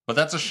 But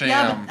that's a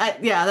sham.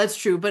 Yeah, that's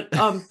true. But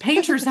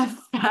painters have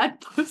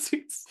fat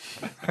pussies.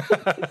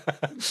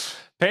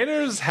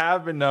 Painters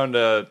have been known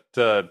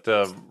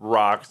to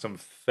rock some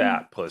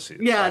fat pussies.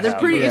 Yeah, they're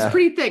pretty. Yeah. It's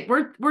pretty thick.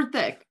 We're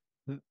thick.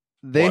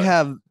 They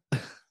have.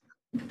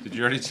 Did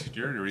you already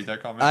read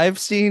that comment? I've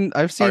seen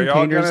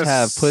painters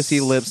have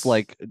pussy lips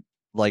like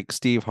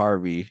Steve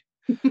Harvey.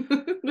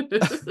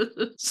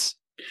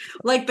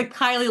 Like the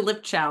Kylie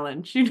lip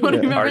challenge. You know what?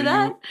 Remember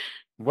that?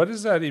 What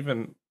is that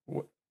even?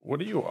 What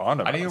are you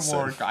on about?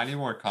 I need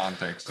more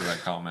context to that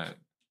comment.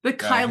 The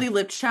Kylie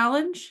lip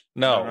challenge?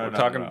 No, we're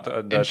talking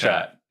the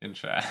chat. In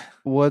chat.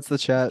 What's the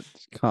chat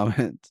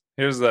comment?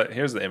 Here's the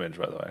image,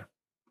 by the way.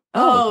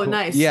 Oh, cool.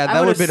 Nice. Yeah, that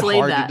would have been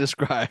hard to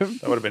describe.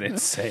 That would have been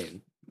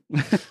insane.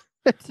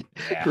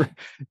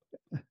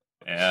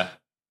 Yeah.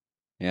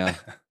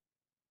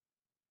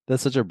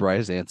 That's such a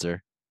Bryce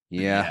answer.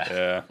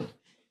 Yeah.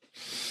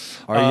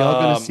 Are Yeah.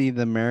 y'all gonna see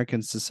the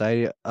American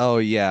Society? Oh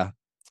yeah.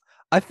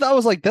 I thought, I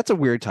was like, that's a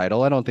weird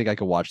title. I don't think I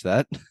could watch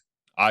that.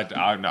 I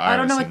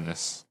haven't seen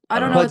this. I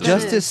don't know. But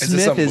Justice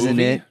Smith is in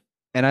it,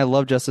 and I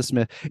love Justice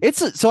Smith.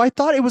 So I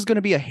thought it was going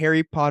to be a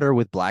Harry Potter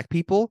with black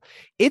people.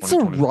 It's a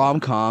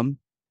rom-com.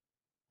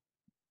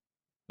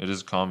 It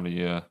is comedy,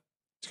 yeah.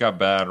 It's got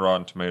bad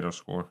Rotten Tomato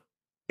score.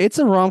 It's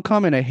a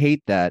rom-com, and I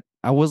hate that.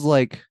 I was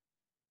like,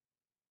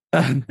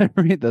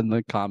 read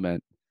the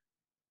comment.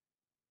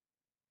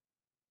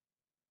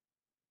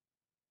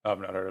 I've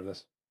not heard of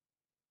this.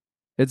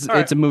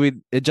 It's a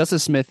movie.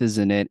 Justice Smith is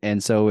in it,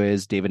 and so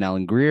is David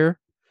Alan Grier.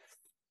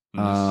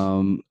 This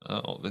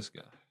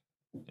guy.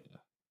 Yeah.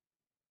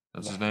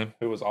 That's his name?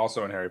 Who was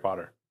also in Harry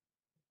Potter.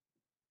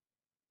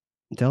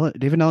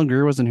 David Alan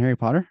Grier was in Harry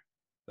Potter?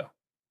 No.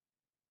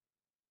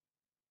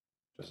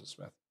 Justice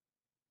Smith.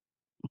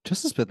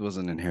 Justice Smith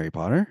wasn't in Harry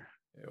Potter?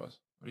 Yeah, he was.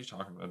 What are you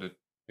talking about, dude?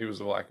 He was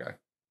the black guy.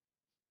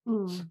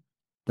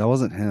 That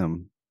wasn't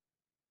him.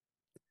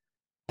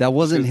 That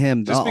wasn't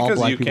him. Just all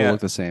black people look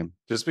the same.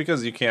 Just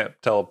because you can't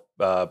tell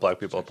black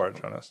people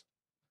apart, Jonas.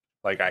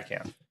 Like I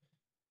can.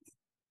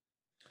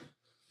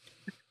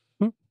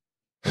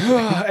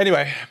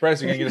 Anyway,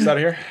 Bryce, you gonna get us out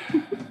of here?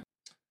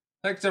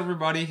 Thanks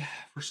everybody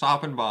for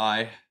stopping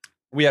by.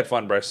 We had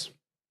fun, Bryce.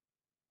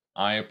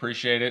 I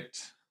appreciate it.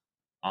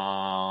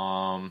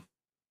 And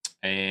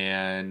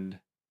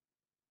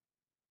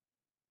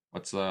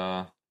what's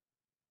going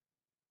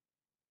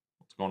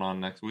on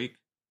next week?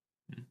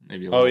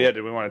 Maybe.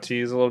 Did we want to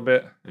tease a little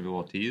bit? Maybe a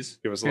little tease.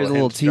 Give us a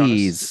little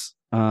tease.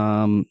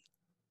 Jonas.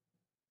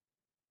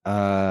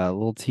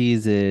 Little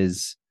tease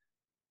is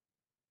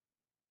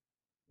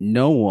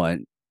no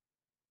one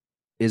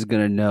is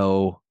gonna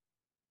know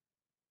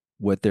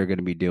what they're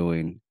gonna be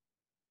doing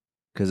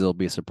because it'll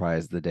be a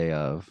surprise the day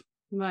of.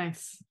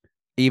 Nice.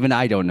 Even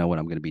I don't know what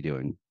I'm gonna be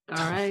doing.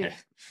 All right.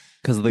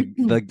 Because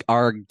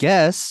our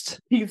guest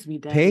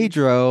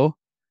Pedro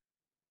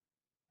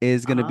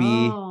is gonna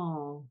be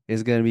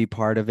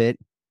part of it,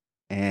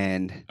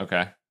 and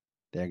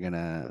they're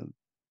gonna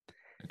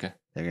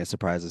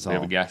surprise us all. We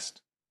have a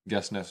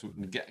guest next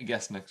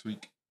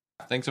week.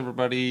 Thanks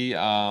everybody.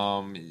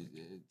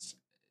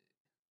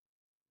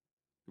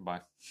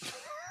 Goodbye.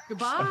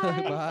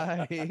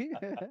 Goodbye. Bye.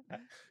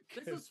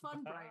 This was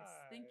fun, Bryce.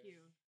 Thank you.